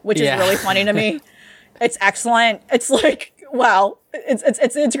screaming, which is really funny to me. It's excellent. It's like, wow,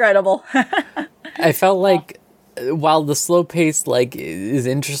 it's incredible. I felt like while the slow pace like is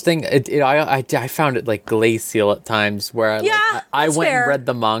interesting, I found it like glacial at times where I went and read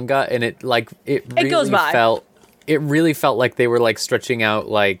the manga and it really goes by. Really felt like they were like stretching out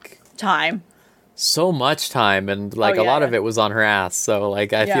like time. So much time, and like a lot of it was on her ass. So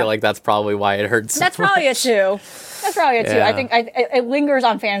like I feel like that's probably why it hurts. That's probably it too. I think it lingers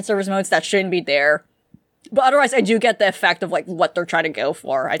on fan service modes that shouldn't be there. But otherwise, I do get the effect of like what they're trying to go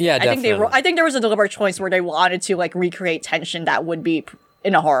for. I think there was a deliberate choice where they wanted to like recreate tension that would be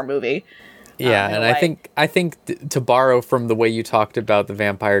in a horror movie. Yeah, and I think to borrow from the way you talked about the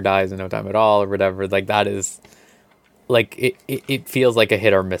vampire dies in no time at all or whatever, like that is like it feels like a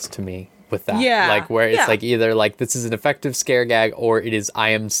hit or miss to me with that. Yeah. Like where it's like either like this is an effective scare gag or it is I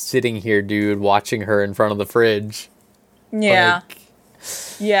am sitting here, dude, watching her in front of the fridge. Yeah. Like,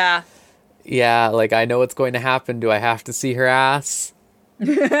 yeah. Yeah, like I know what's going to happen. Do I have to see her ass?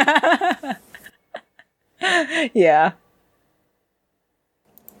 Yeah.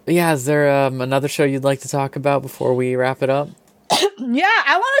 Yeah, is there another show you'd like to talk about before we wrap it up? Yeah,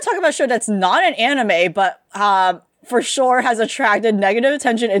 I want to talk about a show that's not an anime, but for sure has attracted negative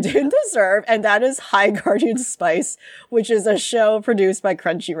attention it didn't deserve, and that is High Guardian Spice, which is a show produced by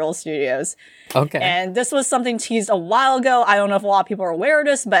Crunchyroll Studios. Okay. And this was something teased a while ago. I don't know if a lot of people are aware of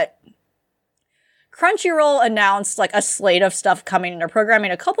this, but Crunchyroll announced like a slate of stuff coming in their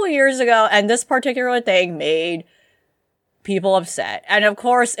programming a couple of years ago, and this particular thing made people upset. And of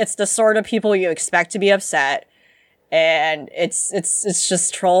course, it's the sort of people you expect to be upset. And it's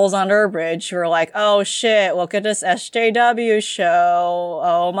just trolls under a bridge who are like, oh shit, look at this SJW show.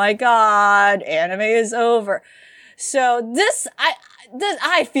 Oh my god, anime is over. So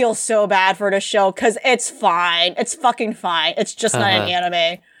I feel so bad for the show because it's fine. It's fucking fine. It's just not an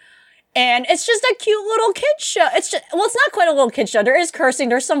anime. And it's just a cute little kid show. It's not quite a little kid show. There is cursing,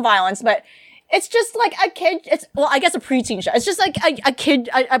 there's some violence, but it's just like a kid, I guess a preteen show. It's just like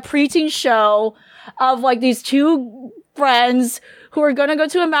a preteen show of like these two friends who are gonna go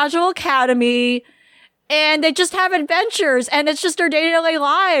to a magical academy and they just have adventures and it's just their day-to-day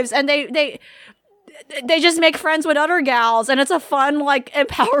lives and they just make friends with other gals and it's a fun, like,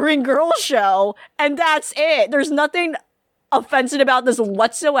 empowering girl show. And that's it. There's nothing offensive about this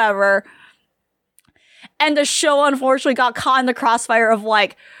whatsoever. And the show unfortunately got caught in the crossfire of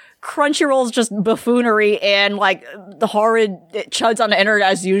like Crunchyroll's just buffoonery and like the horrid chuds on the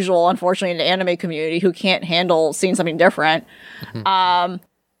internet as usual, unfortunately, in the anime community who can't handle seeing something different. And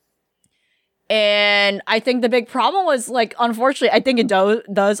I think the big problem was like, unfortunately, I think it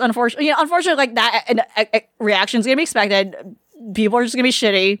does unfortunately, like that reaction's gonna be expected. People are just gonna be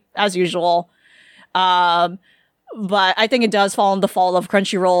shitty as usual. But I think it does fall in the fault of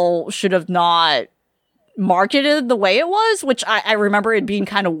Crunchyroll should have not marketed the way it was, which I remember it being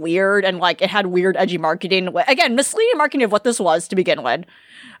kind of weird and like it had weird edgy marketing. Again, misleading marketing of what this was to begin with.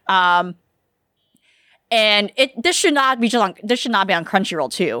 And this should not be on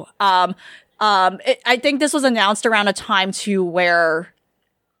Crunchyroll too. I think this was announced around a time too where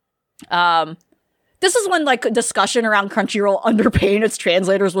this is when like discussion around Crunchyroll underpaying its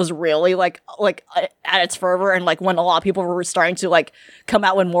translators was really like at its fervor, and like when a lot of people were starting to like come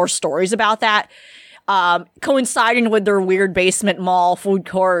out with more stories about that, coinciding with their weird basement mall food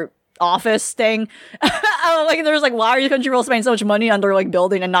court office thing. Like there was like, why are you Crunchyroll spending so much money on their like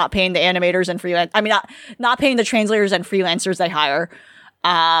building and not paying the animators and not paying the translators and freelancers they hire?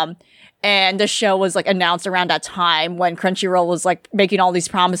 And the show was like announced around that time when Crunchyroll was like making all these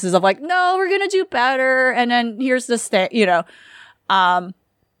promises of like, no, we're gonna do better. And then here's this thing, it's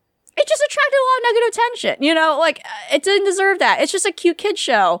it just attracted a lot of negative attention. You know, like it didn't deserve that. It's just a cute kid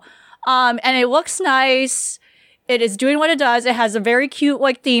show, and it looks nice. It is doing what it does. It has a very cute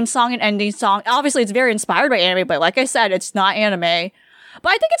like theme song and ending song. Obviously, it's very inspired by anime, but like I said, it's not anime. But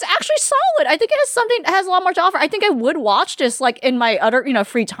I think it's actually solid. I think it has something, it has a lot more to offer. I think I would watch this like in my other,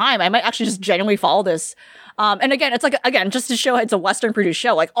 free time. I might actually just genuinely follow this. And again, it's like, just to show it's a Western produced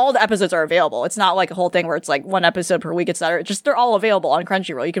show. Like all the episodes are available. It's not like a whole thing where it's like one episode per week, etc. Just they're all available on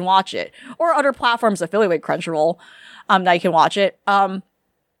Crunchyroll. You can watch it, or other platforms affiliated with Crunchyroll, that you can watch it.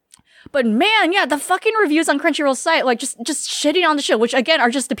 But man, yeah, the fucking reviews on Crunchyroll's site, like just shitting on the show, which again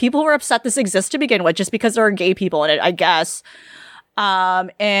are just the people who are upset this exists to begin with, just because there are gay people in it, I guess.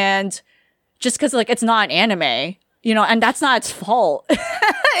 And just because like it's not an anime, and that's not its fault.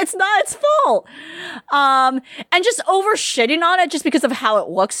 It's not its fault. And just over shitting on it just because of how it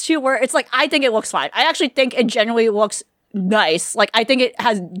looks too, where it's like, I think it looks fine. I actually think it genuinely looks nice. Like, I think it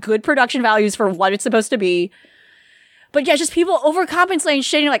has good production values for what it's supposed to be. But yeah, just people overcompensating,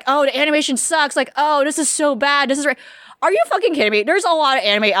 shitting like, oh, the animation sucks. Like, oh, this is so bad. This is right. Are you fucking kidding me? There's a lot of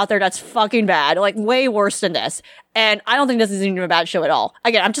anime out there that's fucking bad, like way worse than this. And I don't think this is even a bad show at all.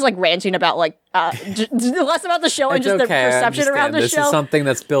 Again, I'm just like ranting about like less about the show and just the perception around the show. This is something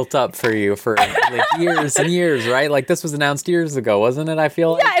that's built up for you for like years and years, right? Like this was announced years ago, wasn't it? I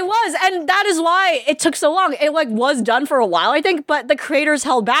feel like. Yeah, it was, and that is why it took so long. It like was done for a while, I think, but the creators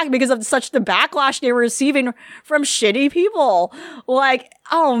held back because of such the backlash they were receiving from shitty people. Like,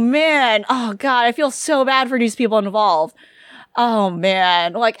 oh man, oh god, I feel so bad for these people involved. Oh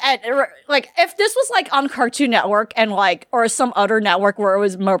man, like if this was like on Cartoon Network and like or some other network where it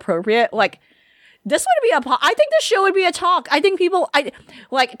was more appropriate, like this would be I think this show would be a talk. I think I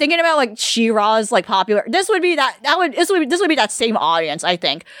like thinking about like She-Ra's like popular. This would be this would be that same audience. I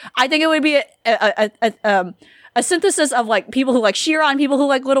think it would be a synthesis of like people who like She-Ra and people who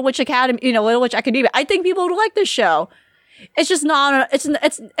like Little Witch Academy, Little Witch Academia. I think people would like this show. It's just not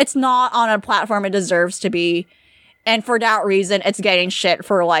it's not on a platform it deserves to be. And for that reason, it's getting shit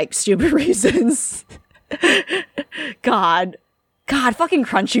for, like, stupid reasons. God, fucking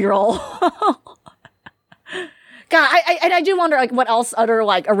Crunchyroll. God, I do wonder, like, what else other,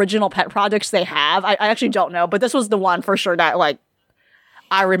 like, original pet projects they have. I actually don't know, but this was the one for sure that, like,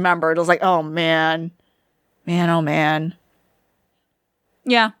 I remembered. I was like, oh, man. Oh, man.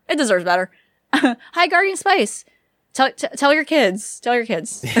 Yeah, it deserves better. Hi, Guardian Spice. Tell your kids.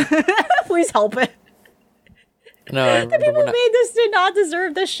 Please help it. No, the people who made this did not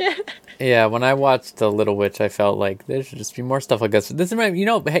deserve this shit. Yeah, when I watched The Little Witch, I felt like there should just be more stuff like this. This is my,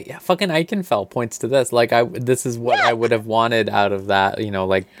 hey, fucking Eichenfeld points to this. Like, this is what I would have wanted out of that.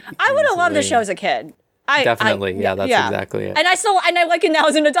 Like I would have loved the show as a kid. Definitely, that's exactly it. And I like it now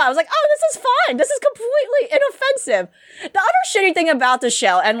as an adult. I was like, oh, this is fine. This is completely inoffensive. The other shitty thing about the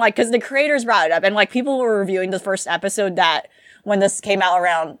show, and like, because the creators brought it up, and like people were reviewing the first episode that. When this came out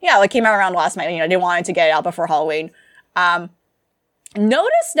around, last night, they wanted to get it out before Halloween.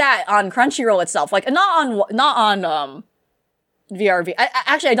 Notice that on Crunchyroll itself, like not on VRV.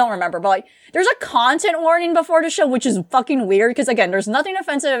 Actually, I don't remember, but like there's a content warning before the show, which is fucking weird because again, there's nothing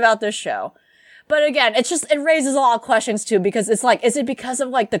offensive about this show. But again, it raises a lot of questions too, because it's like, is it because of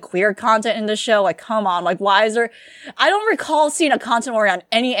like the queer content in the show? Like, come on, like, why is there, I don't recall seeing a content warning on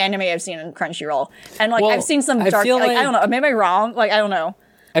any anime I've seen in Crunchyroll. And like, I've seen some dark, like, I don't know, maybe I'm wrong, like, I don't know.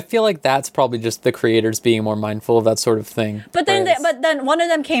 I feel like that's probably just the creators being more mindful of that sort of thing. But then, then one of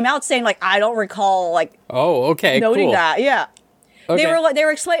them came out saying like, I don't recall like, noting cool. that, yeah. Okay. They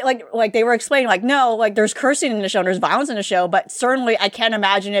were explaining like, no, like there's cursing in the show, and there's violence in the show, but certainly I can't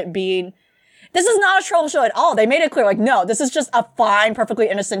imagine it being. This is not a troll show at all. They made it clear, like, no, this is just a fine, perfectly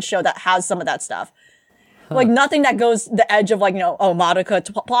innocent show that has some of that stuff. Huh. Like, nothing that goes the edge of, like,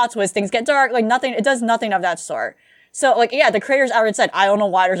 Madoka plot twist, things get dark, like, nothing, it does nothing of that sort. So, like, yeah, the creators already said, I don't know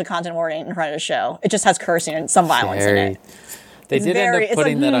why there's a content warning in front of the show. It just has cursing and some violence in it. They did end up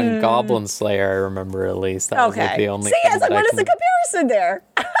putting that on Goblin Slayer, I remember, at least. That was, like, the only See, it's like, what is the comparison there?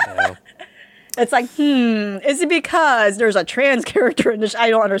 Yeah. It's like, is it because there's a trans character in this? I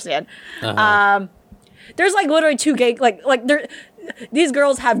don't understand. Uh-huh. There's like literally two gay, like these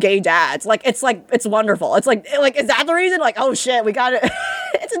girls have gay dads. It's wonderful. It's like, is that the reason? Like, oh shit, we got it.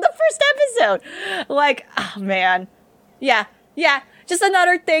 It's in the first episode. Like, oh man. Yeah. Just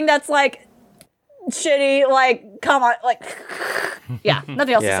another thing that's like shitty. Like, come on. Like, yeah,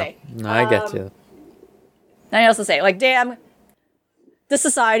 nothing else to say. No, I get you. Nothing else to say. Like, damn. The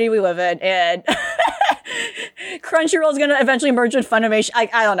society we live in, and Crunchyroll is going to eventually merge with Funimation.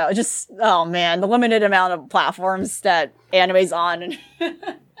 I don't know. Just, oh man, the limited amount of platforms that anime's on.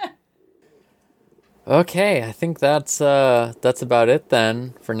 Okay, I think that's about it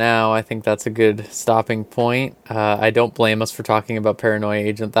then for now. I think that's a good stopping point. I don't blame us for talking about Paranoia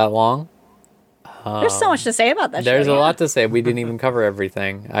Agent that long. There's so much to say about that There's show. a Yeah. lot to say. We didn't even cover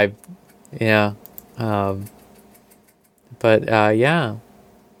everything. Yeah. But yeah.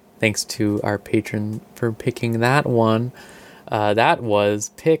 Thanks to our patron for picking that one. That was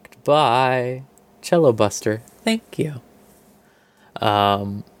picked by Cello Buster. Thank you.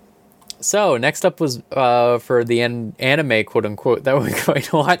 So next up was for the anime, quote unquote, that we're going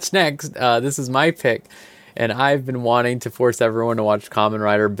to watch next. This is my pick, and I've been wanting to force everyone to watch Kamen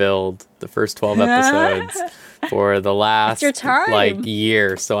Rider Build, the first 12 episodes, for the last your time.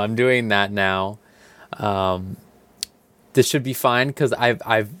 year. So I'm doing that now. This should be fine because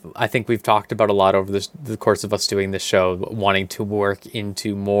I think we've talked about a lot over the course of us doing this show, wanting to work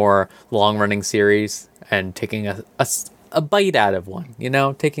into more long running series and taking a bite out of one,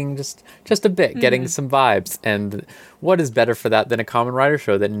 taking just a bit, getting some vibes. And what is better for that than a Kamen Rider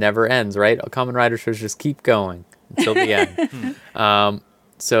show that never ends, right? Kamen Rider shows just keep going until the end.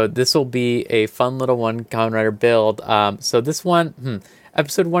 So this will be a fun little one, Kamen Rider Build. So this one,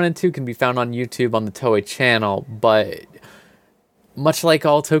 episode 1 and 2 can be found on YouTube on the Toei channel, but much like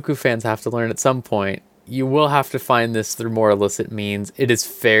all Toku fans have to learn at some point, you will have to find this through more illicit means. It is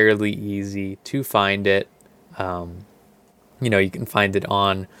fairly easy to find it. You can find it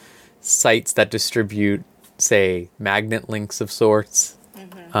on sites that distribute, say, magnet links of sorts,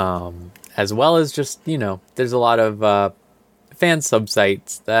 as well as just, there's a lot of fan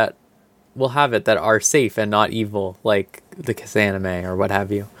subsites that will have it that are safe and not evil, like the Kiss Anime or what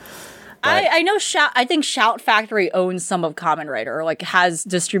have you. I know. I think Shout Factory owns some of Kamen Rider, or like has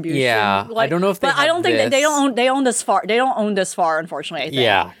distribution. Yeah, I don't know if they. But I don't think this. they don't own. They own this far. They don't own this far, unfortunately. I think.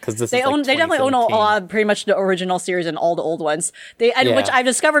 Yeah, because they own. They definitely own a lot, pretty much the original series and all the old ones. Which I've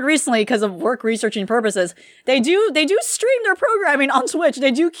discovered recently because of work researching purposes. They do stream their programming on Twitch.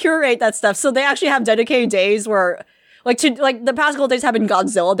 They do curate that stuff, so they actually have dedicated days where. Like the past couple of days have been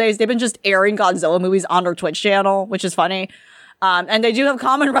Godzilla days. They've been just airing Godzilla movies on their Twitch channel, which is funny. And they do have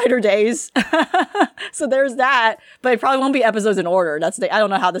Kamen Rider days. So there's that, but it probably won't be episodes in order. I don't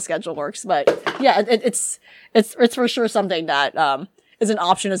know how the schedule works, but yeah, it's for sure something that, is an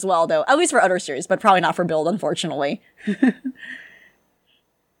option as well, though, at least for other series, but probably not for Build, unfortunately.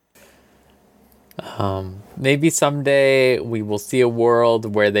 Maybe someday we will see a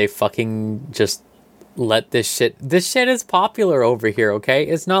world where they fucking just let this shit is popular over here, okay?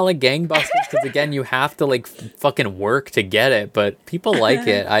 It's not like Gangbusters, because again, you have to like fucking work to get it, but people like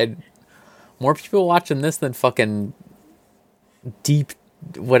it. More people watching this than fucking Deep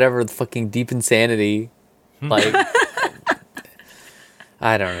Insanity. Like,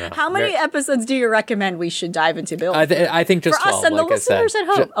 I don't know. How many episodes do you recommend we should dive into Build? I think just for 12, us and like the listeners at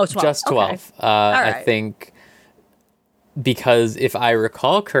home. 12. Just 12. Okay. Right. I think, because if I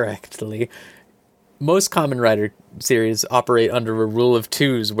recall correctly, most Kamen Rider series operate under a rule of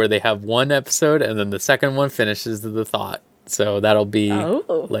twos, where they have one episode and then the second one finishes the thought. So that'll be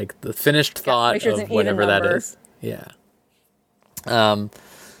like the finished thought sure of whatever that is. Yeah. So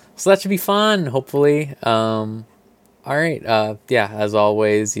that should be fun, hopefully. All right. Yeah, as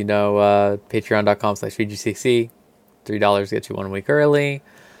always, patreon.com/VGCC. $3 gets you 1 week early.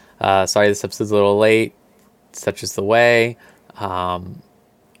 Sorry this episode's a little late. Such is the way.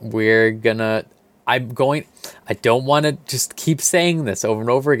 I don't want to just keep saying this over and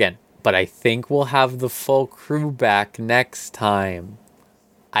over again, but I think we'll have the full crew back next time.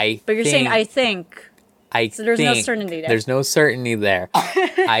 But you're saying I think. So there's no certainty there. There's no certainty there.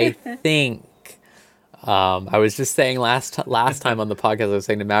 I think. I was just saying last time on the podcast, I was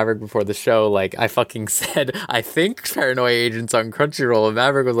saying to Maverick before the show, like, I fucking said, I think Paranoia Agent's on Crunchyroll, and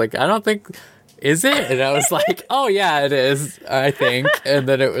Maverick was like, I don't think... Is it? And I was like, oh yeah, it is, I think. And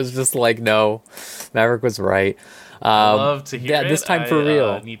then it was just like, no, Maverick was right. I love to hear it. This time for real.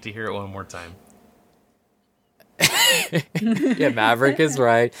 I need to hear it one more time. Yeah, Maverick is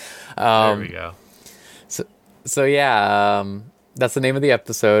right. There we go. So yeah, that's the name of the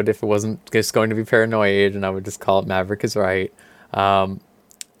episode. If it wasn't just going to be Paranoia Agent, I would just call it Maverick is right. All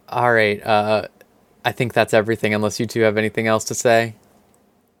right. I think that's everything, unless you two have anything else to say.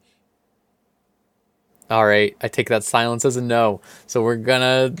 All right, I take that silence as a no. So we're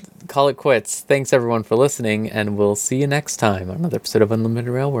gonna call it quits. Thanks everyone for listening, and we'll see you next time on another episode of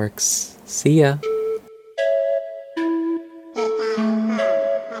Unlimited Railworks. See ya.